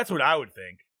 That's what I would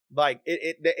think. Like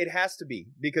it has to be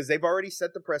because they've already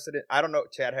set the precedent. I don't know,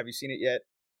 Chad. Have you seen it yet?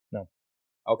 No.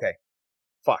 Okay.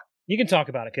 Fuck. You can talk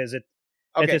about it because at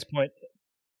Okay. this point,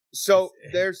 So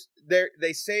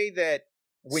they say that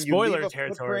when you Spoiler leave a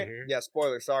territory footprint, here. yeah,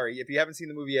 spoiler. Sorry if you haven't seen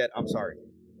the movie yet. I'm sorry,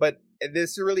 but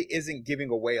this really isn't giving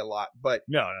away a lot. But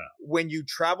No. when you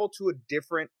travel to a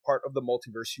different part of the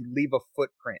multiverse, you leave a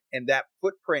footprint, and that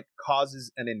footprint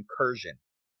causes an incursion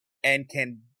and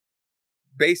can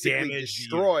basically Damage the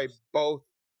destroy universe. both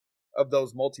of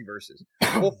those multiverses.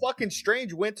 Well, fucking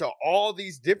Strange went to all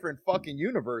these different fucking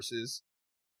universes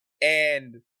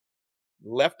and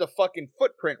left a fucking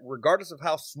footprint, regardless of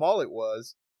how small it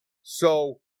was.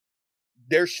 So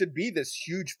there should be this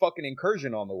huge fucking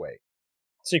incursion on the way.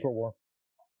 Secret War.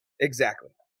 Exactly.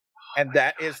 And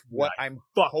that is what I'm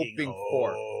hoping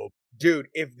for. Dude,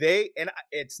 if they, and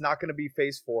it's not going to be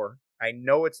phase 4. I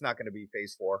know it's not going to be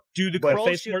phase 4. Dude, the But Kroll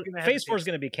Phase shit's 4, gonna have Phase to 4 is take-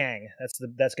 going to be Kang. That's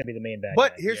going to be the main bad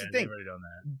But guy. here's Yeah, the they've thing. already done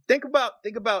that.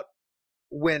 Think about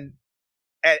when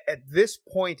at this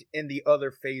point in the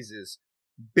other phases,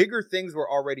 bigger things were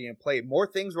already in play. More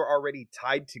things were already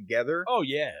tied together. Oh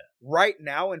yeah. Right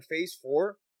now in phase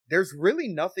 4, there's really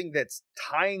nothing that's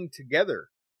tying together.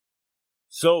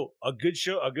 So a good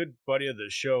buddy of the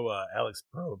show, Alex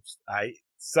Probst, I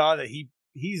saw that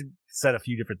he's said a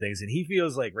few different things, and he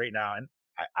feels like right now, and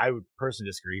I would personally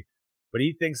disagree, but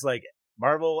he thinks like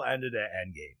Marvel ended at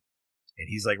Endgame, and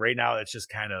he's like right now it's just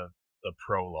kind of the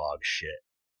prologue shit.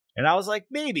 And I was like,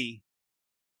 maybe.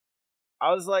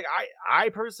 I was like, I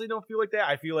personally don't feel like that.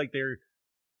 I feel like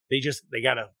they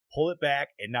gotta pull it back,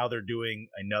 and now they're doing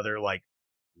another like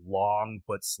long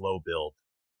but slow build.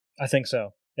 I think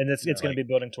so. And it's going like- to be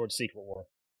building towards Secret War.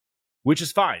 Which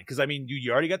is fine, because I mean,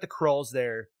 you already got the Krulls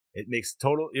there. It makes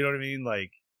total, you know what I mean?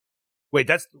 Like, wait,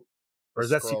 or is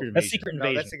that Skrull. Secret Invasion? That's Secret No,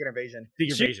 Invasion. that's Secret Invasion.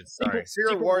 Secret Invasion. Sorry.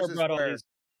 Secret Wars is brought all where- these.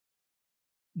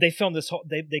 They filmed this whole.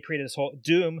 They created this whole.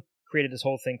 Doom created this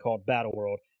whole thing called Battle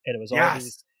World, and it was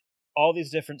Yes. all these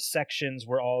different sections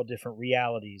were all different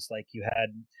realities. Like you had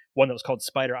one that was called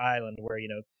Spider Island, where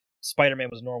Spider-Man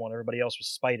was normal and everybody else was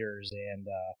spiders, and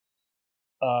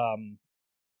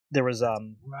there was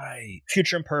Right.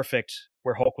 Future Imperfect,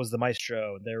 where Hulk was the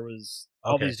maestro. There was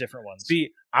all Okay. these different ones.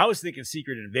 See, I was thinking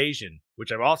Secret Invasion,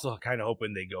 which I'm also kind of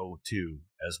hoping they go to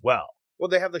as well. Well,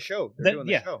 they have the show. They're doing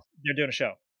the yeah. show. They're doing a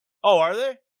show. Oh, are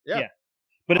they? Yeah.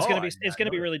 But it's Oh, gonna I be did it's not gonna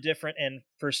be know that. really different, and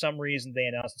for some reason they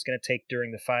announced it's gonna take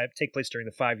place during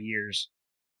the 5 years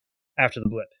after the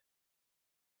blip.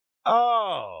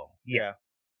 Oh. Yeah.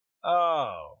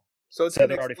 Oh. So it's So going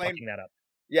they're to already explain. fucking that up.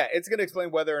 Yeah, it's going to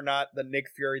explain whether or not the Nick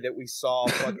Fury that we saw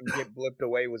fucking get blipped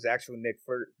away was actually Nick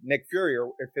Fury,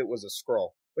 or if it was a Skrull.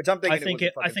 Which I'm thinking.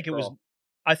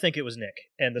 I think it was Nick,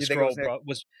 and the You think it was scroll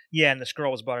Nick? and the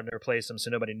scroll was brought in to replace him,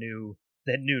 so nobody knew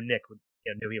Nick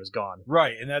knew he was gone.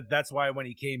 Right, and that's why when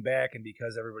he came back, and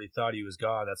because everybody thought he was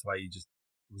gone, that's why he just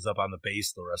was up on the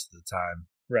base the rest of the time.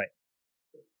 Right.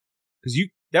 Because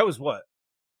that was what?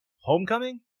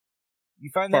 Homecoming? You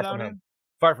find Far that From out Home. in?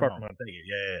 Far from Far home. From Home. Thank you.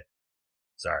 Yeah.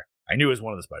 Sorry. I knew it was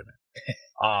one of the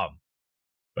Spider-Man.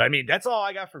 But I mean, that's all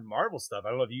I got for Marvel stuff. I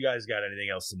don't know if you guys got anything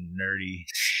else, some nerdy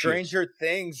shit. Stranger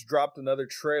Things dropped another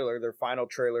trailer, their final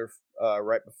trailer,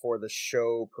 right before the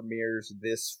show premieres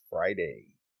this Friday.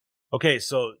 Okay,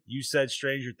 so you said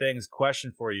Stranger Things.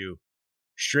 Question for you.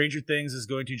 Stranger Things is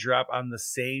going to drop on the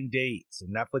same date. So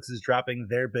Netflix is dropping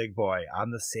their big boy on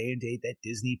the same date that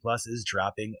Disney Plus is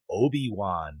dropping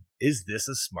Obi-Wan. Is this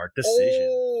a smart decision?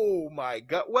 Oh my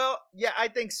god. Well, yeah, I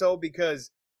think so because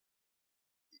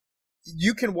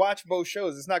you can watch both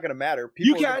shows. It's not going to matter.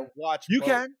 People You are can. gonna watch You both.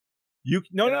 can.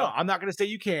 No. know? I'm not going to say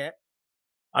you can't.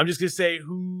 I'm just going to say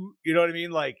who, you know what I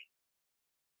mean? Like,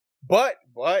 But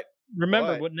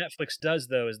Remember, But- what Netflix does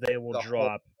though is they will The whole-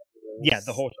 drop.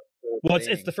 The whole. Well, it's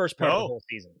thing. the first part of No. the whole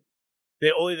season.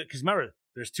 they only, because remember,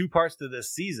 there's 2 parts to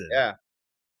this season. Yeah.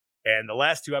 And the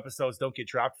last 2 episodes don't get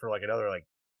dropped for like another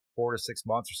 4 to 6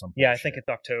 months or something. Yeah, I think it's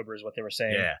October is what they were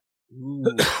saying. Yeah. Ooh, I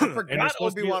And they're forgot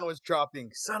supposed to be- Obi-Wan was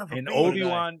dropping. Son of a And bitch.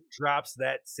 Obi-Wan drops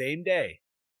that same day.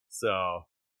 So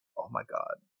Oh my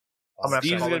god. I'm gonna have to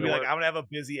Steve's call going to into be like, work. I'm going to have a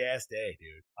busy ass day,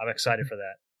 dude. I'm excited for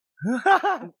that.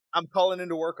 I'm calling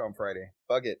into work on Friday.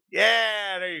 Fuck it.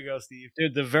 Yeah, there you go, Steve.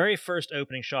 Dude, the very first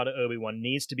opening shot of Obi-Wan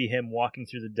needs to be him walking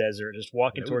through the desert, just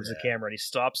walking Hello towards there. the camera, and he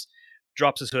stops,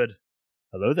 drops his hood.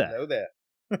 Hello there. Know that.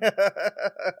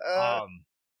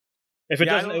 If it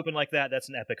yeah, I doesn't don't- open like that, that's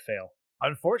an epic fail.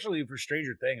 Unfortunately for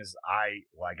Stranger Things, I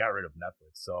got rid of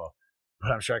Netflix, so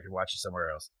but I'm sure I could watch it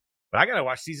somewhere else. But I gotta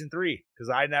watch season 3 because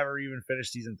I never even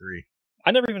finished season 3.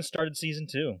 I never even started season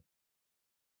 2.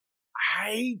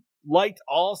 I liked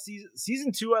all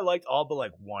season 2. I liked all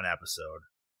but one episode.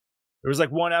 There was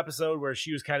one episode where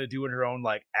she was kind of doing her own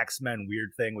X-Men weird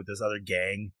thing with this other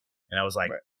gang, and I was like,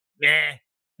 Right.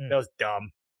 nah, that was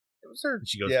dumb. It was her. And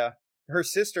she goes, Yeah, her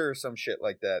sister or some shit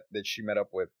like that she met up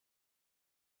with.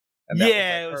 And that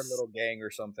Yeah, was it her was- little gang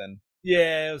or something.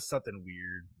 yeah, it was something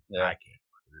weird. Yeah. I can't.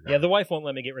 Yeah, the wife won't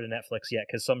let me get rid of Netflix yet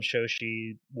because some show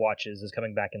she watches is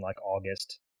coming back in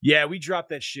August. Yeah, we dropped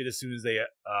that shit as soon as they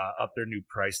upped their new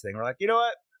price thing. We're like, you know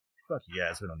what? Fuck you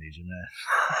guys. We don't need you,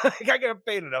 man. I get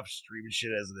paid enough streaming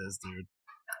shit as it is, dude.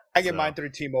 I get So- mine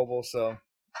through T-Mobile, so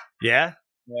Yeah?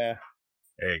 yeah.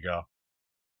 There you go.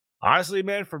 Honestly,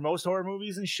 man, for most horror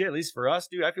movies and shit, at least for us,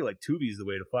 dude, I feel like Tubi's the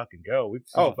way to fucking go. We've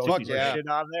seen Oh, most fuck of our yeah. shit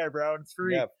on there, bro. It's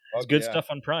free. Yeah, It's fuck good yeah. stuff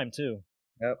on Prime too.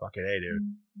 Fucking A,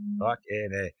 dude.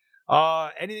 Fucking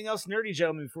A. Anything else nerdy,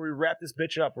 gentlemen, before we wrap this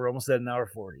bitch up? We're almost at an hour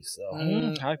 40, so.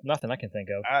 Nothing I can think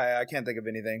of. I can't think of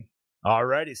anything.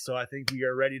 Alrighty, so I think we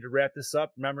are ready to wrap this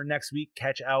up. Remember, next week,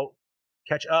 catch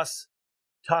us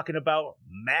talking about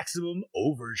Maximum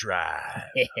Overdrive.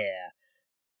 Yeah.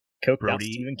 Coked out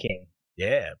Brody. Stephen King.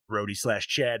 Yeah,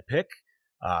 Brody/Chad pick.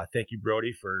 Thank you,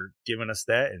 Brody, for giving us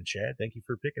that, and Chad, thank you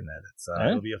for picking that. It's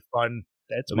it'll be a fun,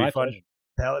 That's it'll be my fun pleasure.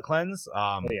 palate cleanse.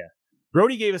 Oh, yeah.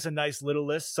 Brody gave us a nice little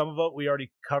list. Some of it we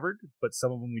already covered, but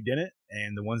some of them we didn't,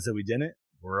 and the ones that we didn't,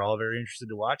 we're all very interested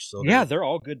to watch. So Yeah, they're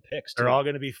all good picks. they're too. all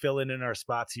going to be filling in our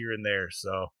spots here and there.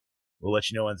 So we'll let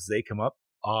you know once they come up.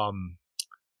 I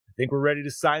think we're ready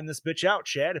to sign this bitch out,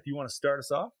 Chad. If you want to start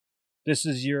us off. This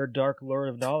is your Dark Lord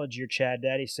of Knowledge, your Chad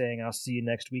Daddy, saying, I'll see you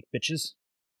next week, bitches.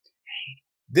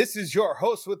 This is your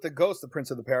host with the ghost, the Prince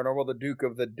of the Paranormal, the Duke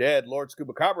of the Dead, Lord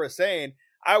Scuba Cabra, saying,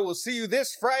 I will see you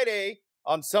this Friday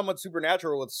on Somewhat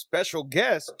Supernatural with special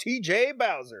guest TJ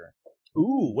Bowser.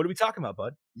 Ooh, what are we talking about,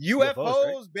 bud? UFOs,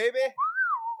 right? baby.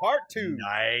 Part 2.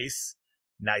 Nice.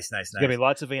 There's going to be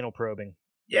lots of anal probing.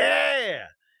 Yeah.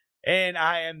 And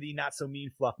I am the not so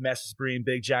mean fluff master supreme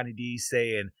Big Johnny D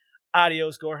saying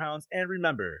adios, gorehounds, and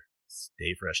remember,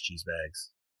 stay fresh, cheese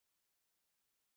bags.